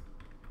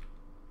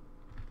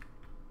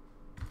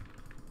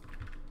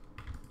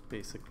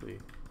 basically,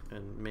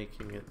 and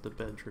making it the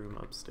bedroom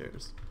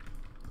upstairs.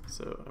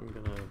 So I'm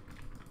gonna,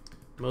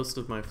 most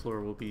of my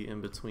floor will be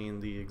in between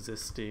the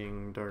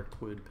existing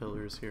dark wood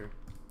pillars here.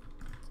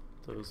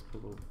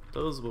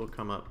 Those will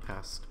come up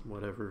past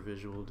whatever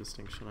visual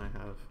distinction I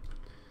have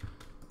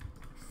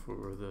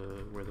for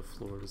where the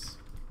floors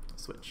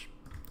switch.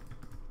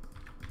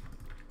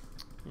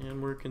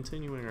 And we're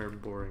continuing our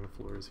boring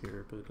floors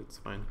here, but it's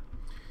fine.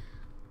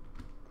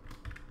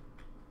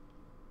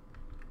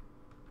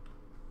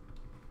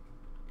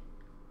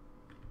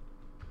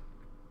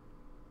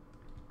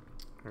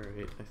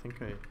 Alright, I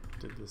think I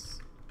did this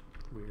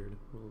weird.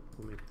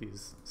 We'll make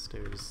these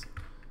stairs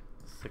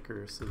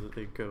thicker so that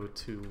they go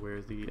to where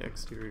the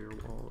exterior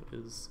wall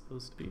is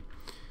supposed to be.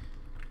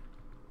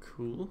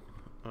 Cool.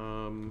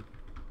 And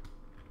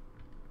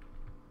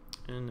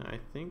I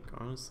think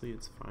honestly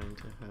it's fine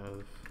to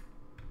have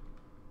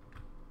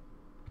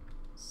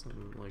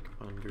some like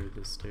under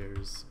the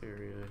stairs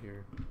area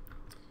here.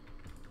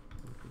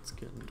 It's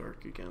getting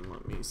dark again.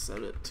 Let me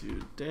set it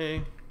to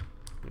day.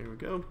 There we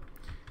go.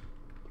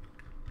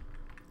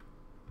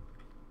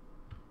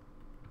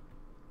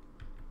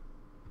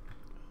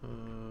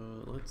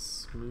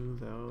 Let's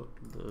smooth out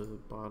the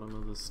bottom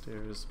of the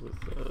stairs with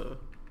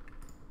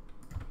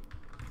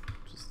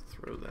just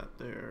throw that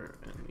there,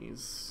 and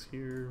these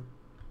here.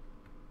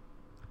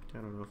 I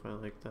don't know if I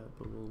like that,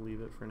 but we'll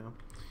leave it for now.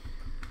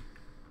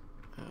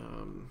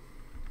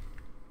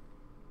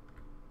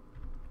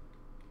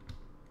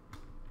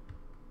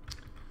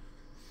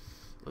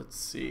 Let's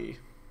see.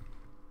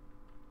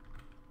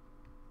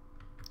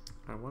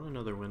 I want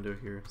another window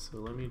here, so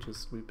let me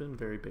just, we've been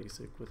very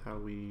basic with how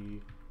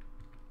we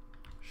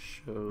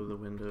show the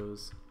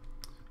windows,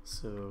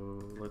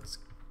 so let's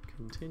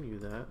continue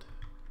that.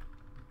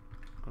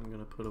 I'm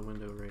gonna put a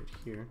window right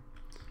here.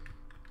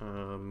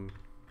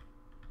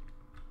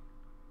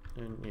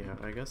 And yeah,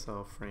 I guess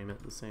I'll frame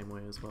it the same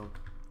way as well.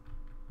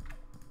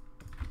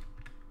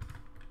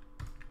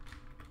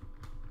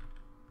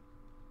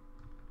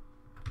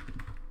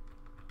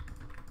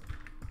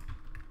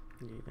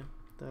 Yeah,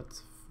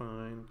 that's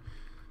fine.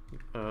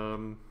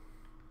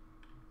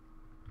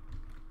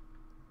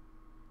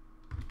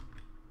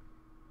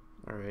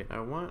 Alright, I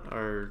want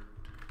our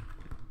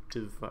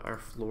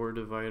floor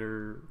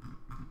divider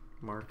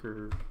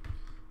marker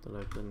that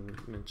I've been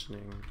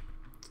mentioning.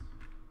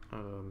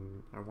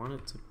 I want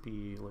it to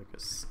be like a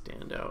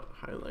standout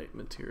highlight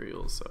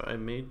material, so I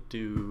may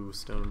do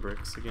stone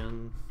bricks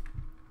again.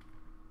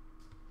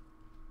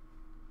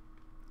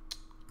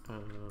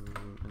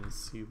 And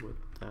see what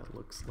that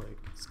looks like.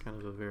 It's kind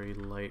of a very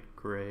light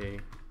gray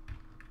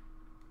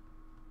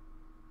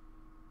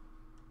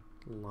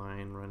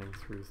line running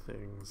through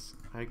things.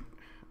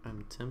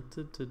 I'm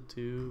tempted to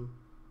do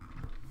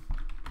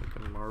like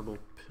a marble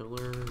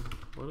pillar.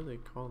 What do they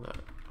call that?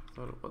 I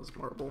thought it was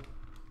marble.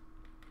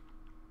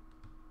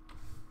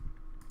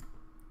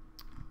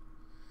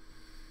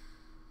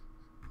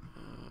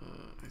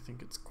 I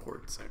think it's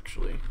quartz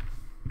actually.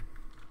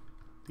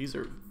 These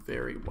are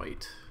very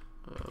white.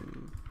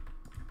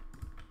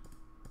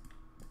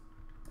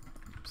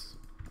 Oops.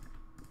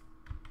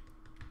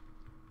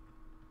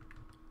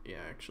 Yeah,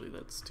 actually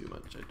that's too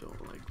much. I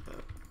don't like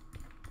that.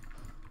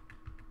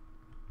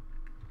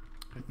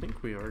 I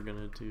think we are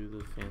gonna do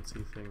the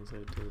fancy things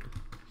I did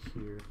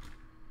here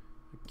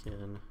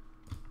again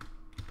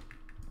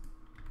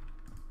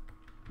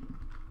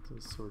to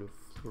sort of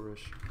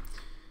flourish.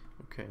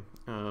 Okay.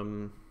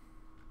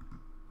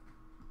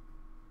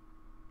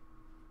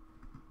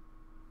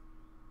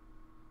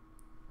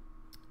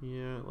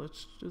 Yeah,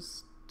 let's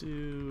just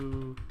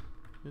do,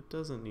 it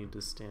doesn't need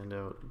to stand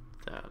out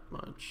that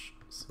much.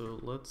 So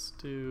let's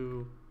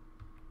do,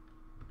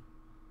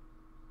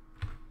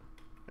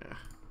 yeah.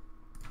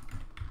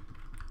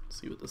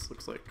 See what this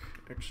looks like.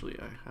 Actually,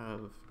 I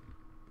have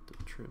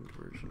the trimmed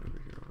version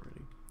over here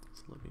already.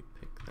 So let me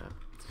pick that.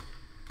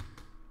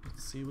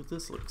 Let's see what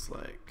this looks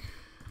like.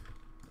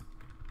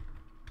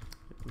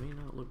 It may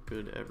not look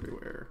good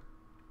everywhere.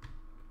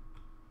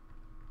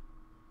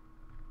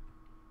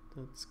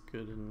 That's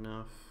good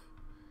enough.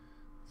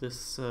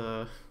 This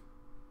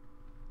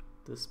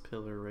this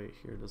pillar right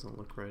here doesn't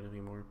look right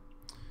anymore.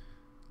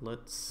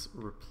 Let's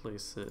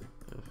replace it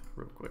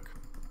real quick.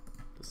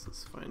 This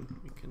is fine.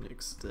 We can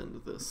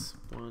extend this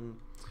one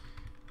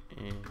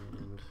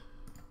and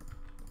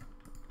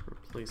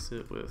replace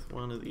it with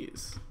one of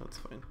these. That's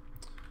fine.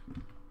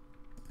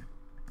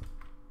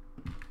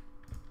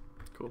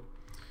 Cool.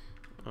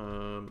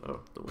 Oh,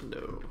 the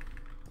window.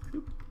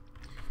 Boop.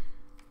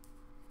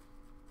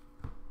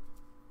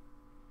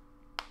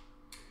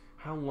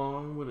 How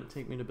long would it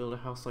take me to build a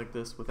house like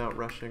this without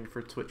rushing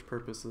for Twitch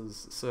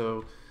purposes?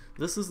 So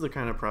this is the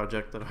kind of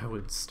project that I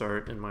would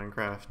start in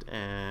Minecraft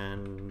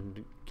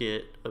and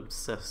get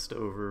obsessed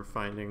over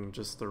finding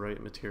just the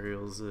right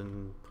materials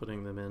and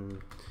putting them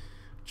in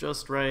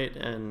just right,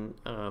 and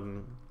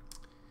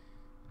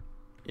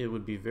it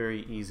would be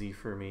very easy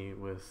for me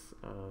with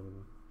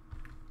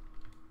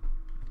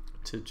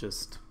to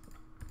just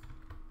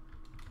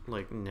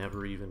like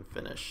never even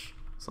finish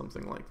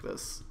something like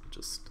this.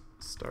 Just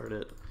start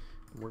it,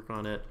 work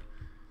on it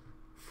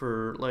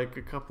for like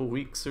a couple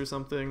weeks or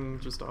something,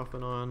 just off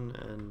and on,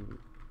 and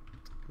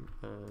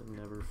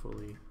never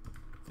fully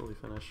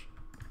finish.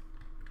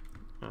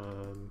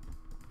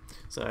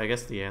 So I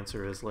guess the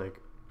answer is like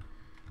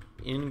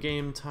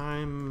in-game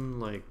time,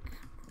 like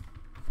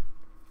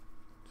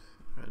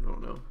I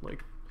don't know,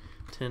 like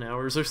 10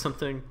 hours or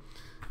something,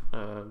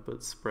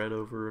 but spread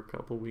over a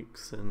couple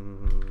weeks,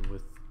 and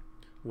with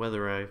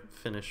whether I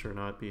finish or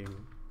not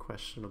being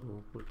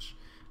questionable, which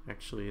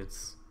actually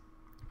it's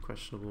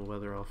questionable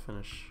whether I'll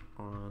finish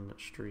on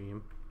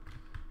stream,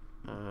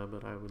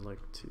 but I would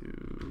like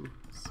to,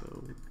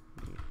 so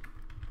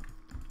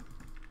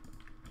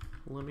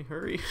let me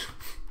hurry.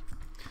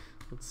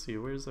 Let's see,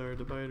 where's our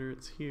divider?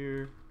 It's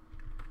here,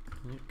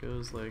 and it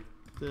goes like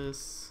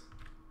this.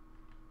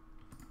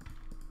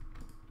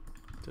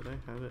 Did I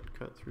have it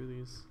cut through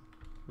these?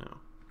 No,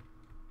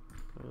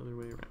 the other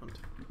way around.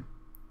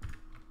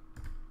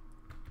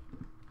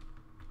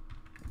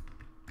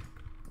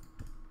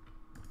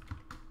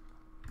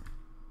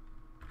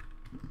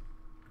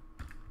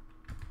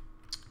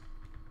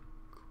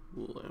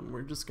 Cool, and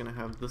we're just gonna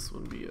have this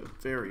one be a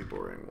very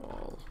boring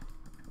wall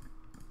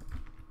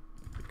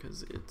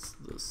because it's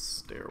the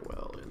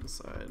stairwell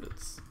inside.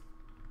 It's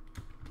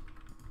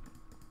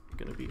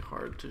gonna be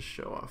hard to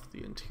show off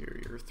the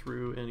interior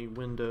through any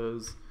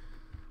windows.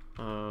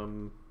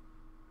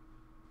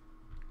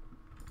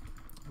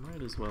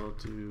 Might as well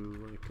do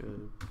like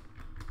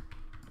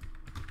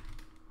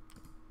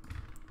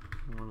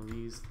one of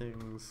these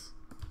things.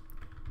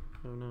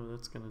 Oh no,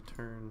 that's gonna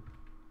turn.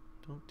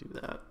 Don't do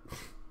that.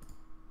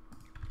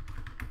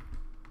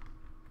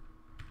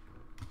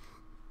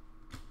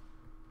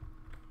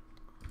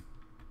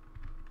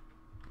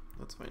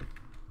 That's fine,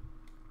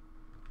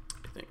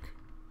 I think.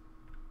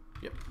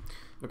 Yep.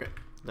 Okay,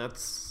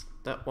 that's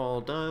that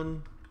wall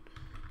done.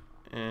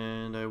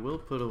 And I will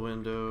put a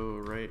window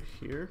right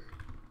here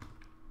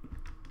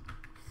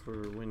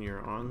for when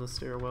you're on the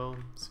stairwell,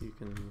 so you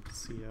can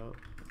see out.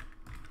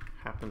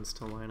 Happens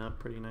to line up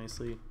pretty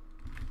nicely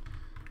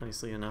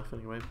enough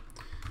anyway.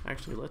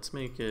 Actually, let's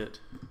make it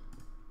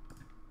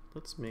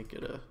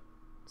a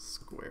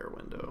square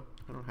window.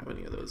 I don't have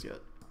any of those yet.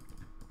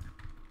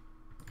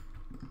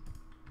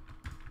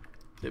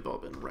 They've all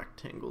been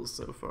rectangles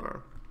so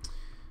far.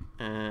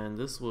 And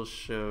this will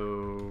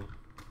show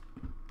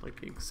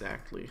like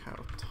exactly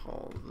how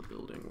tall the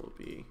building will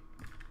be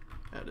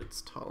at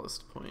its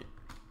tallest point.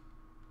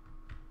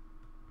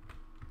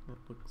 That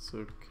looks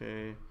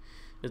okay.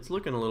 It's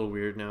looking a little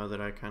weird now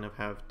that I kind of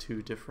have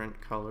two different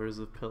colors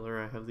of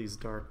pillar. I have these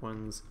dark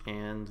ones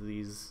and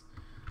these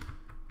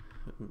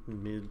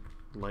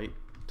mid-light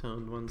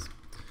toned ones,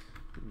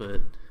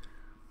 but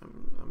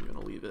I'm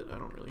gonna leave it. I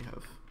don't really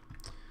have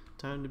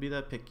time to be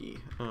that picky.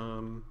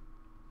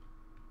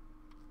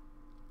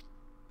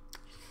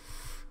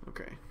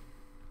 Okay.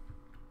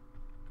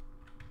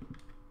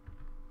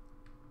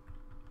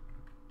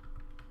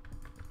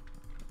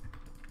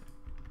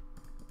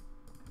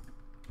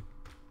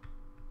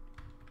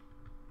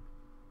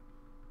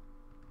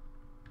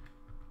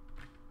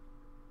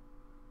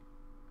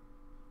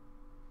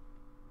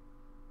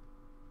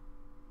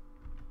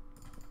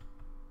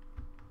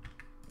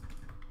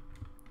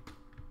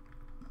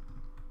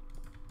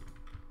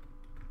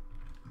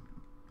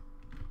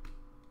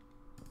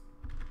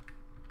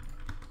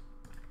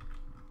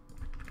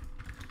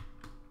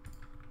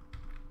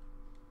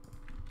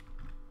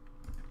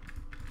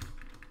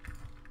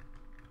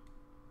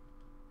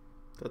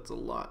 That's a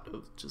lot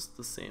of just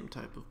the same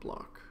type of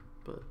block,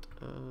 but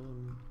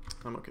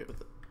I'm okay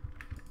with it.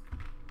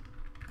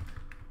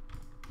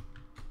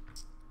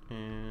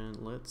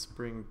 And let's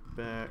bring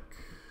back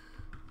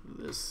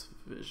this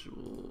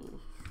visual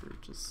for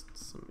just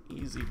some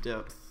easy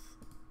depth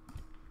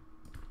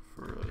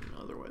for an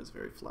otherwise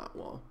very flat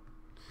wall.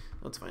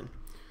 That's fine.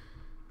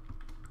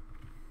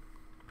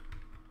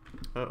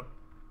 Oh,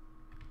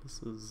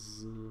 this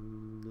is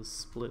this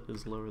split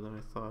is lower than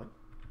I thought.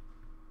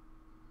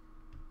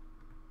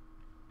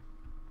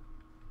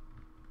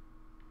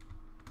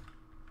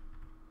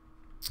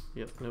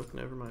 Yep, nope,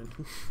 never mind.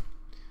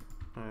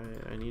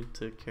 I need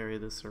to carry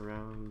this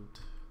around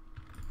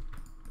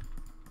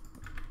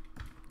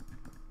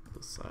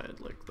the side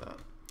like that.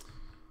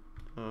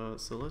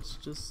 So let's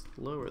just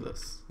lower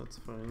this, that's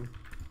fine.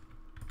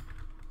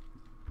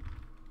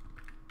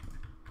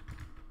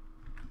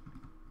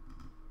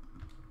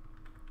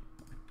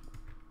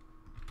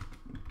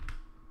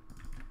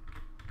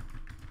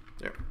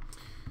 There.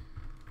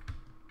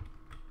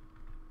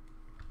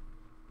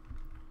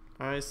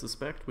 I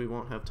suspect we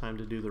won't have time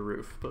to do the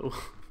roof, but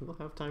we'll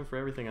have time for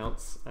everything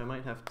else. I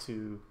might have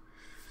to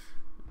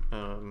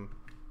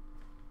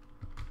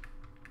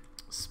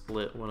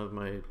split one of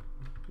my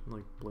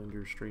like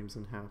Blender streams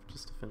in half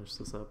just to finish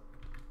this up,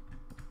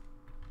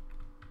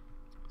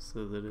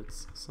 so that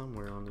it's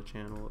somewhere on the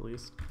channel at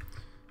least.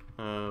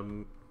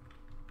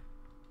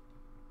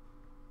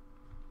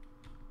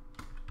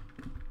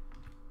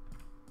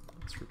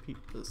 Let's repeat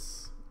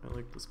this. I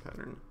like this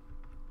pattern.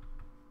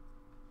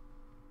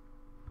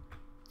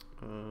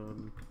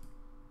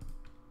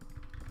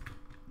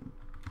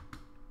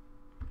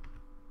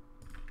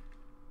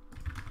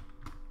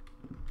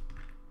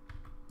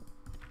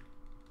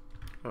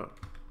 Oh.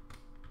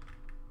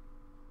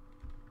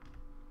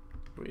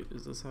 Wait,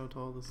 is this how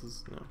tall this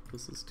is? No,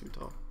 this is too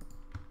tall.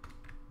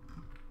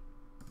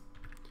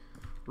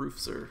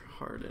 Roofs are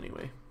hard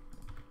anyway.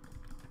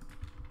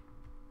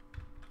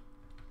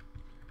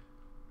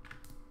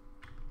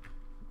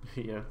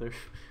 Yeah, they're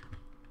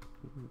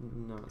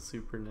not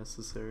super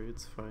necessary,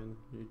 it's fine.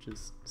 You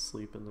just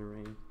sleep in the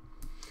rain.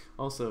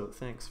 Also,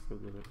 thanks for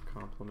the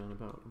compliment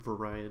about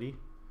variety.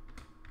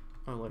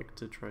 I like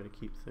to try to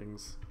keep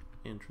things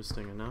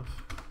interesting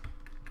enough.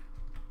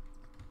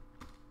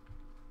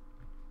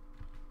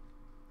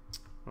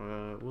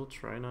 We'll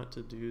try not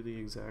to do the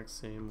exact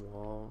same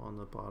wall on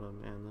the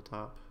bottom and the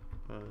top,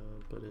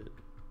 but it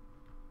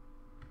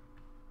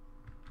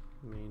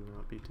may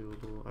not be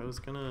doable. I was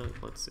gonna,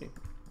 let's see.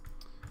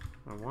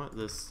 I want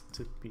this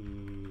to be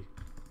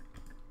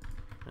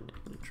an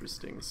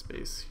interesting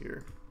space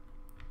here.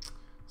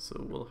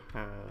 So we'll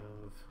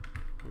have,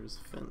 there's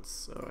a fence,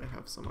 so I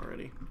have some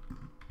already.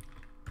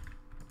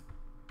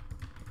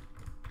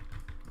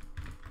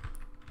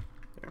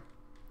 There.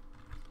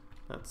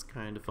 That's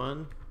kind of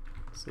fun.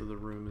 So the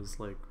room is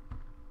like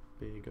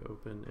big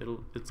open.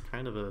 It's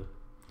kind of a,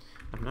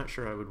 I'm not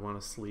sure I would want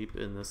to sleep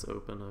in this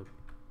open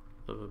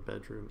of a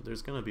bedroom.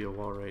 There's gonna be a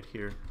wall right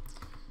here.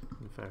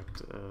 In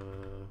fact,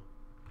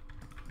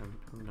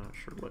 I'm not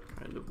sure what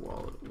kind of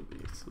wall it will be,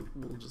 so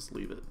we'll just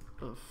leave it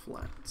a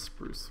flat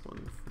spruce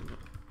one for now.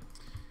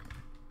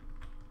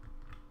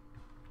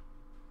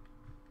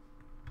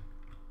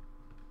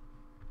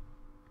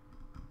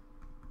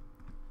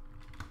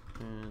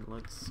 And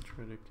let's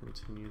try to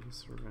continue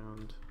this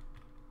around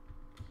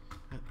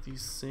at the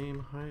same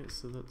height,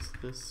 so that's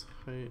this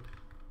height.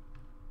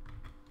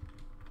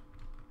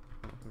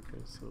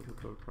 Okay, so it'll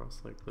go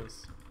across like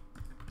this.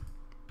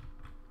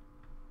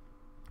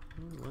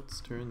 And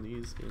let's turn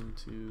these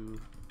into,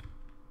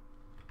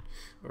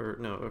 or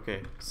no,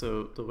 okay,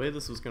 so the way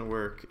this was going to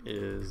work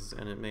is,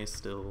 and it may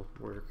still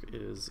work,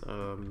 is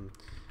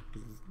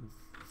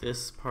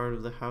this part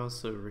of the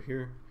house over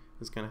here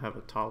is going to have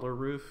a taller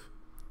roof,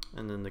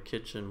 and then the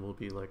kitchen will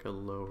be like a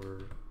lower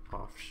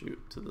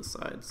offshoot to the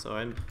side. So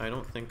I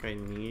don't think I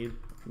need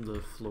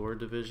the floor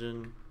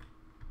division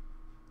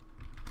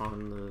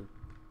on the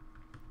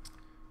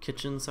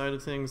kitchen side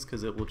of things,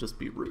 because it will just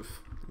be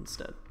roof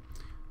instead.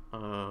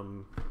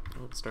 Oh,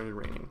 it started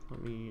raining.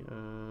 Let me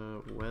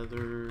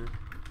weather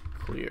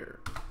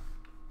clear.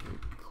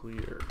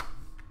 Clear.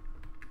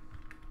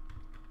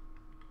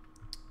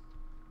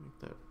 Make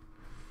that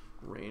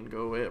rain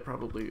go away. It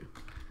probably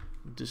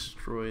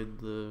destroyed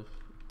the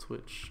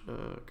Twitch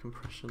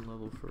compression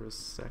level for a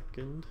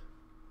second.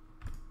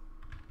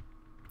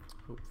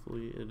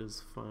 Hopefully it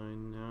is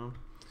fine now.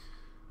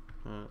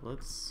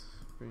 Let's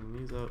bring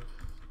these up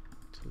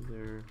to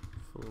their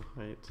full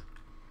height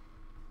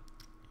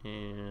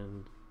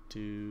and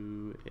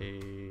do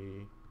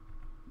a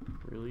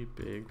really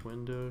big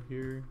window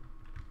here.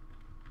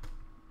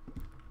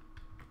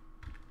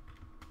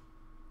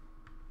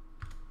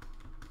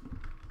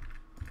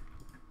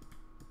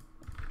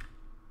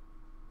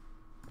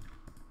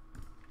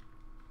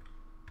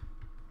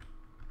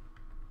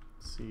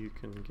 So you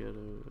can get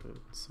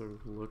a sort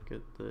of look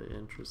at the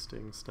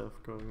interesting stuff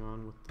going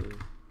on with the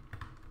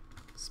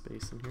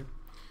space in here.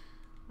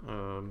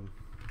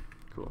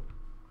 Cool.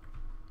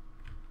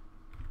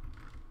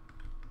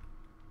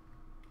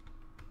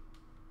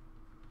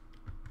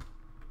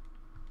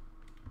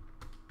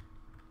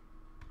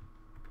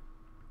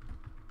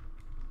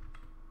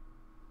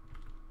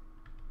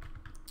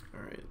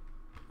 Alright,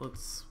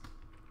 let's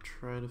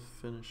try to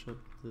finish up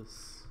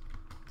this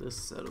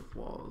set of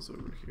walls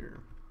over here.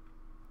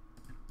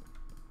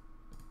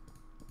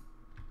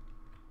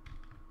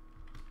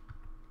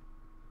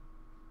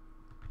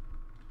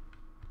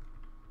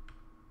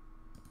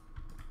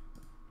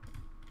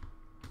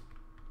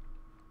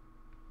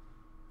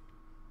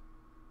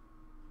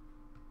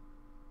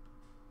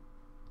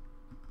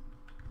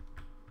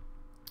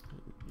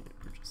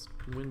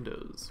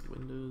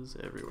 Windows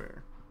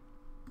everywhere.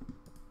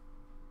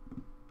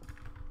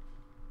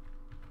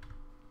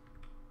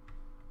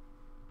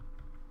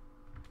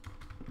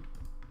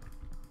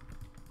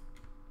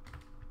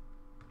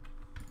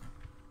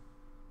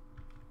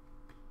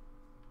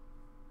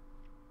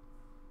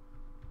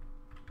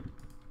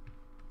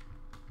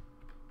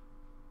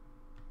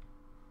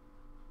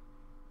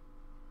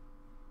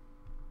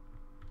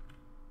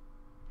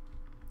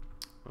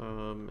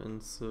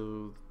 And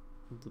so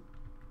the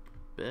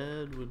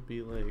bed would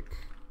be like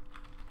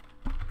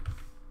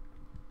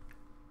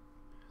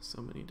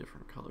so many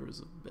different colors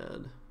of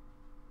bed.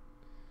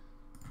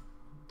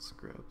 Let's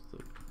grab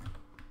the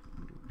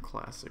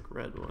classic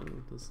red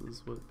one. This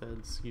is what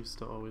beds used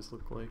to always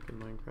look like in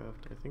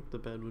Minecraft. I think the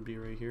bed would be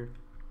right here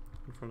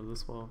in front of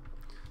this wall.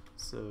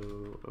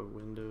 So a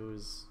window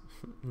is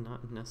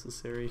not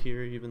necessary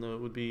here, even though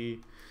it would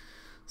be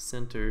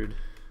centered,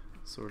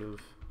 sort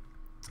of.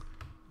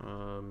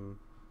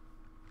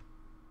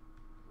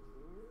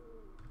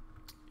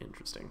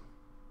 Interesting.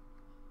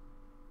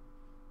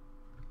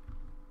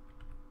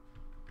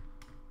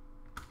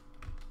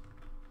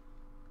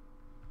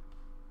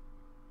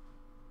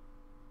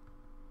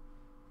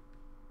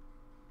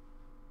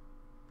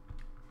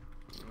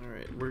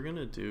 Alright, we're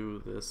gonna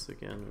do this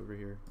again over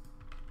here.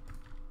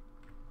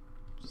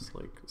 Just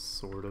like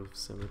sort of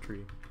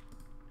symmetry.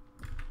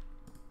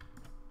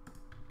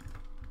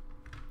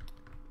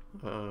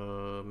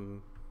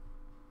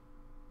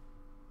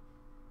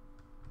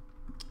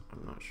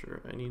 I'm not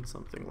sure. I need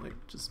something like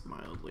just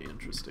mildly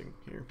interesting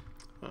here.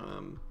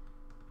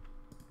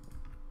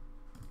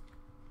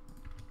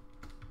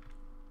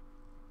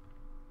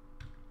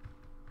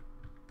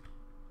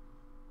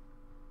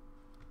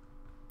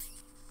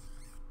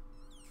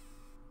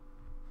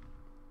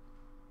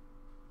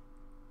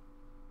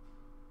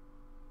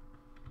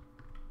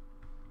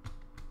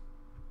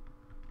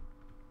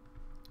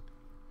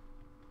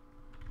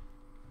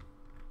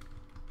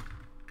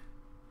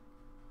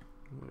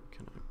 What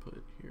can I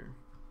put here?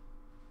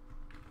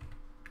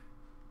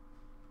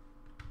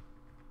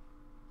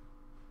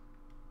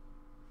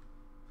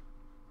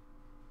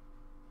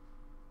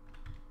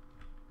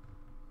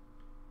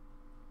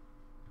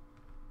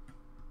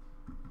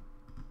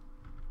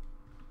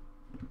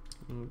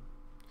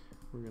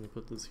 We're gonna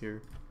put this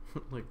here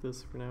like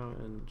this for now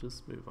and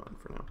just move on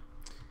for now.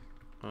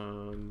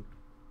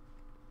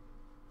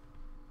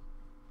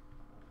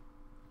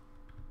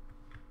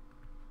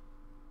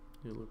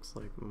 It looks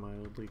like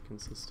mildly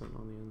consistent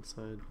on the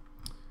inside.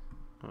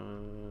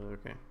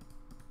 Okay.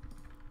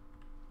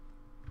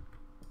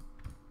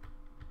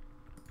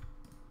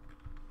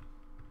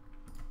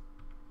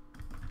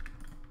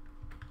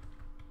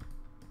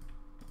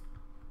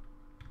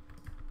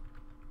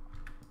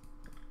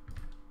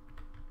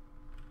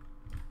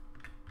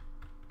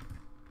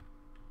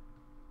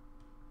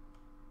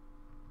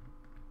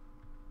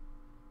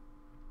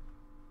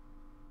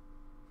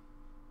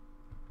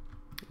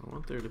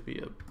 there to be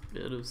a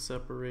bit of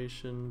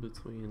separation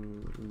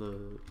between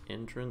the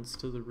entrance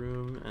to the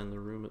room and the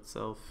room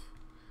itself.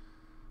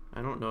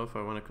 I don't know if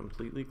I want to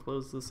completely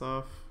close this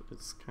off.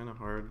 It's kind of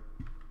hard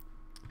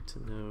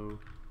to know.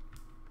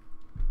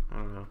 I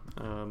don't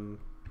know.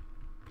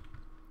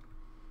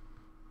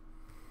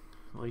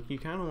 Like, you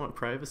kind of want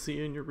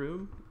privacy in your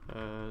room,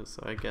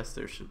 so I guess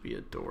there should be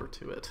a door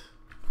to it.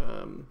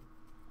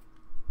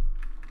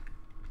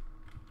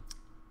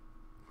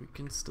 We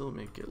can still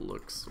make it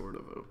look sort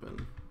of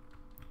open.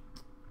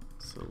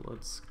 So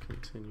let's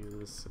continue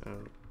this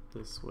out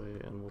this way,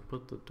 and we'll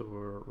put the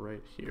door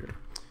right here.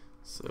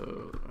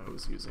 So I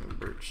was using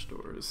birch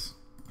doors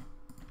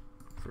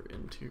for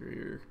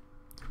interior.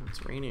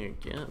 It's raining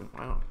again,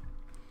 wow.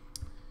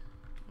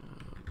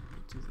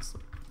 Do this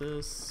like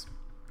this,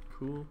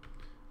 cool.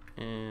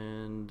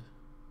 And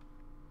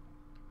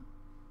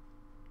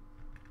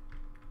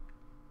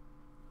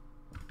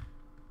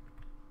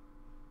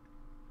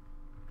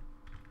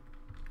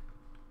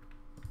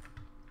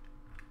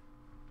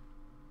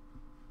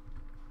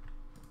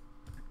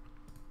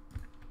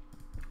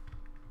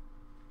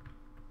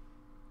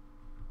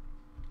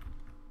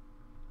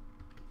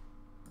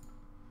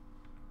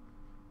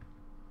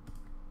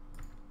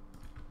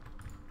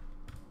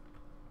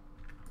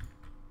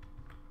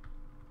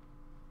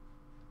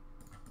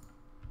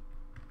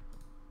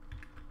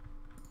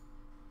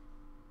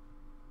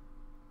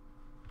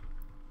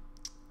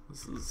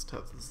this is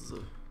tough. This is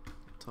a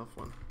tough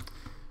one.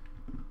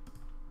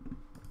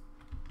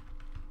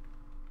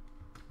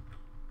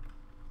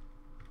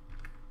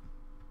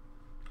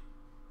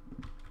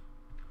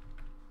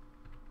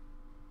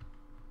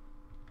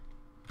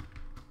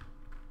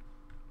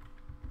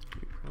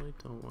 You probably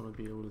don't want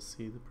to be able to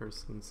see the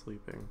person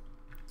sleeping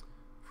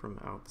from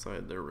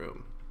outside their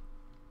room.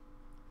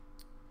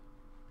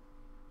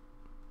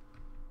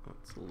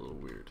 That's a little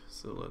weird.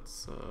 So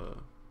let's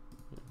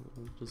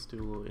we'll just do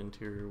a little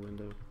interior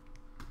window.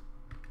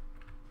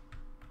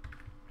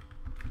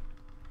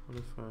 What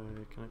if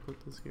can I put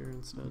this here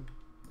instead?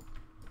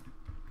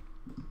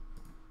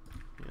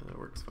 Yeah, that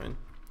works fine.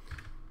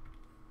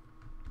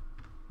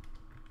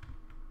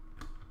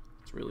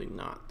 It's really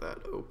not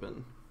that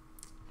open.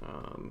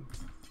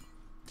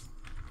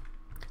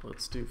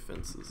 Let's do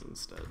fences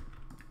instead.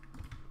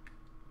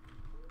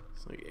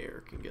 So like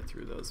air can get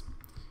through those.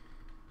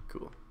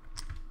 Cool.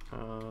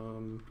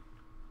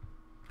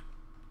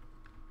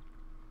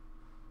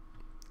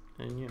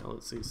 And yeah,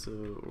 let's see,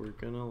 so we're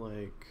gonna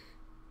like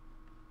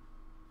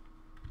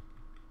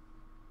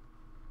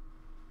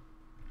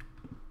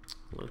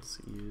let's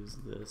use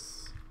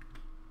this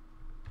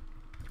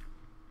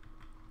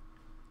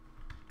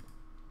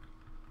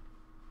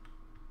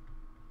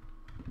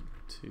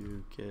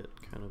to get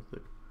kind of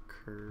the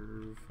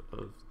curve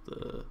of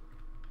the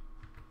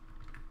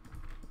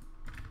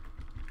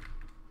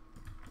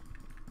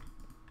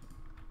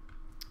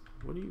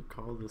what do you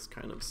call this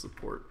kind of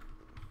support?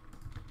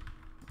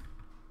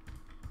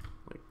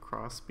 Like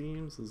cross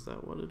beams, is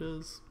that what it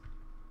is?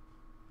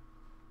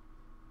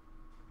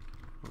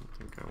 I don't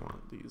think I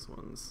want these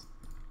ones.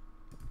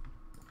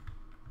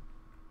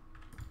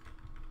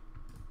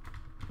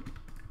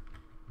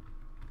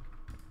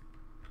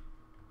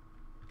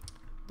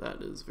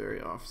 That is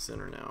very off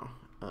center now.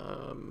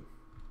 Oh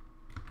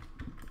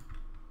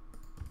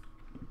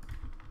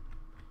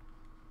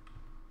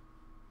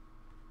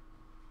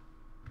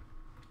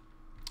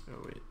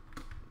wait.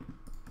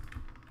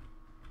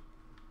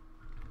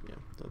 Yeah,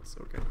 that's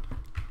okay.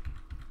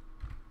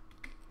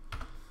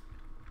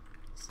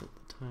 Set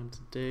the time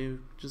today.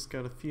 We've just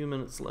got a few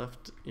minutes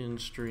left in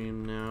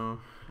stream now.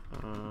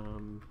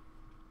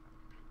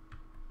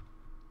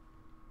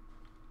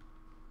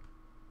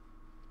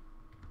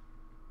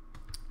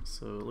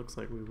 So it looks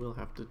like we will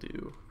have to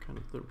do kind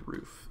of the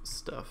roof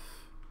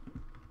stuff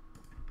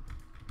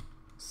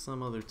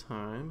some other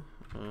time.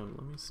 Let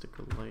me stick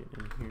a light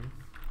in here.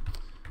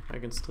 I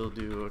can still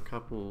do a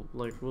couple,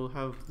 like we'll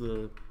have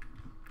the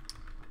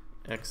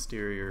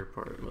exterior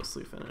part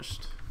mostly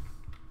finished.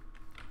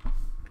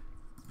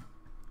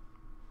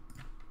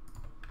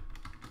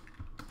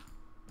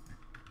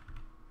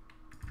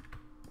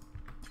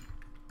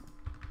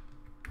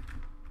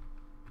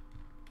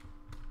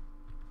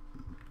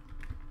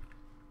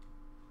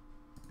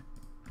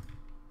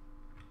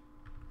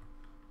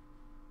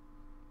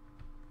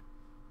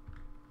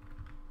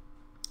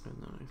 And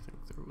then I think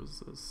there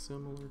was a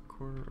similar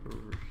corner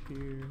over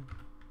here.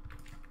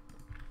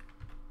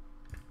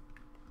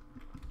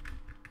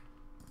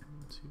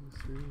 1, 2,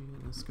 3,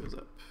 and this goes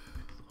up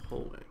the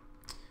whole way.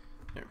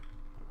 There.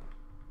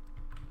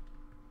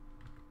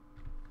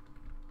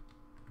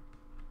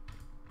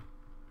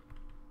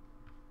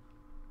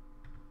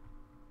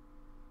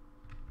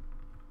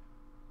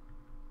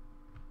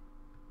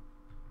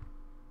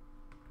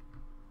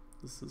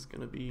 This is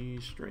gonna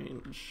be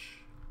strange.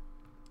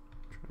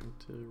 Trying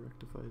to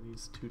rectify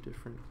these two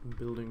different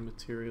building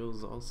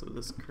materials. Also,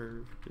 this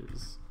curve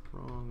is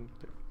wrong.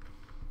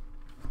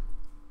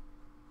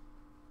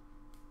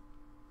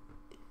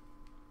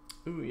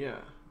 Ooh, yeah,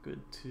 good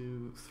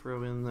to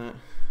throw in that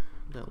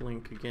that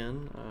link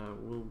again.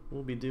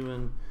 We'll be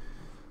doing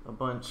a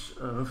bunch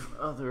of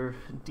other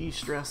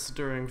de-stress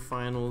during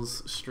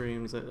finals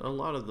streams. A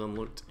lot of them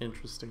looked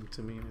interesting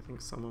to me. I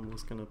think someone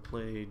was gonna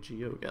play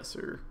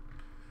GeoGuessr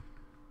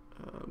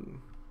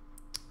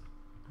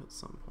at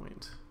some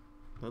point.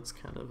 That's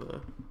kind of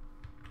a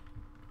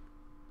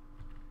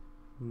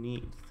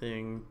neat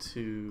thing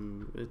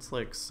to, it's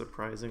like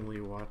surprisingly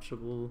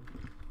watchable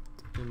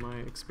in my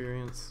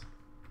experience.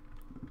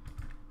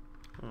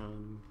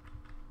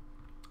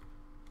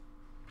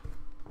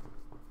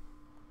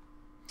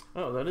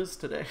 Oh, that is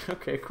today.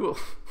 Okay, cool.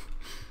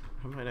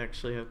 I might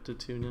actually have to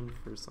tune in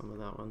for some of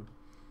that one.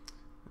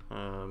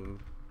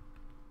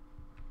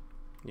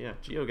 Yeah,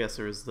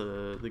 GeoGuessr is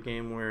the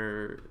game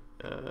where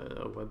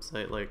a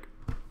website like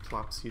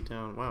plops you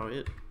down. Wow,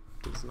 it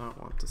does not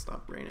want to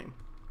stop raining.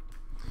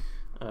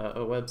 A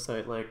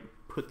website like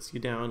puts you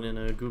down in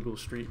a Google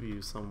Street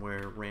View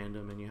somewhere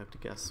random, and you have to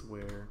guess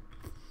where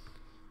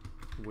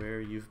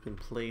you've been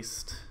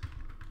placed.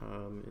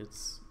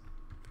 It's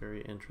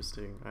very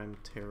interesting. I'm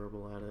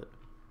terrible at it.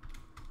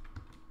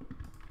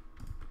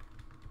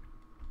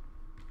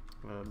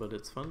 But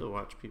it's fun to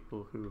watch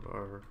people who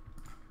are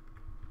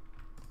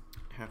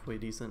halfway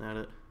decent at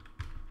it.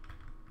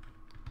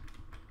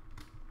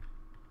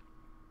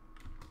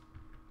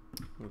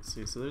 Let's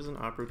see, so there's an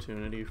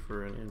opportunity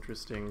for an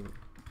interesting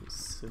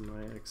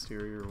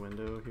semi-exterior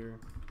window here.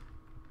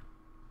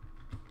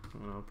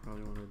 And I'll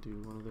probably want to do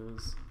one of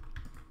those.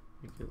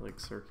 Make it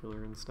like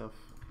circular and stuff.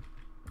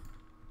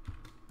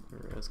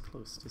 Or as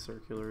close to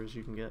circular as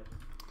you can get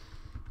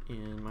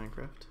in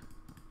Minecraft.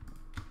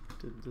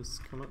 Did this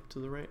come up to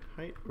the right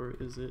height, or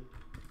is it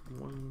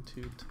one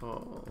too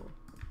tall?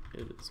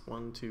 It is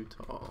one too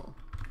tall.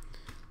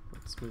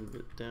 Let's move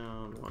it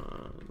down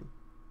one.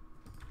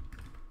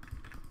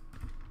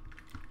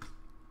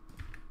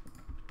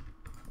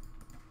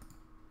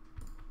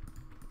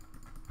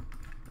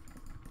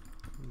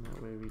 And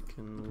that way we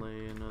can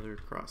lay another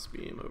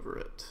crossbeam over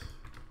it.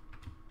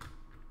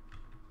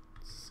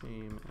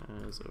 Same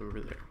as over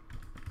there.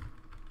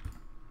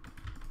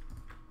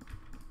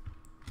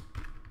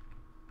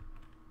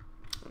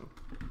 Oh,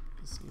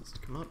 this needs to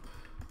come up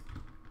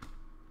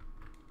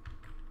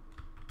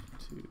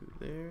to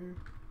there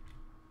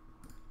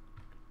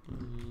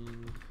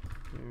and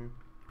there.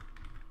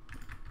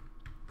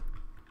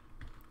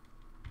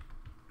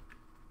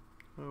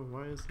 Oh,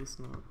 why is this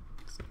not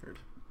centered?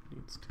 It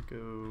needs to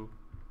go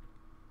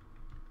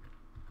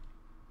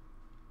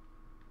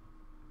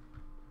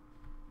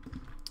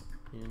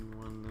in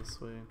one this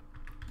way.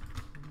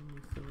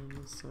 And fill in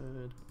this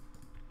side.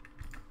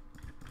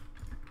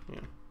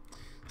 Yeah.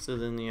 So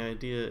then the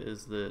idea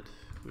is that,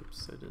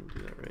 oops, I didn't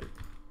do that right.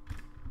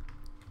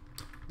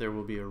 There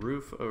will be a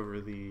roof over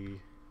the,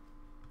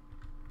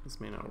 this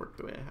may not work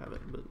the way I have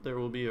it, but there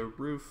will be a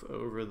roof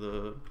over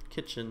the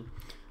kitchen,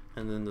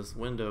 and then this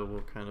window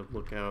will kind of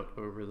look out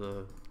over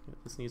the, yeah,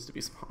 this needs to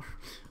be smaller,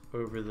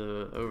 over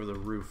the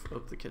roof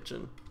of the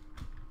kitchen.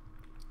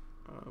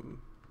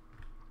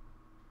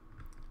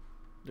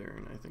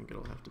 Darn, I think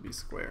it'll have to be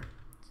square.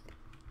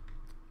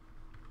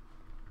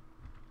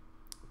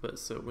 But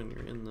so when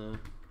you're in the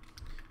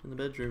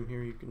bedroom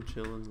here, you can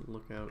chill and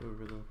look out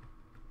over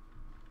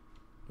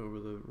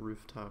the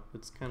rooftop.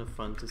 It's kind of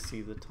fun to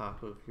see the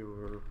top of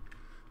your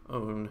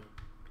own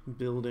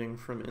building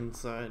from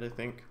inside, I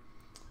think.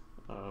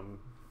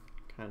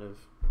 Kind of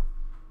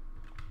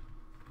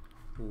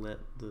let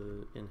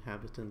the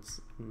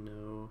inhabitants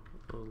know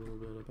a little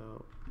bit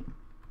about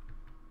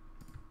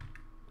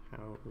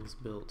how it was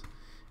built.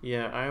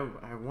 Yeah,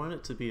 I want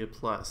it to be a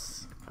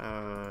plus.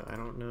 I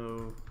don't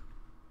know.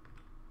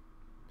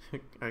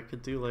 I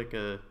could do like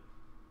a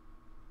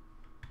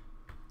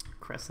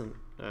crescent,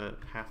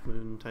 half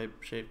moon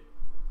type shape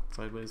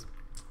sideways.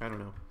 I don't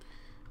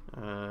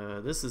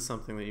know. This is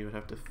something that you would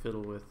have to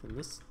fiddle with, and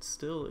this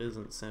still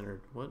isn't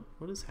centered.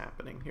 What is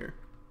happening here?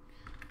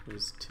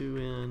 There's 2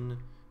 in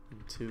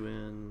and 2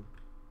 in,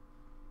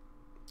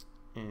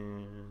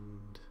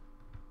 and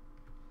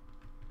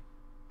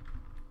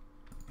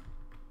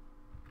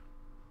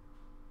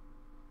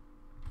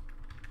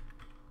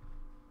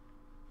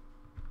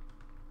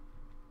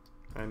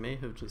I may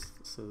have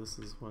just, so this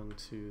is 1,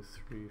 2,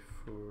 3,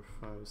 4,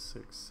 5,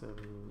 6, 7,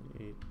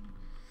 8.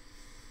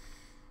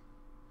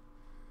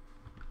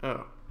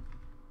 Oh.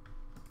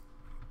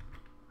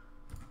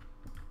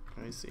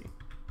 I see.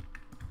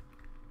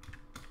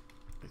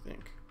 I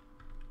think.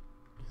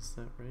 Is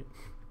that right?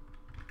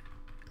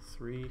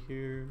 3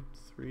 here,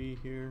 3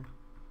 here.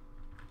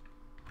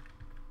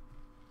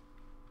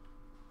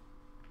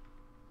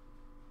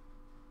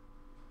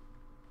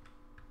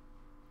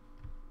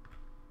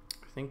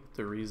 I think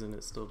the reason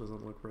it still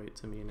doesn't look right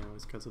to me now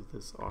is because of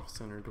this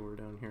off-center door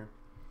down here.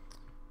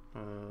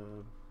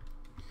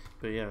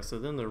 But yeah, so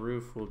then the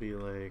roof will be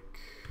like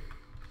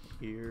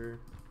here,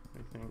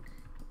 I think.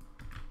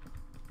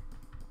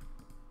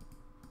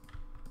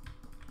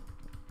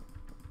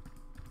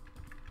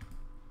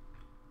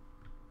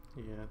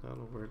 Yeah,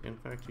 that'll work. In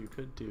fact, you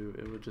could do,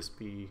 it would just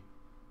be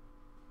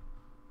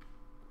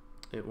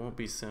it won't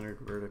be centered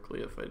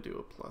vertically if I do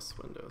a plus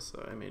window,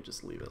 so I may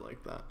just leave it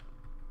like that.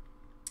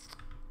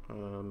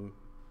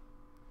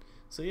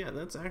 So yeah,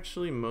 that's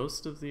actually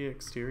most of the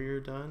exterior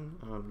done.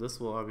 This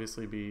will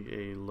obviously be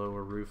a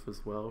lower roof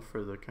as well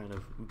for the kind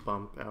of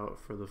bump out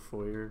for the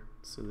foyer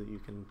so that you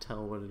can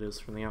tell what it is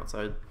from the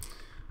outside.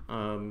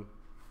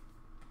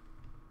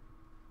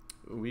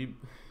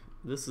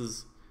 This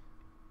is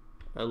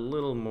a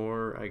little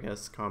more, I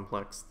guess,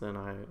 complex than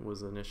I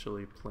was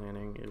initially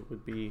planning it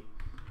would be.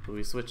 But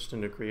we switched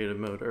into creative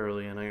mode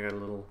early and I got a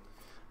little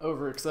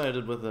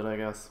overexcited with it, I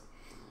guess.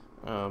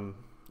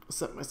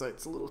 Set my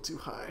sights a little too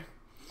high.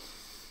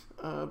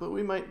 But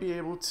we might be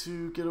able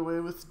to get away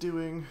with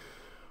doing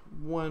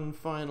one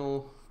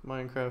final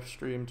Minecraft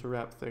stream to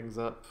wrap things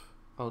up.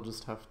 I'll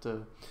just have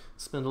to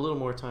spend a little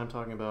more time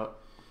talking about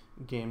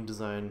game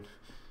design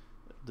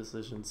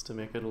decisions to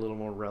make it a little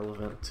more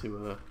relevant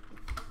to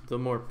the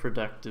more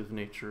productive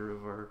nature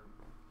of our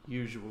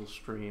usual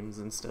streams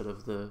instead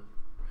of the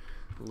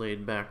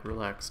laid back,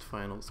 relaxed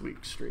finals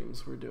week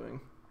streams we're doing.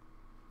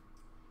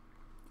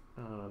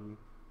 But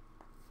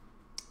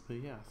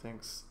yeah,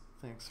 thanks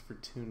for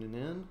tuning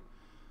in.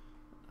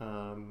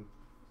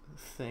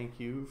 Thank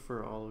you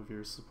for all of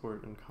your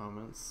support and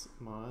comments,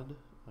 Mod.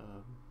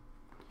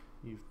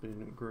 You've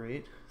been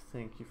great.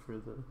 Thank you for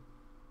the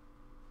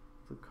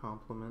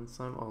compliments.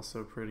 I'm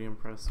also pretty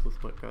impressed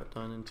with what got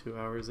done in 2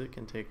 hours. It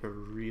can take a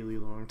really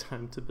long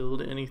time to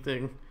build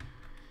anything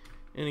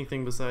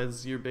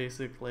besides your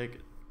basic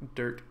like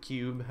dirt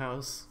cube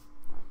house.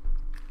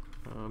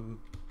 Yeah,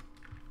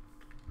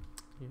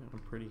 I'm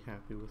pretty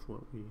happy with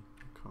what we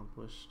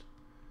accomplished.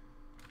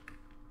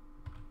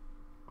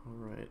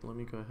 Alright, let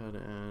me go ahead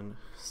and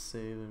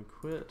save and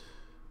quit.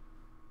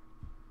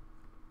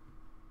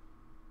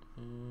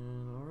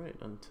 And alright,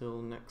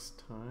 until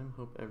next time,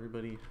 hope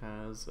everybody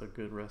has a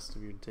good rest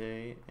of your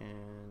day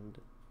and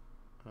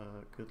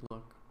good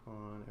luck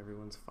on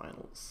everyone's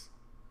finals.